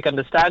scientific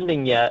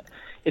understanding yet,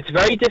 it's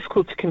very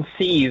difficult to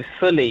conceive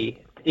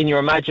fully in your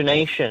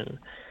imagination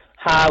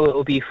how it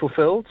will be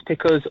fulfilled,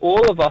 because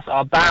all of us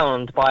are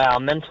bound by our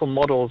mental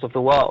models of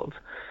the world.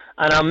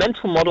 And our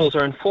mental models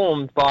are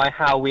informed by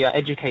how we are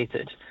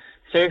educated.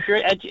 So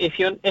if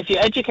you're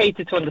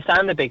educated to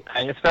understand the Big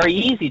Bang, it's very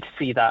easy to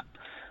see that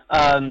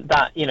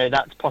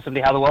that's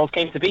possibly how the world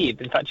came to be.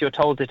 In fact, you're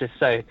told it is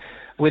so.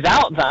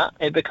 Without that,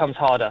 it becomes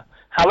harder.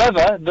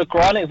 However, the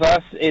Quranic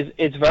verse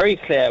is very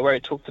clear, where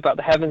it talks about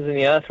the heavens and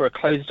the earth were a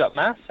closed-up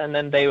mass, and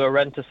then they were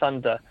rent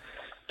asunder.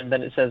 And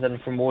then it says,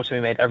 and from water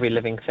we made every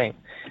living thing.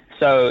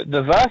 So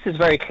the verse is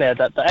very clear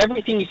that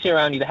everything you see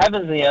around you, the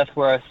heavens and the earth,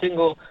 were a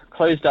single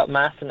closed-up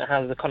mass, and it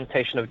has the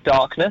connotation of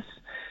darkness.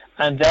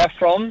 And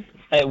therefrom,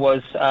 it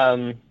was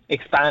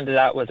expanded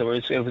outwards, or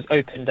it was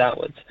opened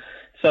outwards.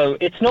 So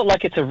it's not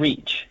like it's a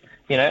reach,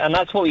 and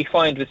that's what we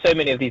find with so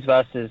many of these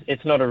verses.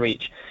 It's not a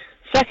reach.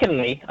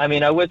 Secondly,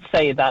 I would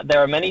say that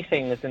there are many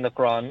things in the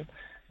Quran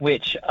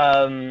which,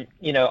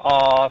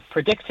 are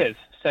predictive.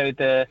 So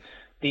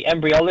the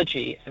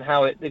embryology and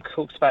how it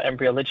talks about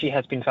embryology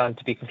has been found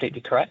to be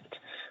completely correct.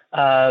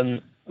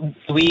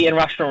 We in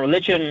rational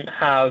religion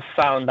have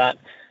found that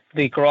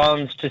the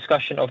Quran's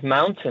discussion of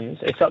mountains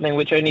is something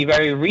which only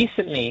very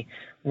recently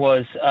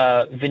was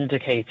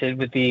vindicated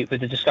with the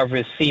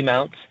discovery of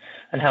seamounts,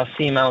 and how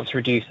seamounts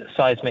reduce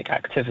seismic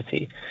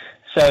activity.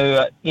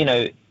 So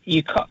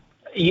you can't.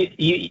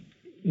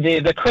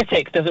 The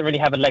critic doesn't really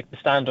have a leg to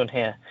stand on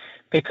here,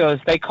 because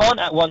they can't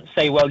at once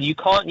say, well, you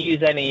can't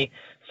use any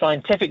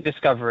scientific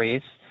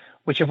discoveries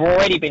which have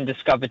already been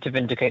discovered to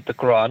vindicate the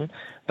Quran,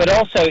 but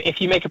also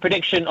if you make a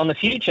prediction on the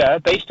future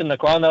based on the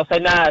Quran, they'll say,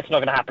 nah, it's not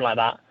going to happen like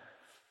that.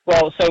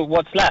 Well, so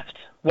what's left?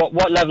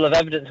 What level of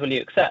evidence will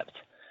you accept?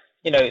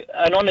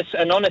 An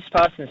honest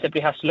person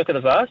simply has to look at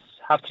the verse,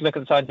 have to look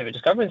at the scientific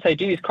discovery and say,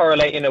 do these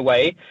correlate in a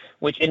way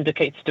which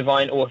indicates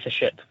divine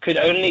authorship? Could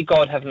only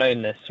God have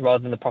known this,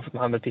 rather than the Prophet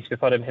Muhammad, peace be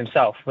upon him,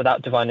 himself,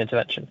 without divine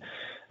intervention?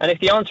 And if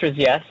the answer is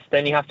yes,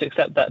 then you have to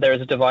accept that there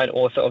is a divine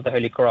author of the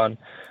Holy Quran.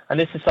 And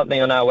this is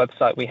something on our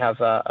website. We have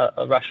a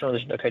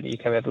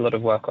rationalreligion.co.uk. We have a lot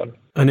of work on.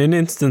 And in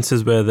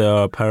instances where there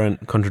are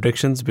apparent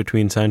contradictions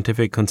between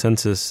scientific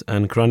consensus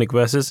and Quranic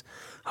verses,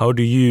 how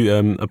do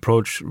you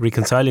approach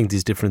reconciling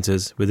these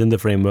differences within the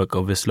framework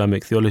of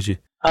Islamic theology?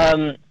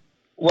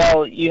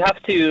 Well, you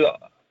have to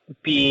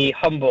be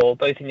humble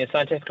both in your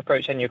scientific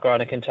approach and your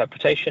Quranic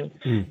interpretation.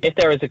 If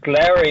there is a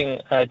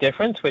glaring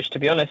difference, which to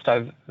be honest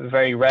I've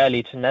very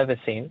rarely to never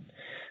seen,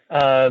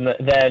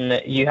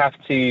 then you have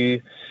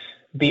to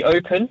be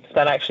open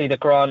that actually the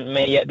Quran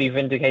may yet be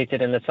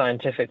vindicated in a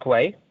scientific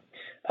way.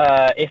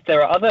 If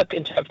there are other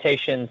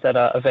interpretations that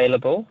are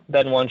available,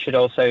 then one should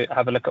also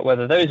have a look at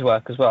whether those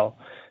work as well,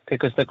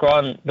 because the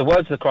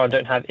words of the Quran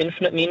don't have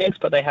infinite meanings,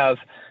 but they have,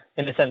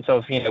 in the sense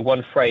of,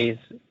 one phrase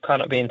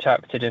cannot be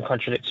interpreted in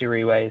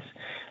contradictory ways,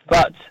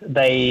 but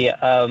they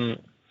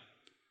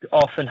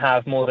often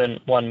have more than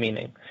one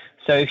meaning.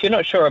 So if you're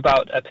not sure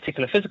about a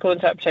particular physical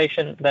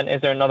interpretation, then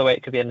is there another way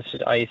it could be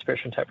understood, i.e.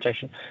 spiritual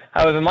interpretation?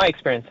 However, my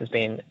experience is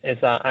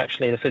that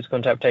actually the physical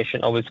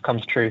interpretation always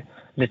comes true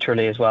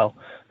literally as well.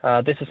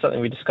 This is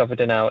something we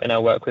discovered in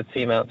our work with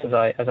seamounts,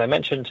 as I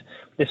mentioned.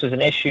 This was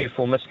an issue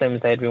for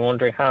Muslims. They had been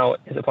wondering, how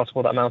is it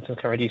possible that mountains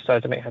can reduce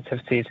seismic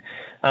activities?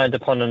 And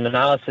upon an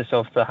analysis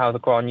of how the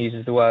Quran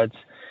uses the words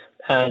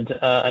and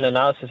an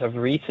analysis of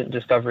recent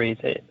discoveries,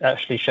 it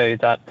actually showed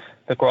that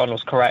the Quran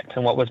was correct,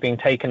 and what was being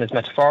taken as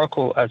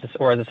metaphorical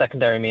or as a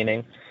secondary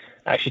meaning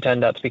actually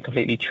turned out to be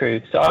completely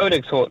true. So I would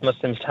exhort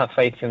Muslims to have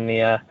faith in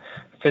the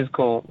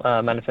physical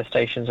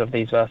manifestations of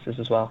these verses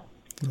as well.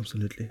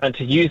 Absolutely. And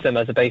to use them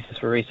as a basis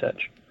for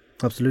research.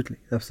 Absolutely.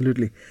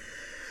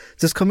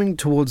 Just coming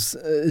towards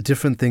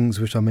different things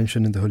which are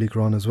mentioned in the Holy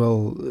Qur'an as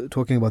well,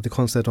 talking about the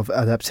concept of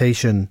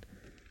adaptation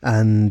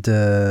and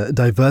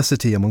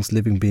diversity amongst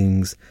living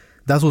beings.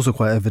 That's also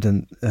quite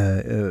evident,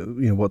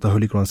 what the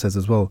Holy Qur'an says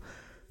as well.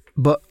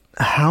 But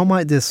how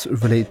might this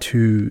relate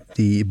to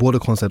the broader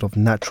concept of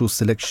natural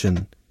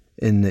selection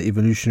in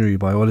evolutionary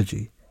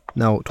biology?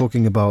 Now,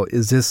 talking about,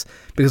 is this,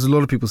 because a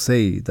lot of people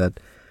say that,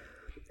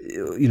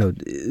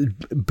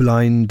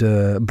 blind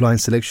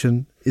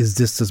selection, is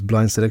this just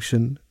blind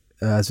selection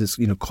as it's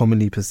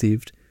commonly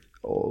perceived?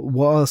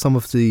 What are some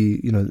of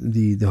the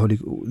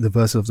the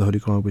verses of the Holy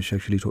Qur'an which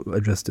actually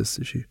address this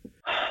issue?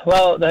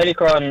 Well, the Holy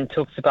Qur'an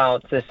talks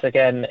about this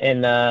again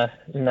in that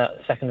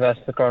second verse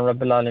of the Qur'an,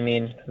 Rabbil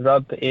Alameen.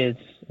 Rabb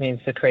means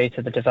the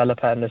creator, the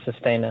developer, and the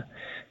sustainer.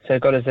 So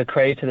God is the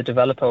creator, the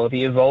developer, or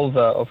the evolver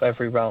of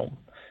every realm.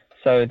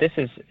 So this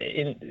is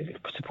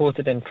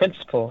supported in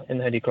principle in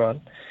the Holy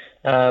Qur'an.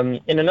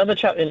 In another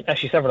chapter,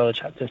 actually several other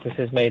chapters, this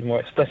is made more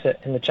explicit.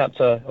 In the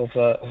chapter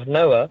of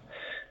Noah,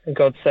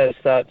 God says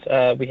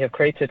that we have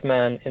created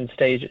man in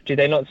stages. Do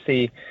they not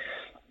see,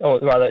 or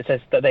rather it says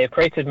that they have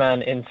created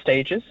man in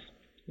stages.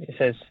 It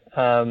says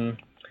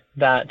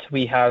that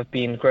we have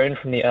been grown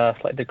from the earth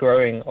like the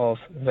growing of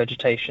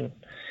vegetation.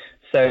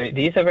 So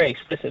these are very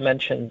explicit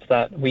mentions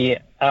that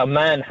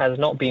man has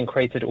not been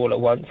created all at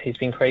once. He's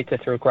been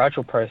created through a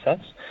gradual process,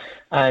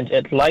 and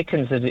it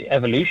likens the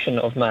evolution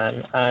of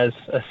man as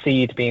a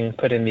seed being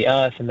put in the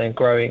earth and then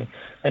growing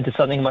into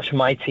something much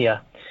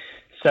mightier.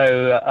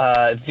 So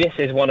this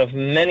is one of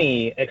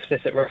many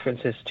explicit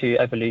references to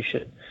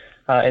evolution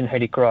in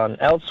Holy Qur'an.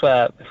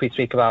 Elsewhere, if we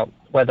speak about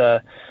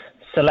whether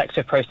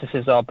selective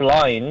processes are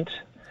blind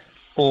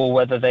or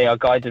whether they are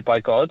guided by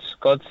God,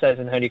 God says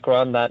in Holy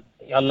Qur'an that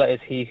Allah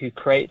is He who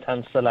creates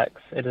and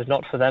selects. It is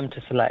not for them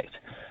to select.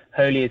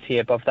 Holy is He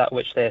above that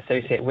which they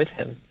associate with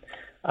Him.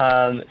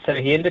 So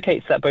He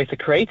indicates that both the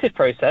creative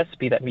process,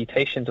 be that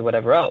mutations or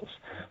whatever else,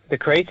 the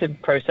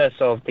creative process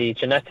of the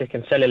genetic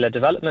and cellular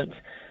development,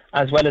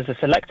 as well as the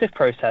selective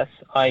process,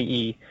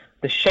 i.e.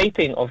 the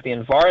shaping of the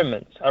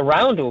environment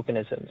around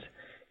organisms,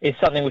 is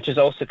something which is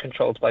also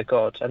controlled by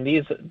God. And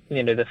these,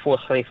 the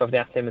fourth Khalifa of the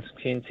Ahmadiyya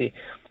community,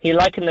 he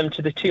likened them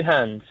to the two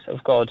hands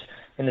of God,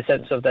 in the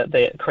sense of that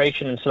the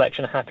creation and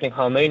selection are happening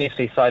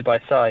harmoniously side by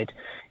side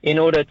in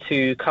order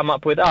to come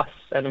up with us.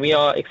 And we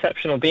are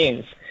exceptional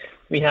beings.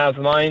 We have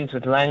minds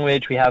with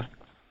language, we have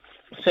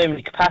so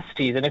many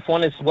capacities, and if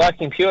one is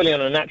working purely on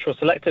a natural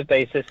selective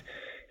basis,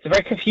 it's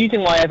very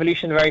confusing why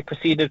evolution very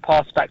proceeded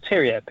past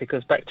bacteria,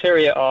 because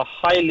bacteria are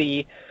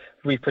highly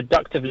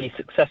reproductively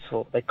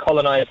successful. They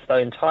colonize the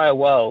entire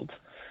world.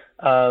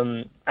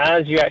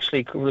 As you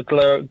actually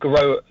grow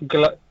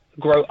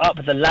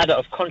up the ladder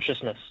of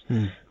consciousness,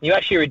 you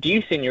actually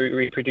reduce in your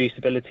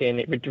reproducibility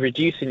and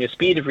reduce in your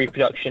speed of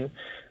reproduction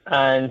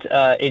and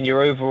in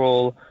your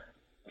overall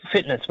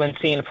fitness when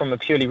seen from a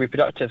purely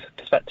reproductive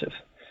perspective.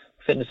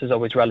 Fitness is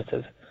always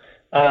relative.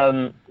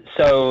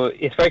 So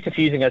it's very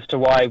confusing as to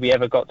why we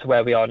ever got to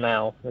where we are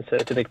now.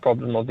 It's a big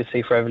problem,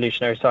 obviously, for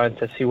evolutionary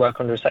scientists who work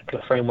under a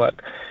secular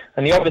framework.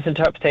 And the obvious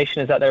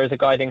interpretation is that there is a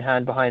guiding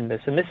hand behind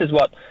this. And this is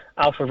what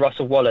Alfred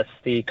Russel Wallace,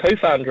 the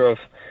co-founder of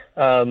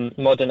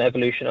modern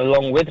evolution,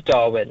 along with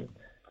Darwin,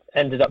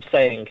 ended up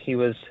saying. He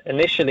was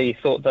initially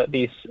thought that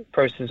these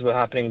processes were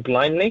happening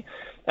blindly,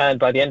 and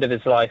by the end of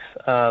his life,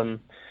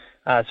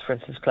 as for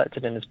instance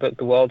collected in his book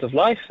The World of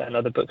Life and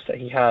other books that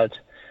he had,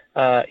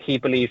 he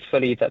believed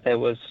fully that there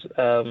was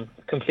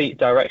complete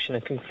direction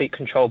and complete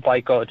control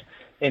by God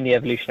in the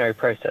evolutionary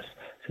process.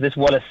 So this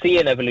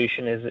Wallacean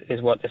evolution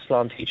is what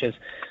Islam teaches,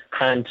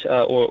 and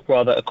or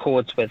rather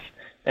accords with.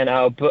 And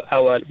our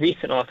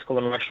recent article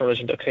on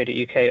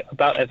rationalreligion.co.uk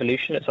about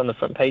evolution, it's on the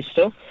front page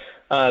still,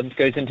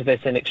 goes into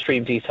this in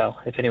extreme detail,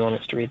 if anyone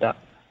wants to read that.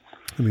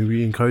 I mean,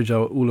 we encourage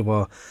all of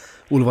our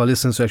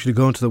listeners to actually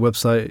go onto the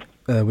website,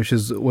 which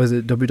is, where's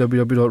it,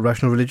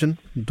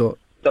 www.rationalreligion.co.uk.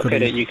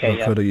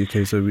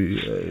 .co.uk. So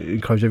we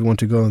encourage everyone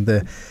to go on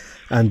there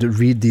and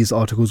read these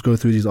articles, go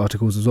through these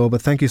articles as well.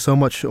 But thank you so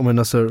much, Umar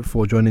Nasser,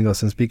 for joining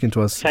us and speaking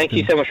to us. Thank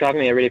you so much for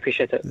having me. I really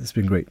appreciate it. It's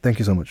been great. Thank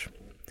you so much.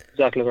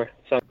 Jazakallah.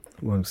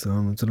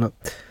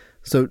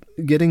 So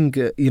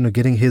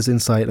getting his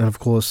insight, and of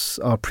course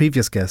our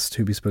previous guest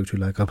who we spoke to,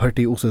 Laiqa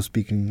Bhatti, also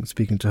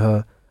speaking to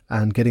her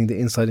and getting the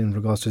insight in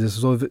regards to this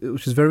as well,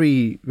 which is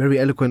very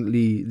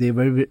eloquently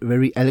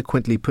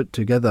put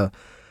together,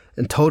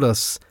 and told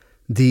us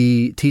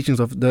the teachings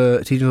of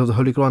the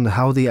Holy Qur'an,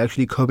 how they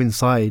actually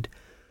coincide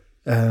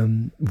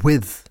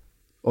with,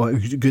 or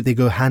they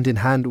go hand in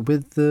hand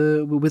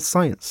with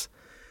science,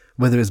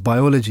 whether it's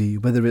biology,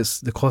 whether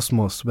it's the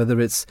cosmos, whether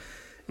it's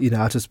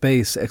outer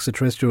space,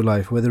 extraterrestrial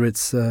life, whether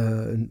it's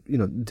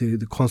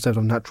the concept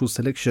of natural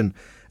selection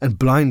and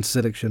blind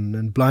selection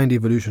and blind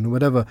evolution, or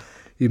whatever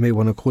you may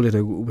want to call it,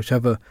 or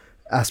whichever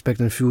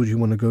aspect and field you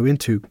want to go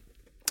into.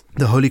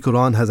 The Holy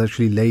Qur'an has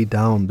actually laid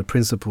down the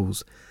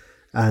principles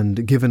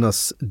and given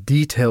us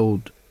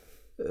detailed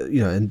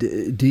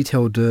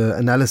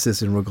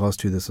analysis in regards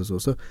to this as well.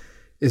 So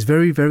it's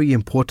very, very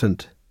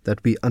important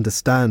that we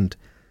understand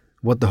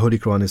what the Holy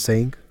Qur'an is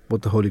saying,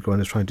 what the Holy Qur'an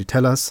is trying to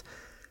tell us,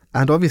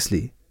 and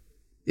obviously,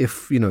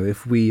 if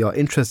we are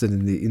interested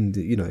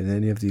in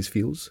any of these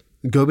fields,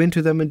 go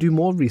into them and do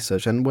more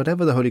research. And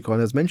whatever the Holy Qur'an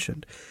has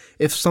mentioned,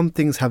 if some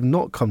things have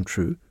not come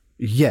true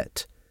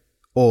yet,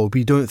 or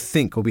we don't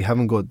think, or we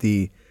haven't got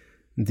the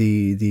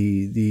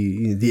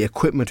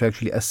equipment to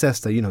actually assess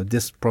that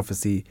this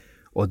prophecy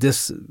or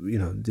this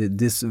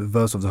this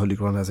verse of the Holy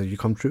Qur'an has actually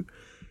come true,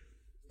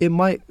 it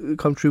might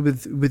come true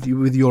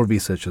with your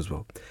research as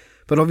well.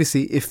 But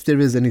obviously, if there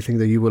is anything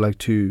that you would like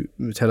to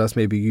tell us,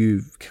 maybe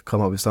you've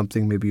come up with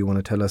something, maybe you want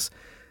to tell us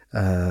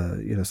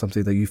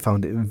something that you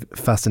found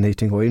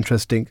fascinating or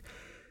interesting,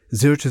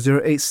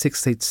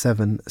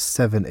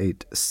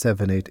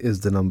 0208-687-7878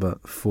 is the number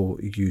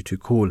for you to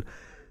call.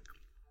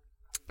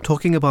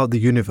 Talking about the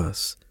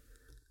universe,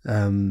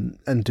 and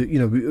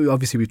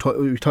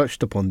we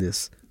touched upon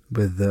this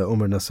with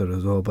Umar Nasser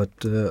as well, but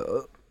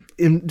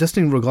in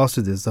regards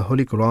to this, the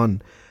Holy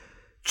Qur'an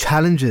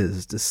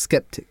challenges the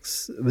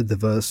skeptics with the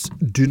verse,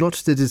 "Do not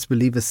the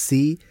disbelievers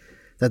see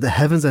that the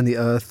heavens and the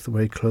earth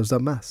were a closed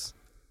up mass?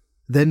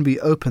 Then we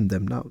opened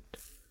them out."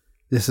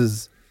 This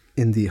is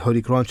in the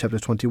Holy Qur'an, chapter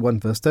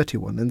 21, verse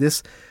 31. And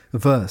this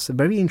verse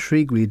very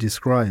intriguingly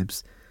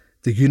describes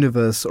the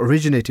universe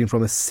originating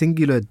from a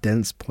singular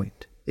dense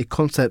point, a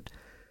concept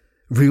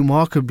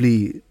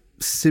remarkably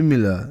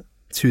similar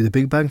to the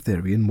Big Bang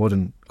Theory in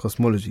modern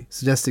cosmology,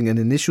 suggesting an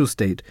initial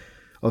state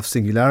of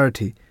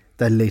singularity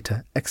that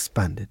later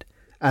expanded.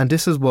 And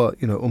this is what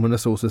Umar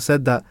Nasser also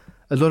said, that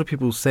a lot of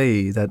people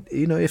say that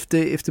if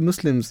the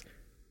Muslims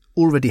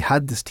already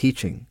had this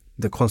teaching,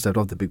 the concept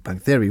of the Big Bang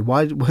Theory,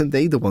 why weren't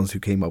they the ones who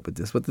came up with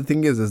this? But the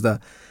thing is that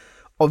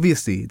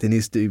obviously there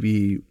needs to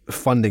be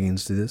funding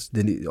into this.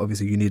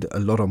 Obviously you need a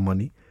lot of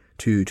money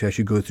to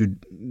actually go through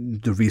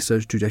the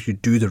research, to actually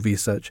do the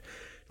research,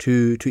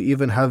 to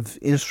even have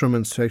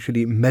instruments to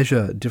actually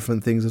measure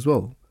different things as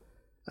well.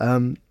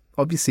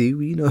 Obviously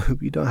we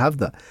don't have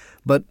that,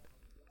 but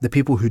the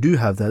people who do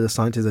have that, the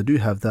scientists that do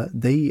have that,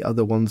 they are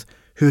the ones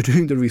who are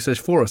doing the research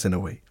for us in a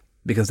way,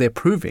 because they're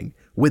proving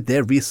with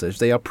their research,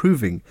 they are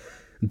proving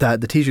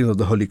that the teachings of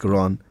the Holy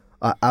Qur'an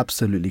are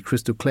absolutely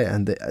crystal clear,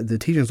 and the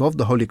teachings of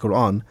the Holy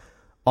Qur'an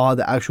are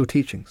the actual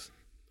teachings,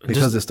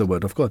 because it's the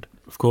word of God.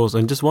 Of course,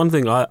 and just one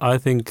thing I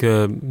think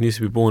needs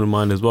to be borne in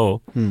mind as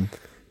well,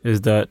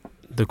 is that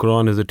the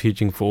Qur'an is a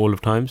teaching for all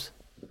of times.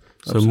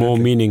 So absolutely. More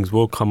meanings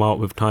will come out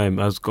with time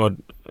as God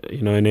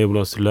enable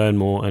us to learn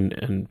more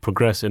and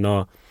progress in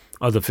our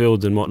other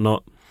fields and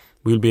whatnot.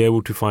 We'll be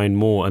able to find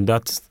more, and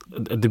that's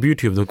the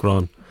beauty of the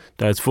Qur'an,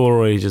 that it's for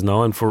all ages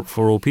now and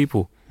for all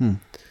people.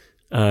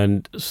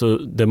 And so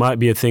there might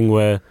be a thing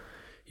where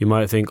you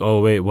might think, oh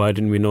wait, why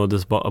didn't we know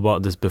this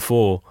about this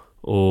before,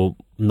 or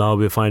now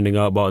we're finding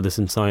out about this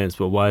in science,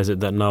 but why is it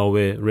that now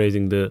we're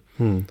raising the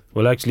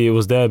well, actually it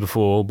was there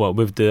before, but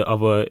with the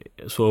other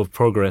sort of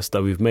progress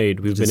that we've made,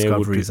 we've been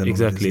able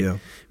to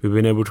we've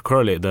been able to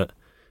correlate that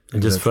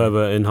and just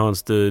further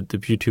enhance the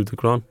beauty of the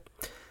Qur'an.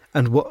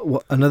 And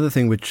what another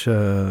thing which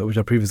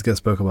our previous guest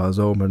spoke about as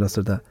well, Umar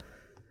Nasser, that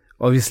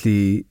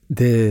obviously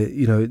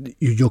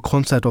your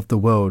concept of the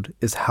world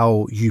is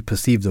how you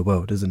perceive the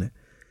world, isn't it?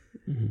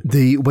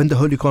 When the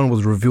Holy Qur'an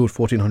was revealed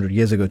 1400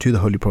 years ago to the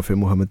Holy Prophet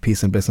Muhammad,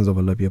 peace and blessings of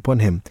Allah be upon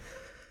him,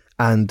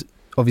 and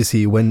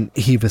obviously when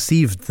he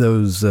received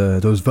those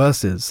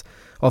verses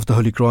of the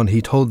Holy Qur'an,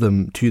 he told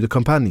them to the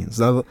companions.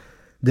 Now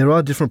there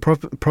are different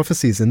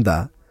prophecies in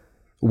that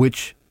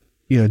which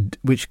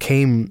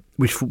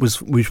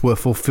were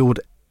fulfilled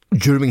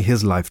during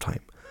his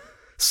lifetime.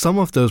 Some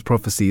of those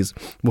prophecies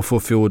were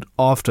fulfilled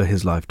after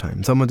his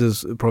lifetime. Some of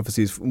those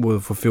prophecies were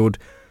fulfilled,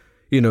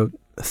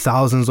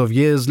 thousands of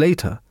years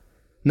later.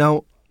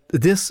 Now,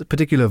 this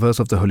particular verse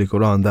of the Holy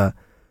Qur'an, that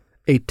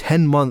a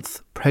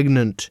 10-month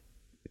pregnant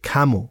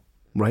camel,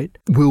 right,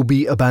 will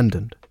be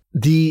abandoned.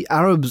 The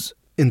Arabs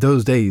in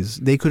those days,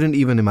 they couldn't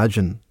even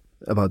imagine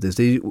about this.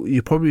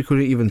 You probably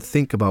couldn't even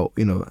think about,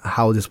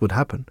 how this would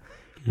happen.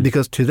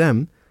 Because to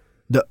them,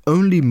 the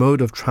only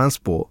mode of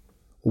transport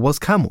was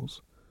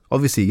camels.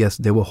 Obviously, yes,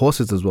 there were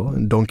horses as well,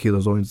 and donkeys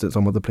as well in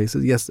some other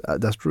places. Yes,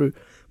 that's true.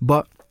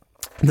 But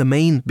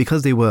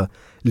because they were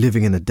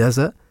living in a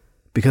desert,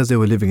 because they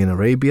were living in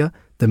Arabia,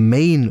 the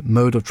main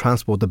mode of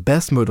transport, the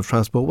best mode of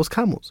transport was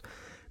camels.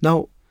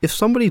 Now, if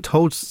somebody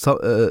told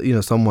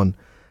someone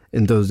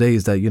in those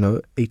days that,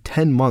 a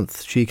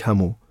 10-month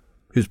she-camel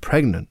who's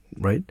pregnant,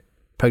 right?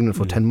 Pregnant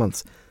for 10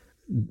 months,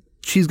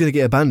 she's going to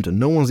get abandoned.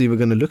 No one's even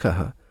going to look at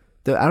her.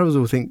 The Arabs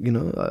will think,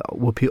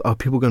 are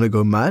people going to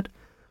go mad?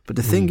 But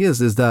the thing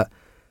is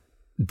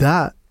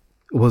that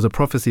was a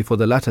prophecy for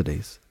the latter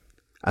days.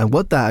 And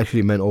what that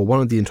actually meant, or one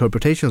of the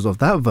interpretations of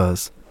that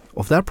verse,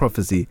 of that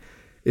prophecy,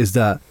 is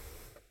that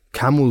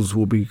camels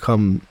will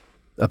become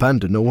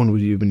abandoned. No one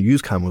would even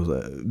use camels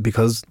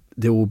because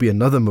there will be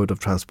another mode of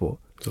transport.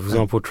 So, for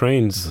example,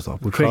 trains,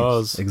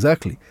 cars.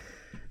 Exactly.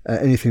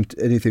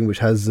 Anything which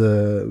has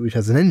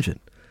an engine.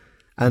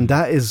 And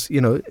that is,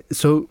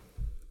 so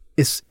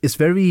it's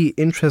very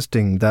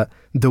interesting that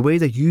the way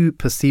that you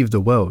perceive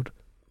the world,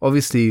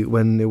 obviously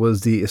when it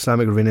was the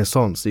Islamic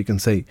Renaissance, you can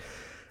say,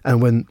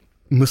 and when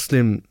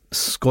Muslim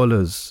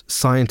scholars,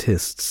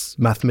 scientists,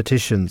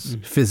 mathematicians,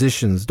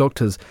 physicians,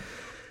 doctors,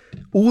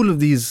 all of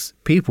these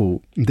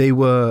people, they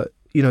were,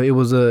 it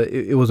was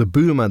a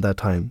boom at that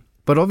time.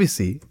 But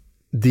obviously,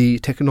 the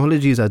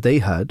technologies that they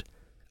had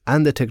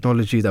and the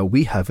technology that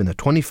we have in the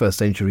 21st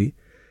century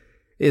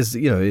is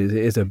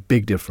a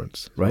big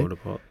difference, right?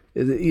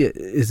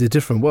 It's a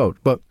different world.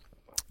 But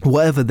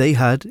whatever they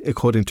had,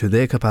 according to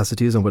their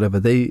capacities and whatever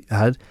they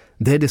had,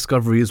 their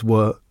discoveries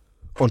were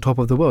on top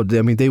of the world.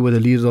 I mean, they were the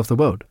leaders of the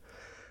world.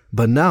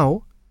 But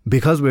now,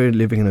 because we're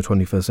living in the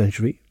 21st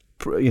century,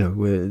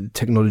 where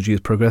technology is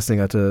progressing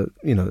at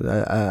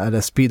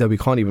a speed that we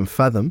can't even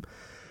fathom,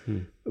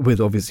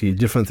 with obviously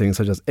different things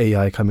such as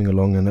AI coming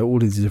along and all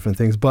these different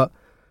things. But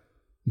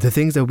the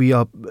things that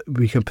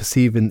we can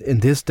perceive in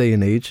this day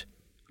and age,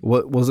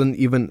 we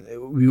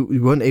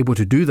weren't able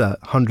to do that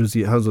hundreds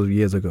of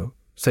years ago,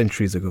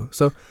 centuries ago.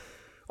 So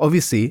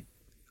obviously,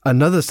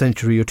 another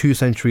century or 2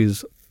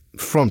 centuries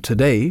from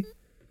today,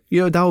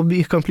 that would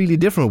be a completely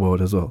different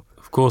world as well.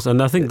 Of course,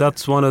 and I think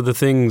that's one of the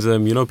things,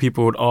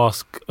 people would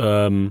ask,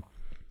 for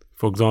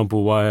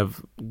example, why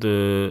have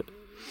the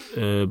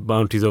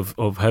bounties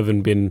of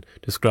heaven been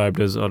described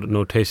as,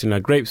 tasting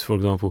like grapes, for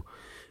example.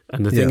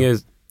 And the thing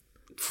is,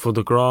 for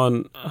the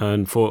Quran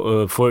and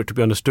for it to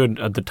be understood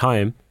at the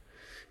time,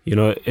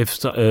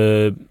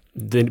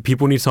 then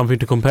people need something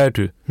to compare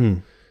to.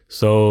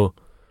 So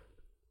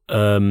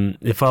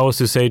if I was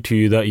to say to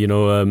you that,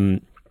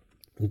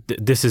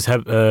 this is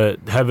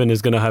heaven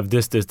is going to have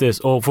this,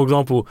 or for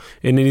example,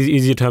 in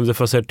easier terms,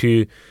 if I said to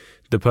you,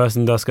 the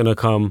person that's going to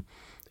come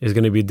is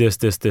going to be this,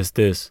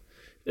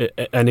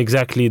 and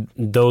exactly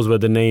those were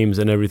the names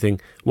and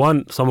everything.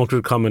 One, someone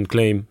could come and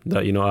claim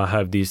that, I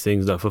have these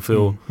things that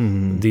fulfill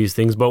these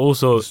things, but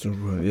also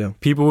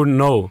people wouldn't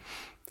know.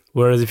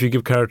 Whereas if you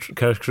give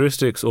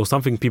characteristics or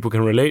something people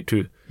can relate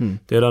to,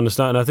 they'd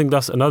understand. And I think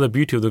that's another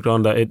beauty of the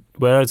Quran, that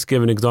where it's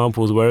given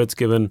examples, where it's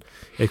given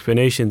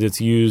explanations,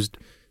 it's used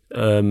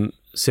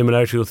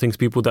similarity to things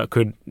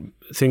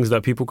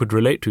that people could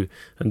relate to,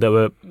 and that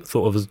were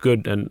thought of as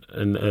good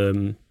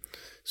and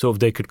sort of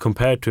they could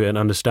compare to and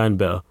understand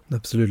better.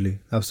 Absolutely.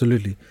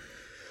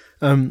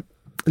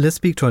 Let's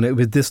speak to our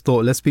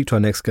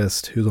next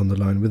guest who's on the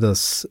line with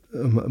us,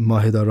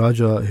 Mahedah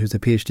Raja, who's a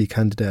PhD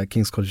candidate at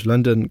King's College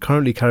London,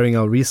 currently carrying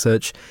out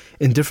research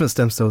in different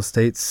stem cell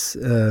states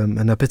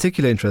and a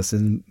particular interest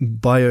in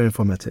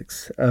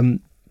bioinformatics.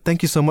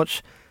 Thank you so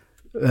much.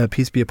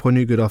 Peace be upon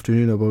you. Good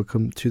afternoon and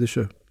welcome to the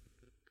show.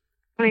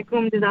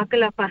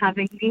 Jazakallah for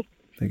having me.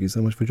 Thank you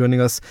so much for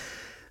joining us.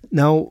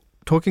 Now,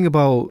 talking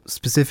about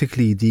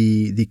specifically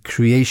the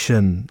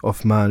creation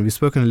of man, we've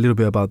spoken a little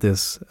bit about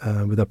this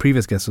with our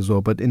previous guests as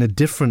well, but in a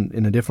different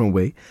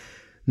way.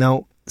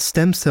 Now,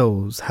 stem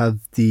cells have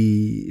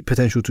the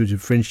potential to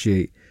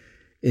differentiate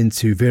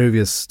into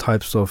various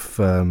types of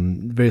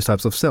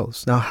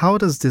cells. Now, how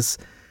does this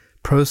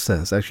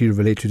process actually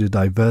relate to the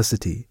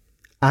diversity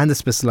and the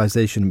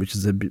specialization which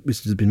has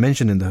been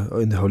mentioned in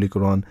the Holy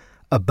Qur'an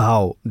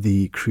about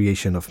the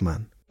creation of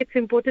man? It's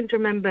important to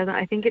remember that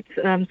I think it's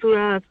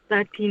Surah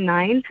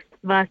 39,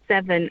 verse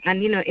 7.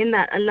 And, in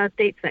that Allah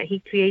states that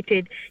He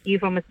created you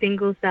from a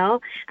single cell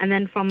and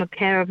then from a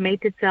pair of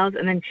mated cells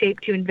and then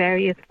shaped you in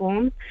various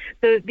forms.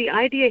 So the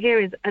idea here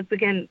is, as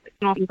again,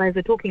 what you guys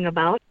are talking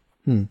about.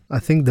 I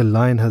think the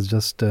line has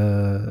just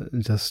gone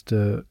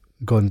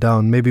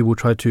down. Maybe we'll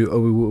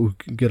we'll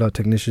get our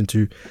technician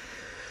to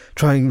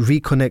try and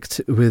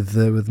reconnect with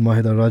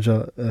Mahedah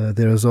Raja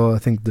there as well. I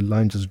think the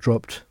line just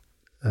dropped.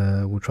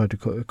 We'll try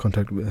to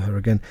contact with her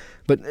again.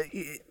 But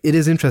it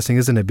is interesting,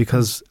 isn't it?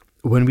 Because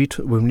when we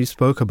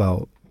spoke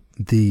about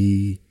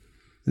the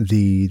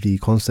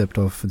concept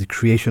of the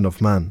creation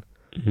of man,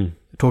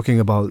 talking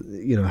about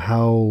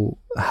how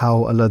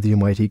Allah the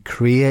Almighty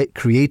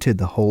created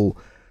the whole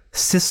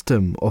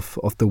system of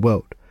the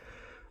world,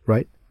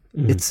 right?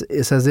 It's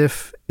as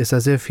if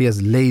he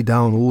has laid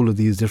down all of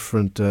these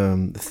different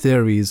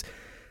theories.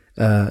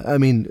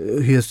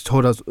 He has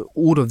told us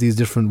all of these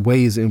different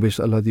ways in which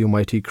Allah the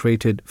Almighty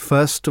created.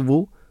 First of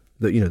all,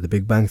 the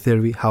Big Bang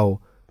theory, how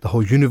the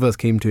whole universe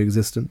came to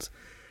existence,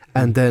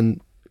 and then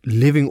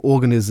living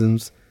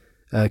organisms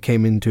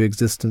came into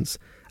existence,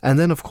 and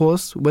then of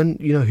course when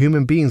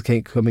human beings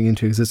came coming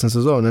into existence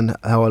as well, and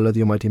how Allah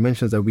the Almighty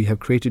mentions that we have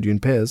created you in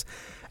pairs.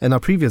 And our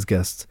previous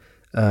guests,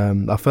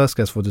 our first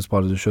guest for this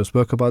part of the show,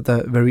 spoke about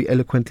that very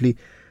eloquently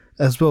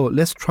as well.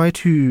 Let's try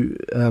to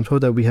so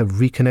that we have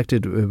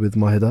reconnected with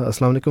Mahedah.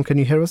 Assalamu alaikum. Can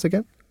you hear us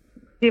again?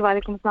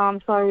 Walaikum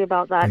salam. Sorry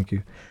about that.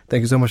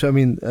 Thank you so much. I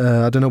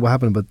don't know what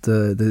happened, but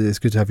it's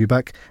good to have you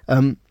back.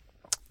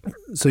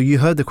 So you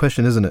heard the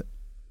question, isn't it?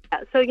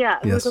 We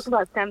were talking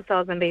about stem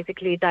cells and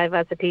basically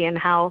diversity and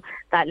how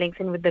that links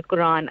in with the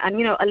Qur'an. And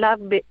Allah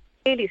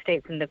clearly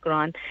states in the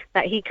Qur'an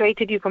that He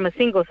created you from a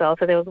single cell,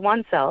 so there was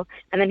one cell,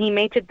 and then He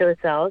mated those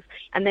cells,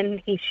 and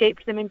then He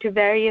shaped them into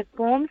various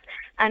forms.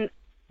 And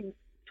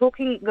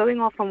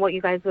going off from what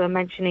you guys were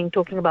mentioning,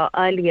 talking about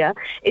earlier,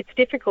 it's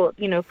difficult,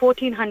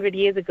 1400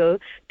 years ago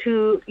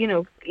to,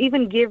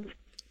 even give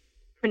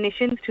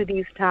definitions to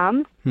these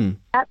terms.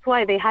 That's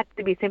why they had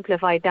to be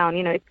simplified down.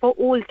 It's for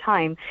all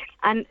time.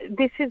 And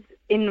this is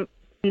in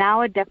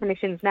our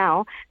definitions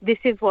now, this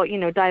is what,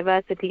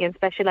 diversity and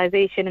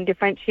specialization and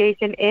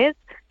differentiation is.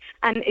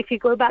 And if you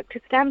go back to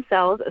stem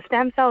cells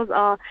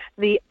are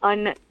the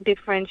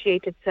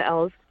undifferentiated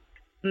cells.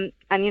 And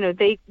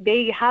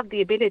they have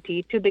the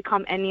ability to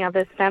become any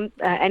other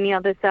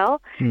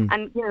cell.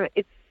 And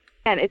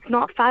it's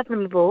not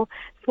fathomable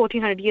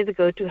 1400 years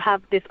ago to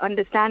have this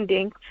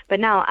understanding, but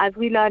now as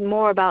we learn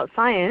more about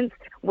science,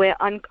 we're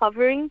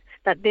uncovering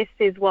that this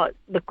is what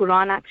the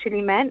Quran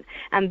actually meant,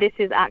 and this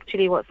is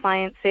actually what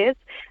science is.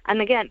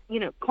 And again,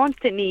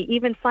 constantly,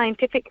 even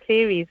scientific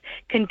theories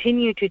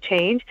continue to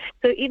change.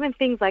 So even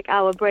things like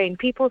our brain,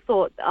 people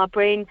thought our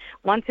brain,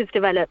 once it's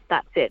developed,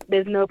 that's it.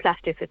 There's no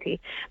plasticity.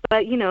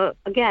 But,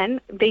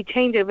 again, they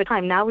change over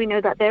time. Now we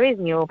know that there is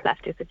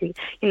neuroplasticity.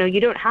 You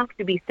don't have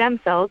to be stem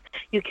cells.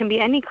 You can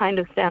be any kind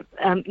of stem,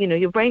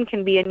 your brain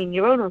can be any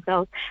neuronal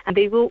cells, and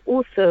they will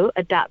also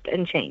adapt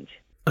and change.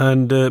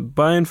 And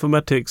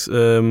bioinformatics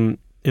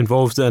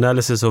involves the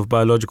analysis of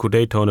biological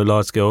data on a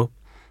large scale.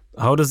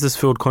 How does this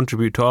field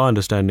contribute to our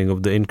understanding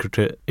of the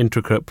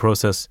intricate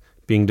process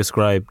being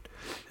described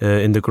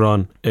in the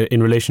Quran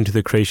in relation to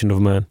the creation of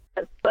man?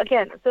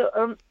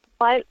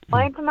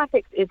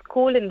 Bioinformatics is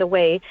cool in the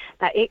way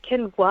that it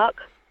can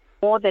work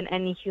more than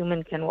any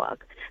human can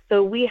work.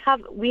 So we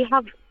have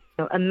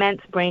immense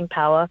brain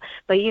power,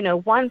 but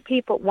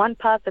one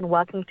person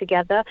working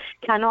together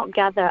cannot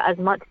gather as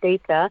much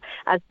data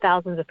as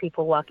thousands of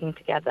people working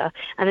together.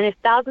 And then if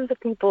thousands of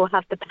people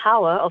have the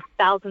power of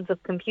thousands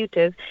of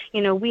computers,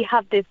 we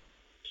have this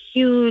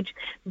huge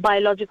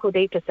biological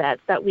data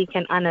sets that we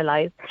can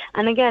analyze.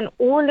 And again,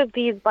 all of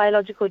these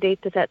biological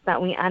data sets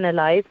that we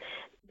analyze,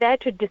 they're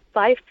to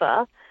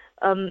decipher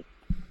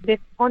this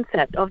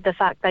concept of the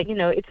fact that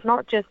it's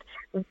not just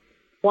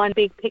one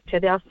big picture.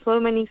 There are so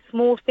many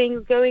small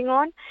things going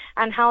on,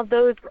 and how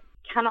those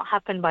cannot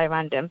happen by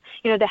random.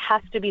 There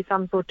has to be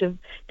some sort of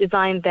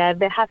design there.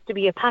 There has to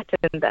be a pattern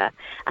there.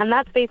 And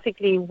that's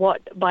basically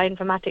what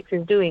bioinformatics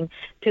is doing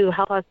to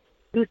help us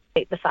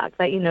elucidate the fact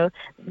that,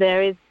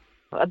 there is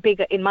a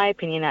bigger, in my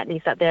opinion at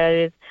least, that there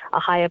is a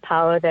higher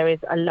power. There is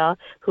Allah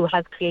who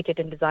has created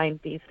and designed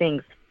these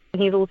things.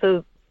 And He's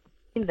also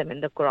in them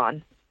in the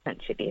Quran,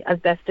 essentially, as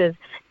best as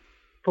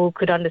people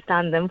could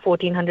understand them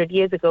 1400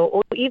 years ago,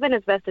 or even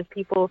as best as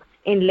people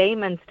in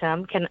layman's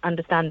term can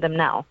understand them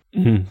now.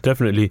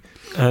 Definitely.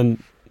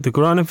 And the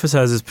Quran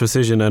emphasizes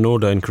precision and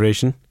order in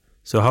creation.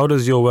 So how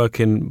does your work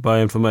in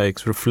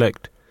bioinformatics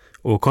reflect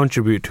or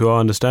contribute to our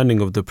understanding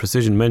of the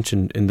precision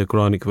mentioned in the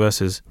Quranic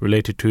verses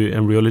related to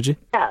embryology?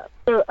 Yeah.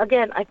 So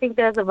again, I think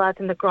there's a verse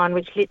in the Quran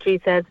which literally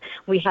says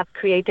we have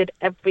created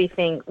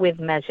everything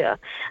with measure.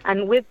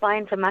 And with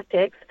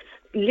bioinformatics,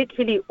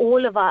 literally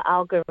all of our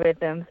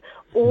algorithms,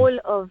 all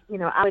of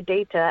our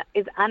data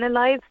is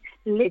analyzed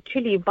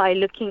literally by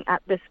looking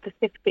at the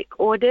specific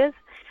orders,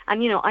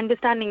 and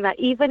understanding that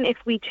even if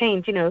we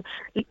change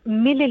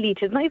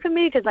milliliters, not even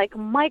milliliters, like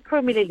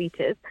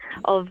micromilliliters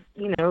of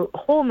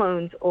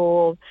hormones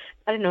or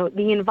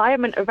the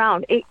environment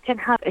around, it can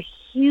have a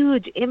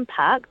huge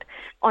impact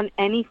on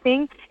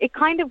anything. It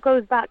kind of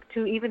goes back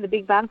to even the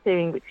Big Bang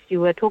theory, which you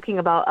were talking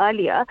about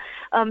earlier.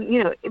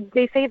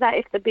 They say that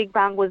if the Big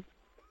Bang was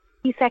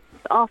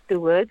seconds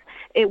afterwards,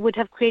 it would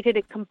have created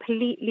a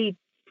completely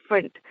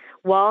different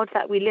world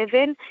that we live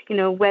in,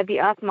 where the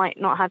earth might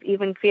not have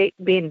even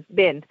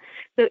been.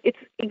 So it's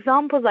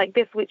examples like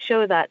this which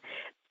show that,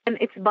 and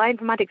it's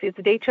bioinformatics, it's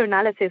data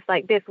analysis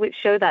like this which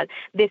show that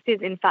this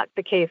is in fact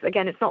the case.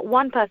 Again, it's not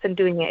one person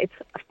doing it,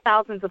 it's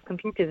thousands of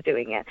computers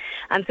doing it.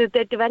 And so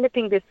they're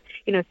developing this,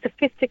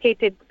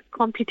 sophisticated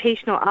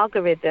computational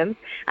algorithms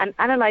and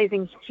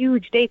analyzing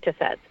huge data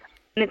sets.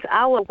 And it's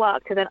our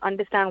work to then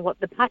understand what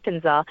the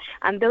patterns are.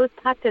 And those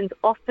patterns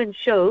often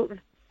show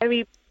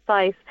very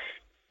precise,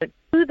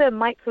 to the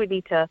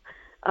microliter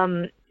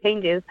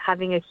changes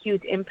having a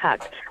huge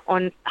impact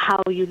on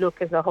how you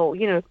look as a whole.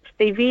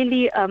 They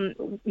really,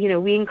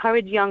 we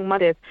encourage young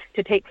mothers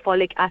to take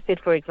folic acid,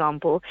 for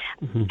example.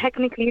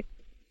 Technically,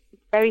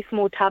 very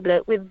small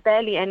tablet with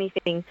barely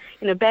anything,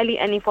 barely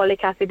any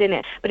folic acid in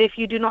it. But if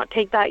you do not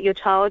take that, your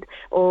child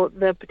or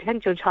the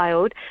potential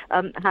child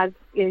has,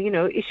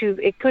 issues.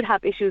 It could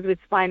have issues with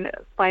spina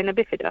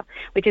bifida,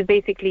 which is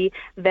basically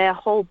their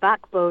whole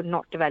backbone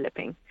not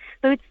developing.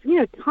 So it's,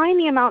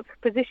 tiny amounts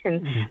of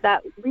positions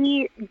that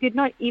we could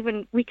not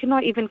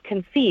even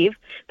conceive,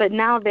 but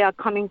now they are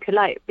coming to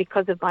light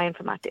because of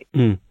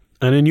bioinformatics.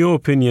 And in your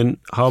opinion,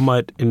 how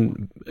might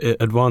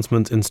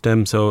advancements in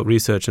stem cell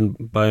research and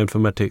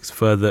bioinformatics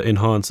further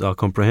enhance our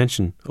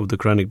comprehension of the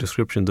Quranic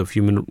descriptions of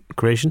human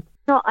creation?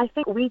 No, I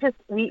think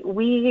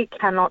we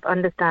cannot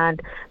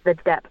understand the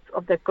depth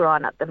of the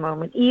Quran at the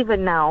moment.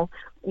 Even now,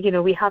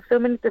 we have so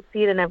many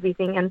tafsir and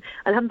everything, and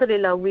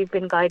alhamdulillah, we've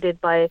been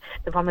guided by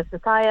the promised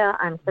Messiah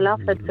and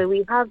Khilafat. So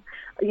we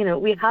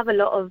have a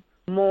lot of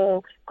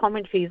more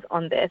commentaries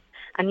on this,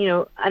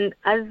 and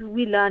as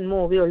we learn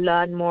more, we will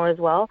learn more as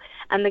well.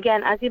 And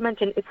again, as you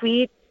mentioned, if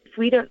we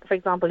don't, for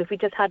example, if we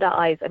just had our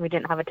eyes and we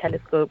didn't have a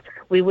telescope,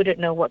 we wouldn't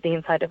know what the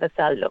inside of a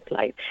cell looked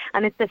like.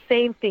 And it's the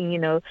same thing,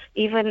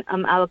 even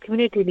our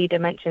community leader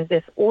mentions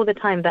this all the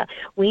time, that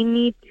we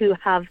need to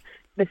have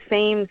the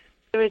same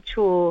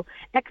spiritual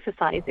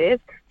exercises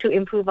to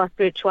improve our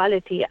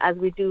spirituality as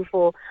we do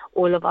for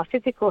all of our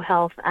physical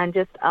health and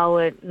just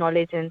our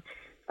knowledge and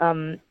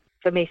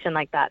information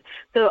like that.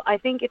 So I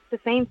think it's the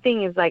same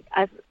thing, is like,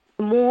 as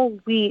the more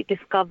we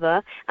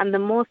discover and the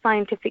more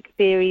scientific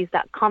theories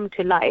that come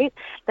to light,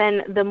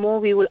 then the more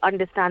we will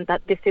understand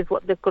that this is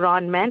what the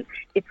Quran meant.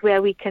 It's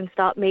where we can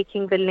start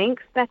making the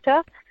links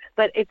better.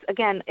 But it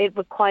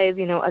requires,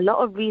 a lot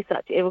of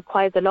research. It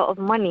requires a lot of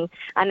money.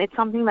 And it's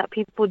something that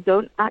people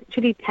don't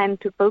actually tend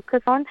to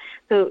focus on.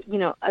 So,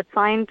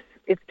 science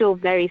is still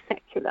very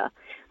secular.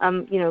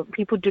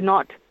 People do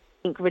not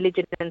think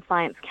religion and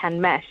science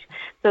can mesh.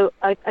 So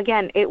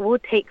again, it will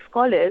take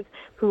scholars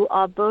who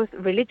are both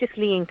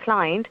religiously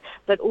inclined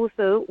but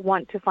also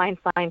want to find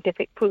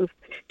scientific proof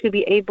to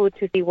be able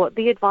to see what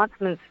the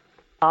advancements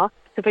are.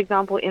 So for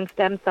example, in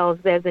stem cells,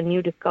 there's a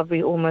new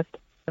discovery almost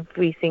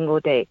every single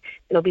day.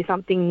 There'll be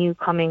something new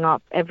coming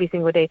up every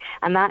single day,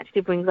 and that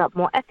actually brings up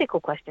more ethical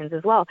questions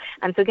as well.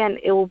 And so again,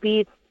 it will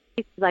be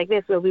like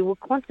this where we will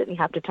constantly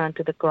have to turn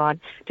to the Quran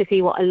to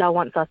see what Allah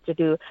wants us to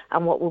do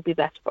and what will be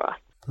best for us.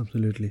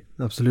 Absolutely.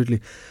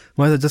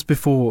 Mahedah, just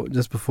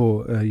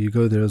before you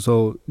go there as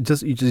well,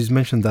 you just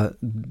mentioned that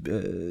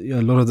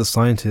a lot of the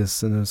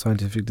scientists and the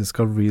scientific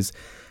discoveries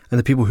and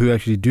the people who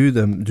actually do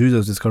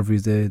those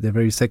discoveries, they're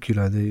very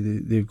secular.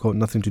 They've got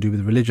nothing to do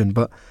with religion.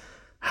 But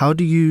how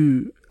do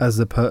you, as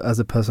a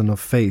person of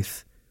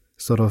faith,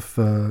 sort of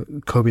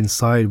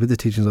coincide with the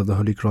teachings of the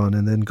Holy Qur'an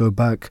and then go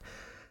back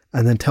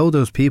and then tell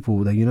those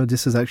people that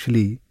this is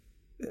actually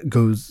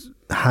goes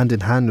hand in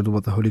hand with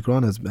what the Holy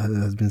Qur'an has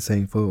been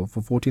saying for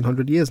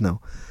 1400 years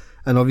now?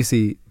 And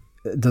obviously,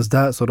 does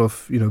that sort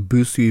of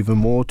boost you even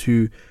more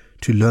to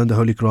learn the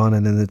Holy Qur'an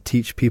and then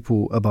teach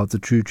people about the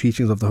true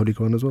teachings of the Holy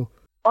Qur'an as well?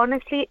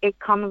 Honestly, it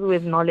comes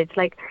with knowledge.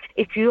 Like,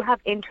 if you have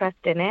interest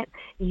in it,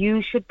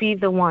 you should be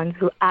the ones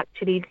who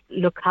actually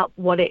look up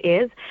what it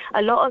is.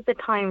 A lot of the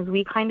times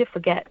we kind of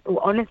forget.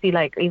 Honestly,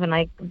 like, even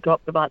I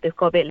dropped about this,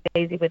 got a bit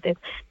lazy with this.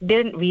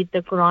 Didn't read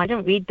the Quran,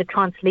 didn't read the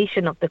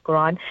translation of the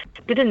Quran,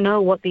 didn't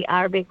know what the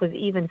Arabic was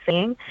even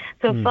saying.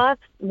 So first,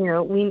 we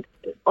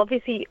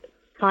obviously,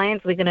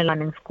 science we're going to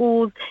learn in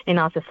schools, in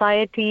our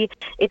society.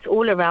 It's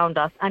all around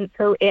us. And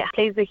so it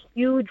plays a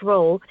huge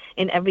role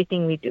in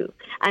everything we do.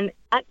 And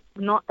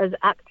not as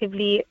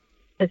actively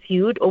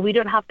pursued, or we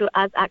don't have to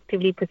as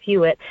actively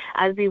pursue it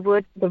as we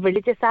would the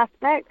religious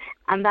aspect.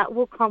 And that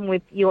will come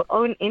with your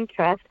own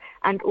interest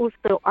and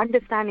also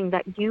understanding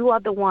that you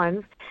are the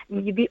ones,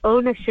 the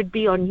onus should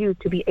be on you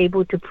to be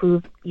able to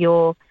prove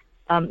your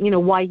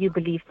why you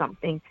believe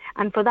something.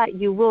 And for that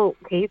you will,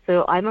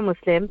 so I'm a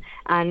Muslim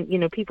and,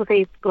 people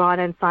say Quran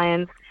and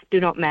science do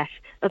not mesh.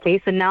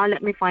 Okay, so now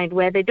let me find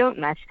where they don't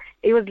mesh.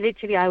 It was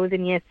literally, I was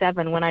in year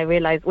 7 when I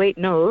realized, wait,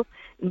 no,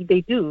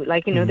 they do.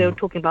 Like, they were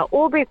talking about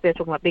orbits, they're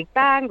talking about Big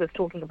Bang, they're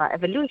talking about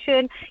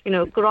evolution.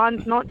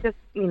 Quran's not just,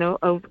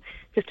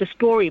 just a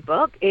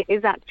storybook. It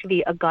is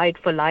actually a guide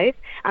for life.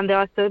 And there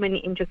are so many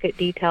intricate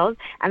details.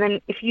 And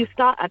then if you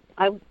start at,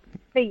 I would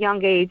say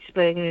young age,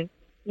 but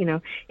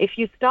if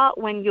you start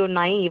when you're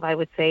naive, I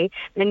would say,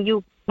 then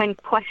you can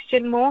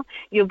question more.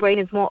 Your brain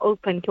is more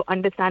open to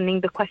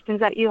understanding the questions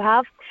that you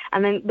have.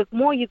 And then the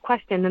more you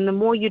question, then the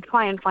more you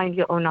try and find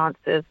your own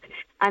answers.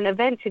 And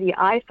eventually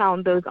I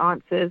found those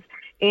answers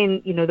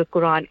in, the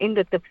Quran, in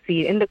the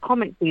tafsir, in the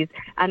commentaries.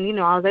 And,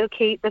 I was like,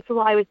 okay, that's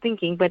what I was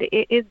thinking, but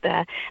it is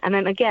there. And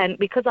then again,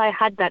 because I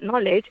had that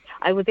knowledge,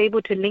 I was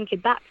able to link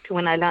it back to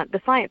when I learned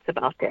the science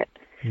about it.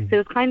 So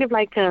it's kind of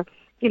like a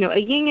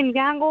yin and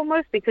yang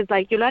almost, because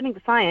like you're learning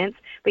the science,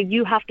 but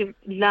you have to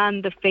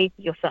learn the faith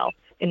yourself,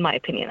 in my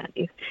opinion, at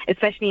least,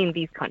 especially in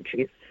these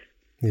countries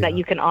that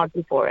you can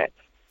argue for it.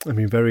 I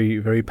mean, very,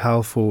 very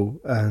powerful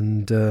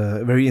and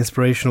very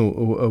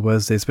inspirational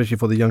words, especially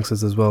for the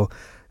youngsters as well,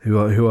 who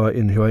are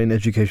in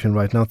education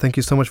right now. Thank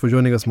you so much for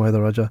joining us,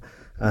 Mahedah Raja,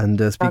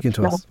 and speaking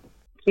to us.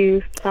 Thank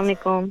you.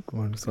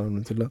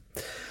 Assalamu alaikum.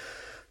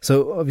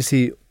 So,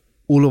 obviously,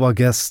 all of our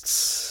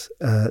guests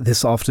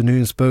this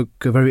afternoon spoke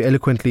very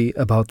eloquently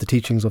about the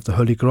teachings of the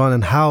Holy Qur'an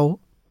and how,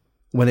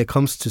 when it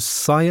comes to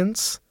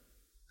science,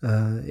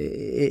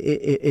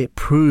 it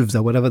proves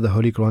that whatever the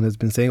Holy Qur'an has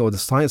been saying, or the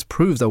science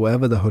proves that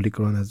whatever the Holy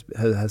Qur'an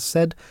has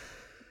said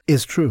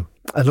is true.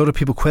 A lot of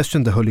people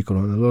question the Holy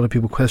Qur'an. A lot of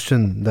people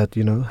question that,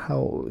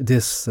 how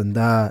this and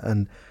that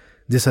and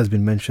this has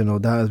been mentioned, or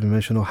that has been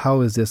mentioned, or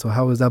how is this or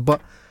how is that. But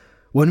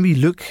when we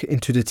look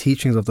into the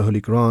teachings of the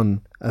Holy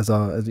Qur'an, as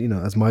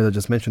Mahedah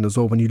just mentioned as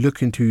well, when you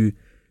look into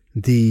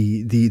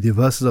the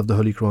verses of the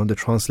Holy Qur'an, the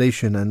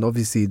translation, and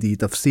obviously the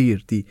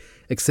tafsir, the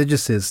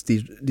exegesis,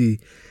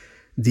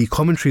 the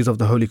commentaries of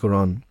the Holy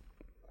Qur'an,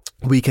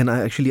 we can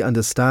actually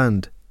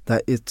understand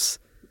that it's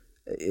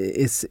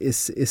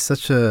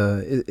such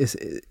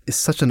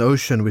an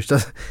ocean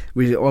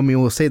we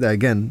will say that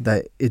again,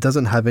 that it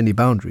doesn't have any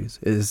boundaries.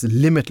 It is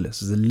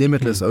limitless. It's a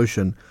limitless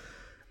ocean.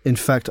 In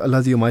fact,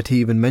 Allah the Almighty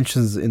even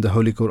mentions in the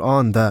Holy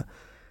Qur'an that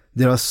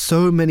there are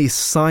so many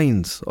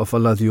signs of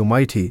Allah the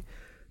Almighty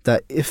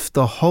that if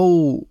the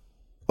whole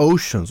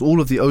oceans, all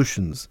of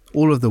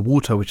the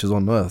water which is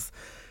on earth,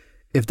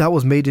 if that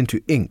was made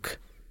into ink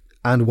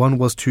and one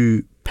was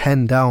to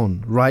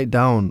write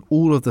down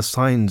all of the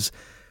signs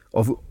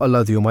of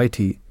Allah the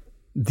Almighty,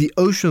 the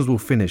oceans will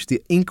finish,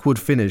 the ink would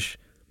finish,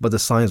 but the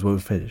signs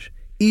won't finish.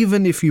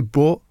 Even if you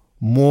brought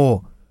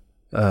more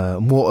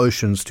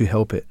oceans to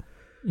help it.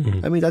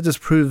 I mean, that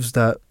just proves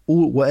that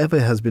whatever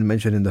has been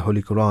mentioned in the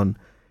Holy Qur'an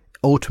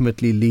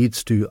ultimately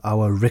leads to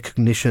our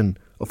recognition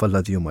of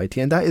Allah the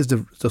Almighty. And that is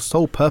the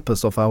sole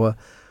purpose of our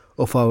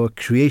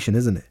creation,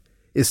 isn't it?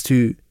 Is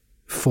to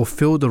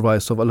fulfill the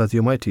rights of Allah the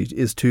Almighty,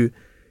 is to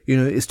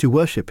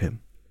worship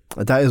Him.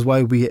 That is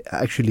why we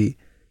actually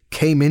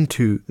came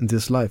into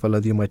this life.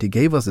 Allah the Almighty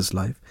gave us this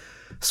life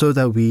so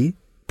that we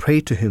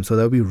pray to Him, so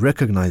that we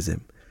recognize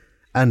Him.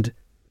 And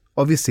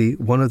obviously,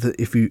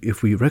 if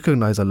we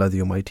recognize Allah the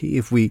Almighty,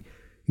 if we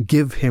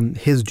give Him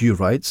His due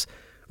rights,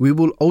 we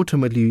will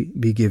ultimately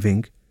be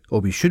giving,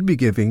 or we should be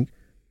giving,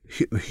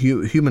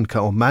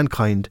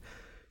 mankind,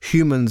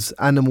 humans,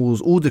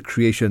 animals, all the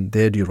creation,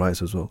 their due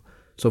rights as well.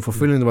 So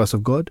fulfilling the rights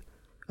of God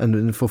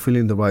and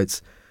fulfilling the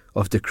rights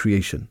of the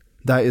creation.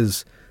 That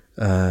is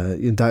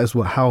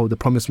how the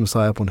promised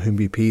Messiah, upon whom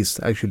be peace,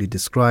 actually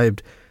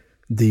described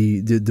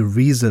the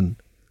reason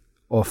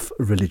of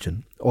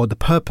religion, or the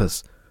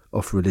purpose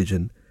of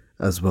religion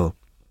as well.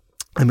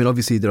 I mean,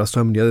 obviously there are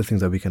so many other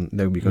things that we can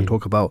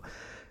talk about: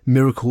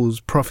 miracles,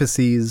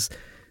 prophecies,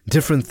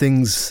 different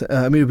things.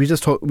 I mean, we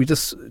just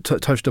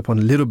touched upon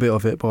a little bit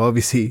of it, but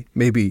obviously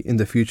maybe in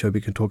the future we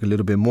can talk a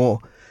little bit more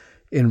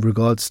in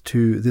regards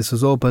to this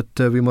as well. But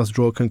we must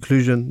draw a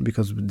conclusion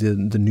because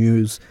the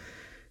news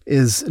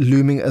is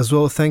looming as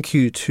well. Thank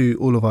you to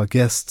all of our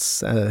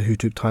guests who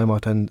took time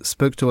out and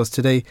spoke to us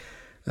today.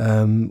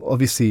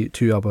 Obviously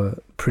to our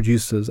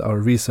producers, our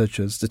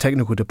researchers, the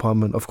technical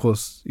department, of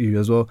course you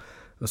as well,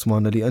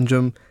 Usman Ali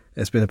Anjum.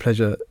 It's been a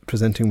pleasure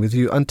presenting with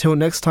you. Until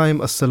next time,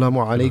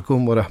 Assalamu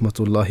alaikum wa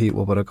rahmatullahi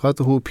wa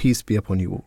barakatuhu. Peace be upon you all.